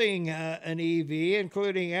fueling an EV,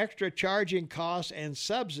 including extra charging costs and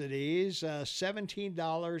subsidies,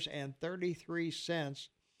 $17.33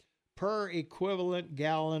 per equivalent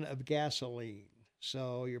gallon of gasoline.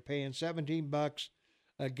 So you're paying $17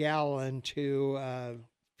 a gallon to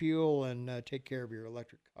fuel and take care of your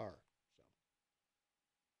electric car.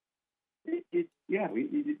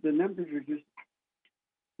 The numbers are just,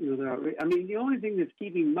 you know, I mean, the only thing that's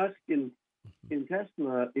keeping Musk in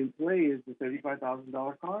Tesla in play is the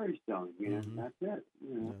 $35,000 car he's selling. You know, that's it.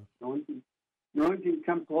 You know, no one can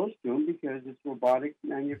come close to him because it's robotic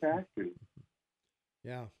manufacturing.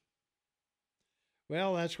 Yeah.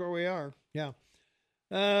 Well, that's where we are. Yeah.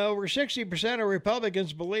 Over 60% of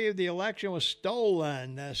Republicans believe the election was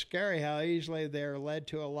stolen. Scary how easily they're led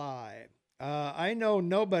to a lie. I know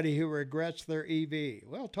nobody who regrets their EV.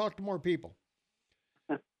 Well, talk to more people.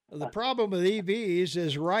 The problem with EVs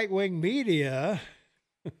is right-wing media.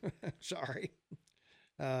 Sorry.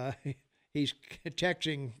 He's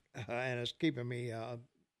texting and it's keeping me,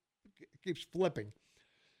 keeps flipping.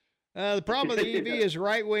 The problem with the EV is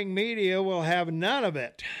right-wing media will have none of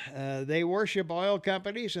it. They worship oil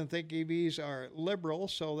companies and think EVs are liberal,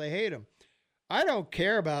 so they hate them. I don't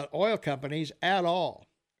care about oil companies at all.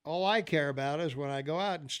 All I care about is when I go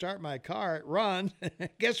out and start my car, it runs,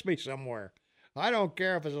 it gets me somewhere. I don't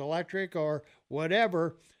care if it's electric or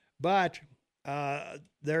whatever, but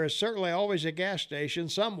there is certainly always a gas station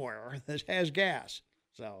somewhere that has gas.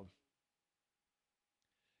 So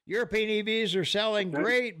European EVs are selling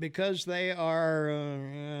great because they are,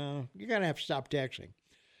 you're going to have to stop texting.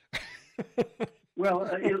 Well,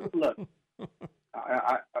 look,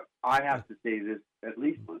 I have to say this at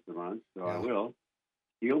least once a month, so I will.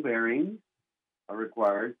 Steel bearings are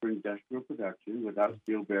required for industrial production. Without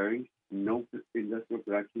steel bearings, no industrial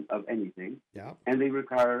production of anything. Yeah. And they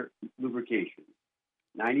require lubrication.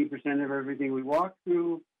 90% of everything we walk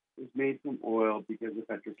through is made from oil because of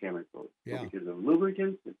petrochemicals. Yeah. So because of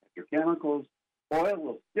lubricants and petrochemicals, oil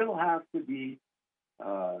will still have to be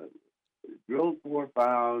drilled for,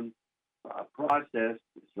 found, processed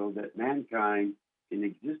so that mankind can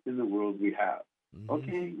exist in the world we have. Mm-hmm.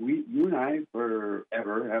 Okay, you and I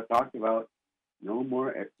forever have talked about no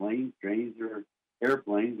more planes, trains, or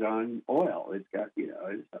airplanes on oil. It's got,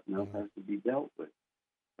 something else has to be dealt with.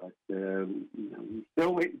 But, we're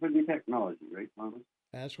still waiting for the technology, right, Thomas?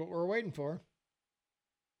 That's what we're waiting for.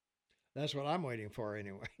 That's what I'm waiting for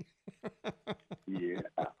anyway. Yeah.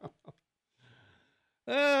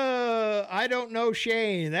 I don't know,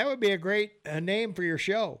 Shane. That would be a great name for your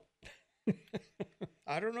show.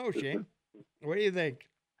 I don't know, Shane. What do you think?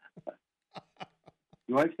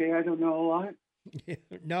 Do I say I don't know a lot?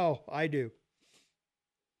 No, I do.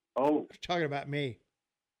 Oh. Talking about me.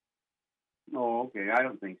 Oh, okay. I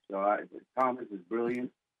don't think so. Thomas is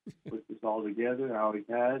brilliant. Puts this all together, how he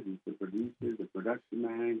has. He's the producer, the production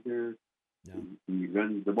manager. Yeah. He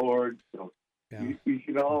runs the board. So you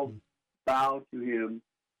should all bow to him.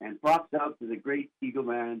 And props out to the great Eagle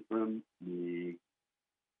Man from me.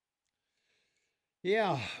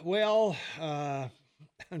 Yeah, well,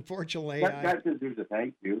 unfortunately, that deserves a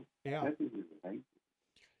thank you. Yeah. That deserves a thank you.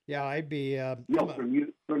 Yeah, I'd be. No, from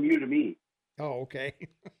you to me. Oh, okay.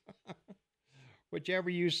 Whichever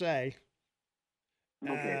you say.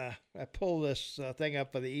 Okay. I pulled this thing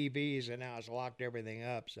up for the EVs, and now it's locked everything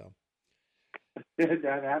up. So.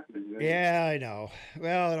 That happens. Right? Yeah, I know.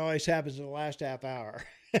 Well, it always happens in the last half hour.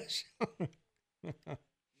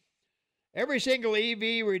 Every single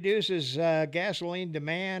EV reduces gasoline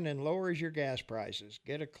demand and lowers your gas prices.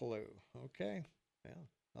 Get a clue. Okay. Well,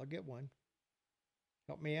 I'll get one.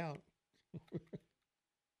 Help me out.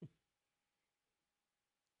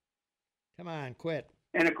 Come on, quit.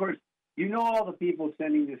 And of course, you know all the people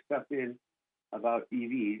sending this stuff in about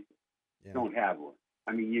EVs don't have one.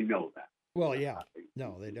 I mean, you know that. Well, yeah.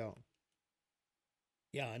 No, they don't.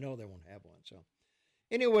 Yeah, I know they won't have one. So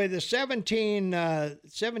anyway, the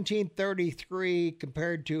 1733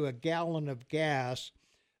 compared to a gallon of gas,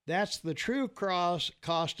 that's the true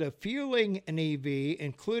cost of fueling an EV,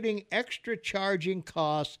 including extra charging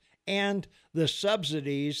costs and the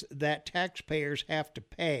subsidies that taxpayers have to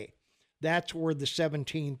pay. That's where the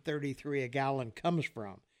 1733 a gallon comes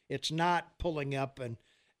from. It's not pulling up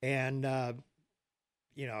and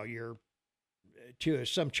you're to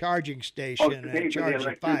some charging station and charge you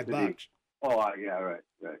 $5. Oh, yeah, right.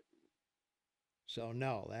 So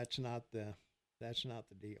no, that's not the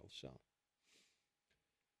deal. So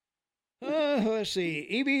let's see.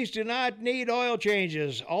 EVs do not need oil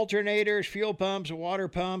changes, alternators, fuel pumps, water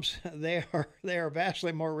pumps. They are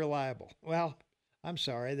vastly more reliable. Well, I'm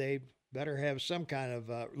sorry, they better have some kind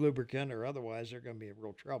of lubricant, or otherwise they're going to be in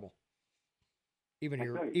real trouble.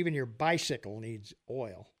 Even your bicycle needs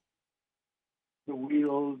oil. The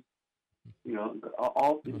wheels,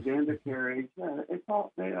 all the gender carriage, it's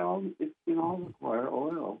all require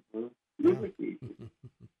oil for lubrication.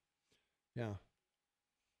 Yeah.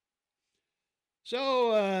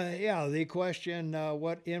 So the question: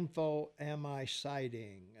 what info am I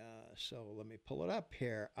citing? So let me pull it up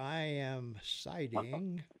here. I am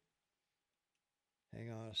citing. Hang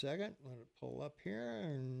on a second. Let it pull up here,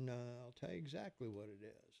 and I'll tell you exactly what it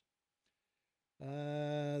is.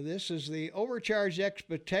 This is the Overcharged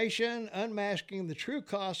Expectation, Unmasking the True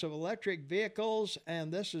Cost of Electric Vehicles,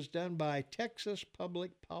 and this is done by Texas Public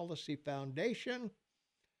Policy Foundation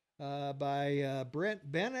by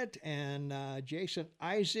Brent Bennett and Jason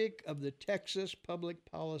Isaac of the Texas Public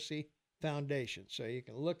Policy Foundation. So you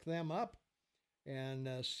can look them up and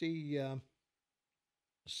see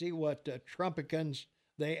what Trumpicans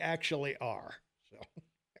they actually are. So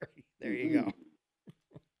there you go.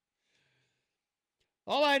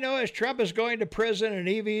 All I know is Trump is going to prison and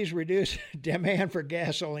EVs reduce demand for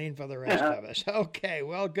gasoline for the rest of us. Okay,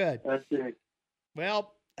 well, good. That's it.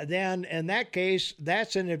 Well, then in that case,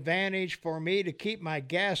 that's an advantage for me to keep my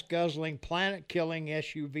gas-guzzling, planet-killing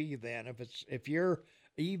SUV then. If your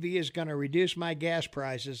EV is going to reduce my gas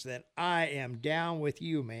prices, then I am down with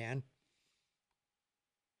you, man.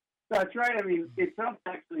 That's right. I mean, if Trump's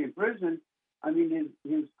actually in prison, I mean,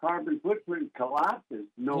 his carbon footprint collapses.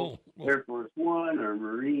 No Air Force One or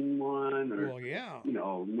Marine One or,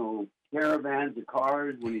 no caravans of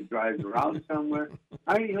cars when he drives around somewhere.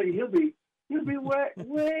 I mean, he'll be way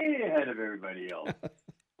ahead of everybody else.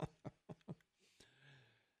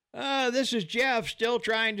 This is Jeff, still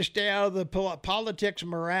trying to stay out of the politics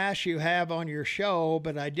morass you have on your show,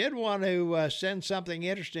 but I did want to send something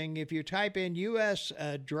interesting. If you type in U.S.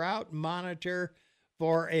 Drought Monitor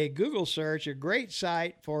for a Google search, a great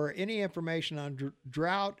site for any information on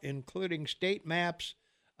drought, including state maps,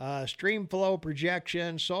 stream flow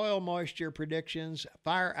projections, soil moisture predictions,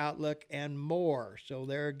 fire outlook, and more. So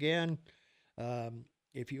there again,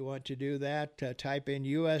 if you want to do that, type in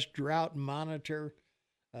U.S. Drought Monitor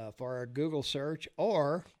for a Google search,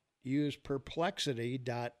 or use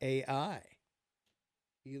perplexity.ai.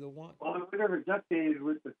 Either one. Well, whatever it's updated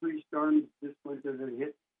with the 3 storms this winter that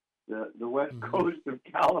hit the west coast of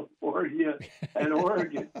California and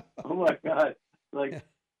Oregon. Oh my God! Like,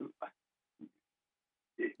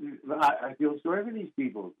 I feel sorry for these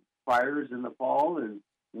people. Fires in the fall and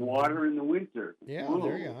water in the winter. Yeah,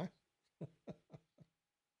 there you are.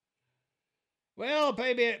 Well,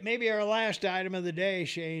 maybe our last item of the day,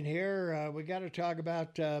 Shane. Here we got to talk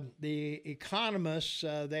about the economists.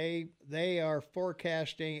 They are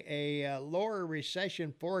forecasting a lower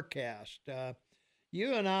recession forecast.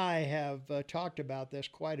 You and I have talked about this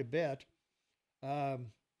quite a bit. I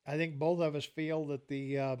think both of us feel that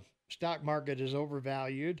the stock market is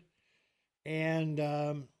overvalued, and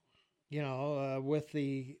with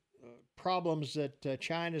the problems that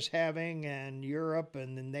China's having and Europe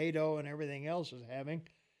and the NATO and everything else is having,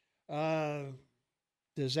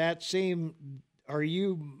 does that seem are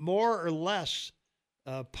you more or less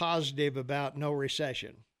positive about no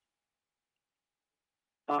recession?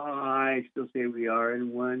 I still say we are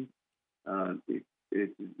in one.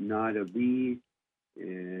 It's not a V.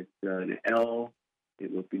 It's an L.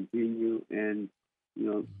 It will continue. And,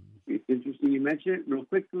 it's interesting you mentioned it real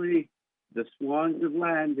quickly. The swans have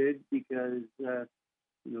landed because, the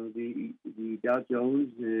Dow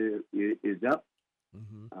Jones is up.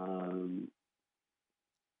 Mm-hmm.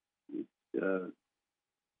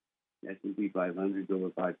 S&P 500 is over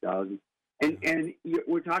 5,000. And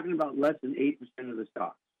we're talking about less than 8% of the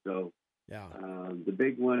stocks. So yeah, the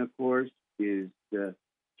big one, of course, is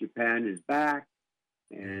Japan is back,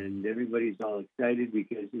 and everybody's all excited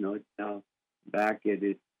because it's now back at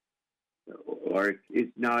it's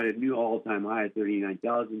now at a new all-time high of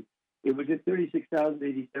 39,000. It was at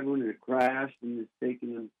 36,087 when it crashed, and it's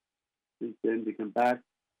taken them since then to come back.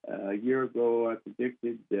 A year ago, I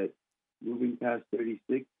predicted that moving past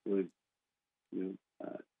 36 was,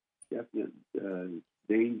 definite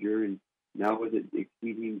danger, and now with it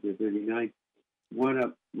exceeding to 39, want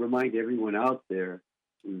to remind everyone out there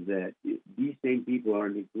that these same people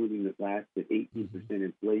aren't including the fact that 18%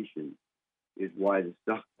 inflation is why the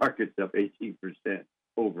stock market's up 18%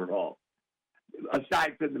 overall.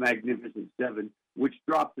 Aside from the Magnificent Seven, which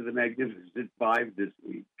dropped to the Magnificent Five this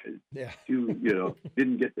week, because two,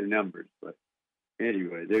 didn't get their numbers. But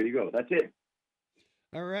anyway, there you go. That's it.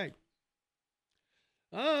 All right.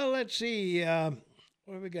 Let's see.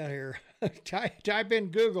 What have we got here? Type in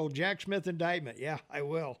Google Jack Smith indictment. Yeah, I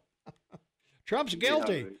will. Trump's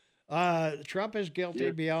guilty. Trump is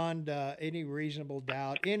guilty beyond any reasonable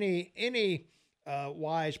doubt. Any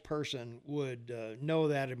wise person would know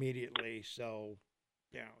that immediately. So,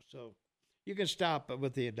 so you can stop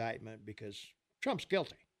with the indictment because Trump's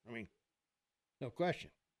guilty. I mean, no question.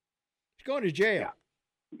 He's going to jail.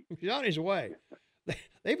 Yeah. He's on his way.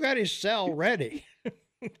 They've got his cell ready.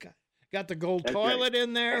 Got the gold toilet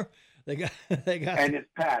in there. They got, and it's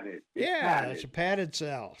padded. It's a padded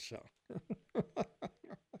cell. So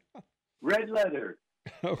red leather.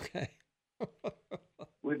 Okay.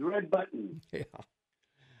 With red buttons. Yeah.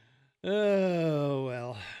 Oh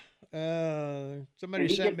well. Somebody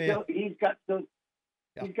sent me. He's got silk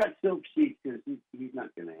sheets because he's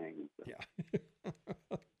not going to hang himself. Yeah.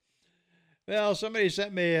 Well, somebody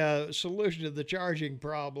sent me a solution to the charging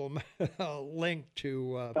problem, a link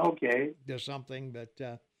to to something,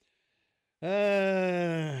 but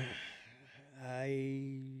it's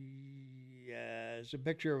a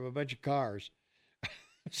picture of a bunch of cars.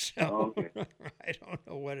 So I don't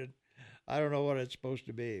know what it's supposed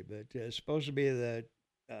to be, but it's supposed to be the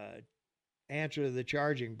answer to the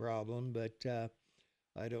charging problem, but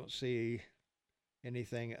I don't see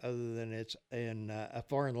anything other than it's in a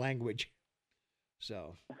foreign language.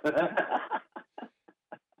 So,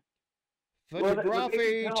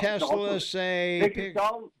 photography, Tesla say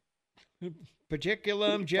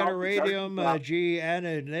particulum generadium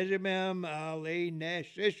anonymum ali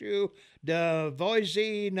nesh issue de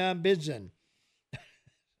voisin bidzen.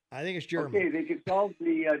 I think it's German. Okay, they could solve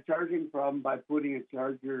the charging problem by putting a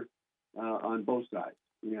charger on both sides.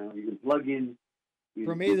 You can plug in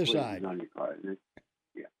from either side on your car.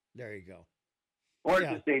 Yeah, there you go. Or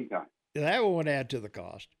at the same time. That won't add to the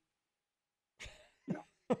cost. No.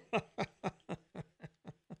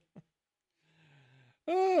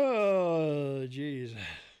 Oh, geez.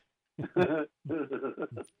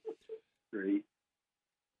 Great.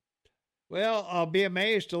 Well, I'll be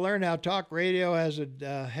amazed to learn how talk radio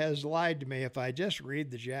has lied to me if I just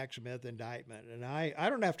read the Jack Smith indictment. And I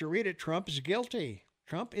don't have to read it. Trump is guilty.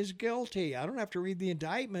 Trump is guilty. I don't have to read the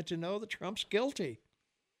indictment to know that Trump's guilty.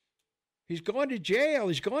 He's going to jail.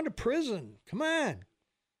 He's going to prison. Come on.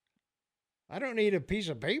 I don't need a piece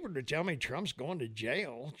of paper to tell me Trump's going to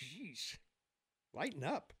jail. Jeez. Lighten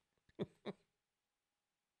up. What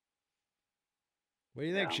do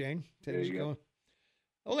you think, Shane?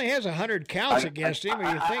 Only has 100 counts against him. What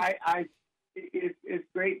do you think? It's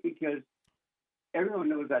great because everyone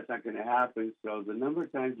knows that's not going to happen. So the number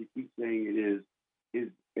of times you keep saying it is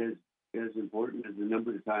as important as the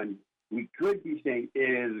number of times we could be saying it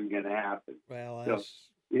isn't going to happen. Well,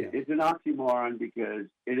 it's an oxymoron because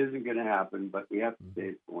it isn't going to happen, but we have to say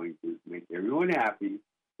it's going to make everyone happy.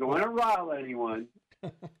 Don't want to rile anyone.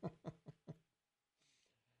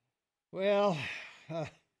 Well,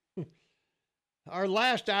 our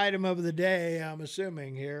last item of the day, I'm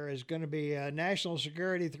assuming here, is going to be a national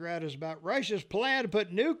security threat is about Russia's plan to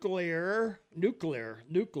put nuclear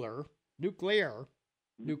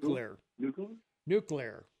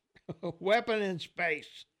weapon in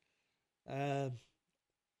space.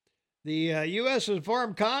 The U.S. has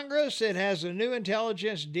informed Congress it has a new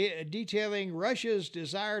intelligence detailing Russia's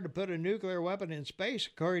desire to put a nuclear weapon in space,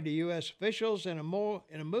 according to U.S. officials, in a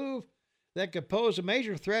move that could pose a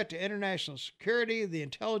major threat to international security. The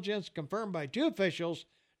intelligence, confirmed by 2 officials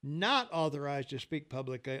not authorized to speak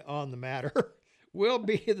publicly on the matter, will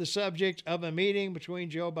be the subject of a meeting between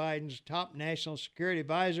Joe Biden's top national security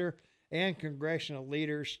advisor and congressional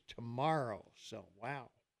leaders tomorrow. So, wow.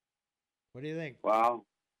 What do you think? Wow.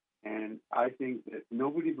 And I think that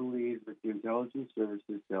nobody believes what the intelligence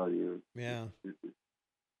services tell you. Yeah.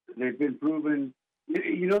 They've been proven.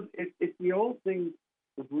 It's the old thing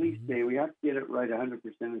the police say. We have to get it right 100% of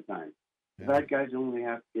the time. The bad guys only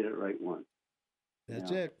have to get it right once.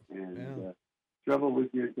 That's it. And trouble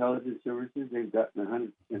with your intelligence services, they've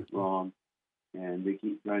gotten 100% wrong, and they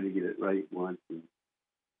keep trying to get it right once, and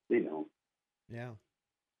they don't. Yeah.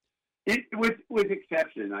 With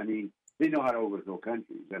exception, I mean, they know how to overthrow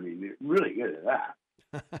countries. I mean, they're really good at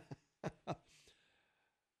that.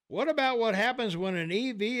 What about what happens when an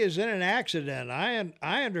EV is in an accident?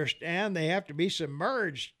 I understand they have to be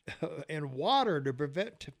submerged in water to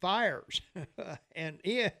prevent fires, and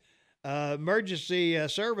emergency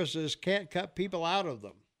services can't cut people out of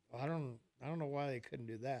them. I don't know why they couldn't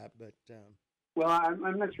do that, but well,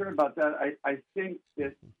 I'm not sure about that. I think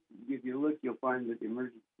that if you look, you'll find that the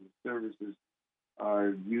emergency services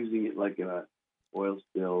are using it like a oil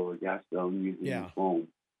spill or gas spill, using foam,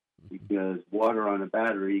 because water on a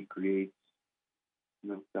battery creates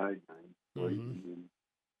cyanide poison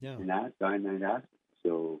and that cyanide acid.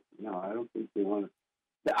 So no, I don't think they want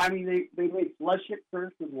to. I mean, they may flush it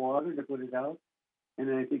first with water to put it out, and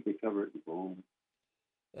then I think they cover it in foam.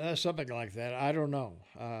 Something like that. I don't know.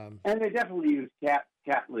 And they definitely use cat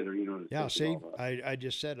litter, Yeah, see, I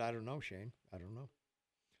just said I don't know, Shane. I don't know.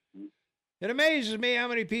 It amazes me how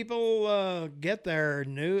many people get their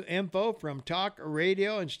new info from talk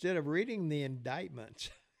radio instead of reading the indictments.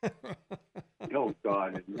 Oh,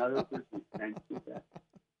 God. Another person mentioned that.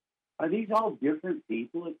 Are these all different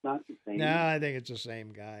people? It's not the same? No, I think it's the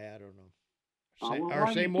same guy. I don't know.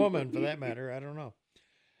 Or same woman, for that matter. I don't know.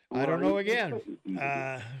 I don't know again.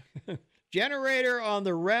 Generator on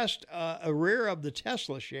the rear of the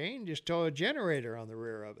Tesla, Shane. Just tow a generator on the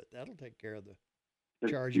rear of it. That'll take care of the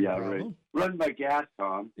charging problem. Right. Run by gas,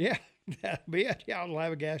 Tom. Yeah, that'll be it. Yeah, I'll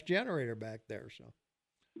have a gas generator back there. So.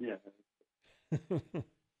 Yeah.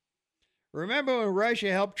 Remember when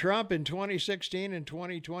Russia helped Trump in 2016 and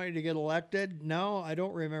 2020 to get elected? No, I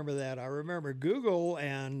don't remember that. I remember Google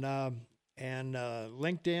and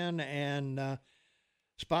LinkedIn and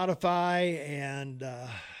Spotify and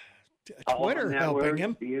Twitter helping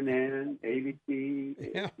him. CNN,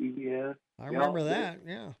 ABC, CBS. I remember that.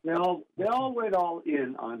 Yeah. They all went all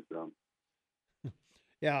in on Trump.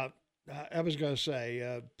 Yeah, I was going to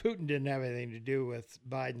say Putin didn't have anything to do with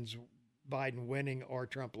Biden winning or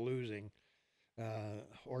Trump losing,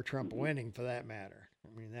 or Trump winning for that matter.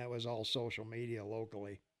 I mean, that was all social media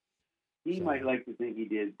locally. He might like to think he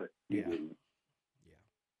did, but he didn't. Yeah.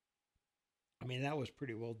 I mean, that was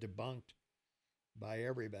pretty well debunked by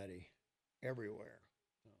everybody, everywhere.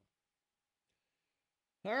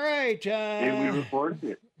 All right. And we reported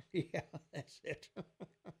it. Yeah, that's it.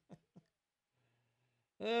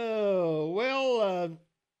 Oh, well,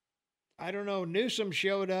 I don't know. Newsom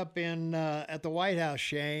showed up at the White House,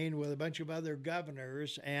 Shane, with a bunch of other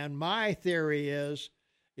governors. And my theory is,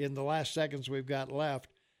 in the last seconds we've got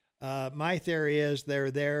left, my theory is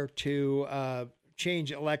they're there to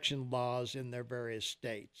change election laws in their various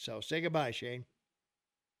states. So say goodbye, Shane.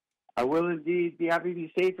 I will indeed be happy to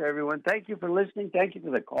be safe for everyone. Thank you for listening. Thank you for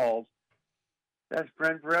the calls. Best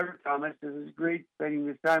friend forever, Thomas. This is great spending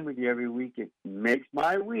this time with you every week. It makes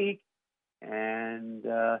my week. And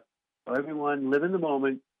everyone, live in the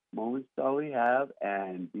moment. Moments all we have,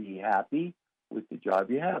 and be happy with the job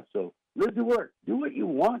you have. So live to work. Do what you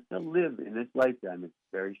want to live in this lifetime. It's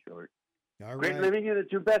very short. All great right. living in the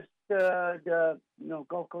 2 best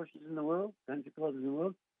golf courses in the world, country clubs in the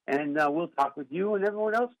world. And we'll talk with you and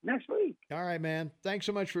everyone else next week. All right, man. Thanks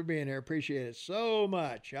so much for being here. Appreciate it so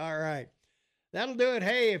much. All right. That'll do it.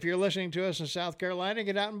 Hey, if you're listening to us in South Carolina,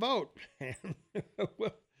 get out and vote.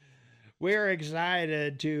 We're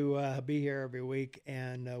excited to be here every week,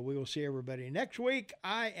 and we will see everybody next week.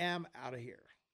 I am out of here.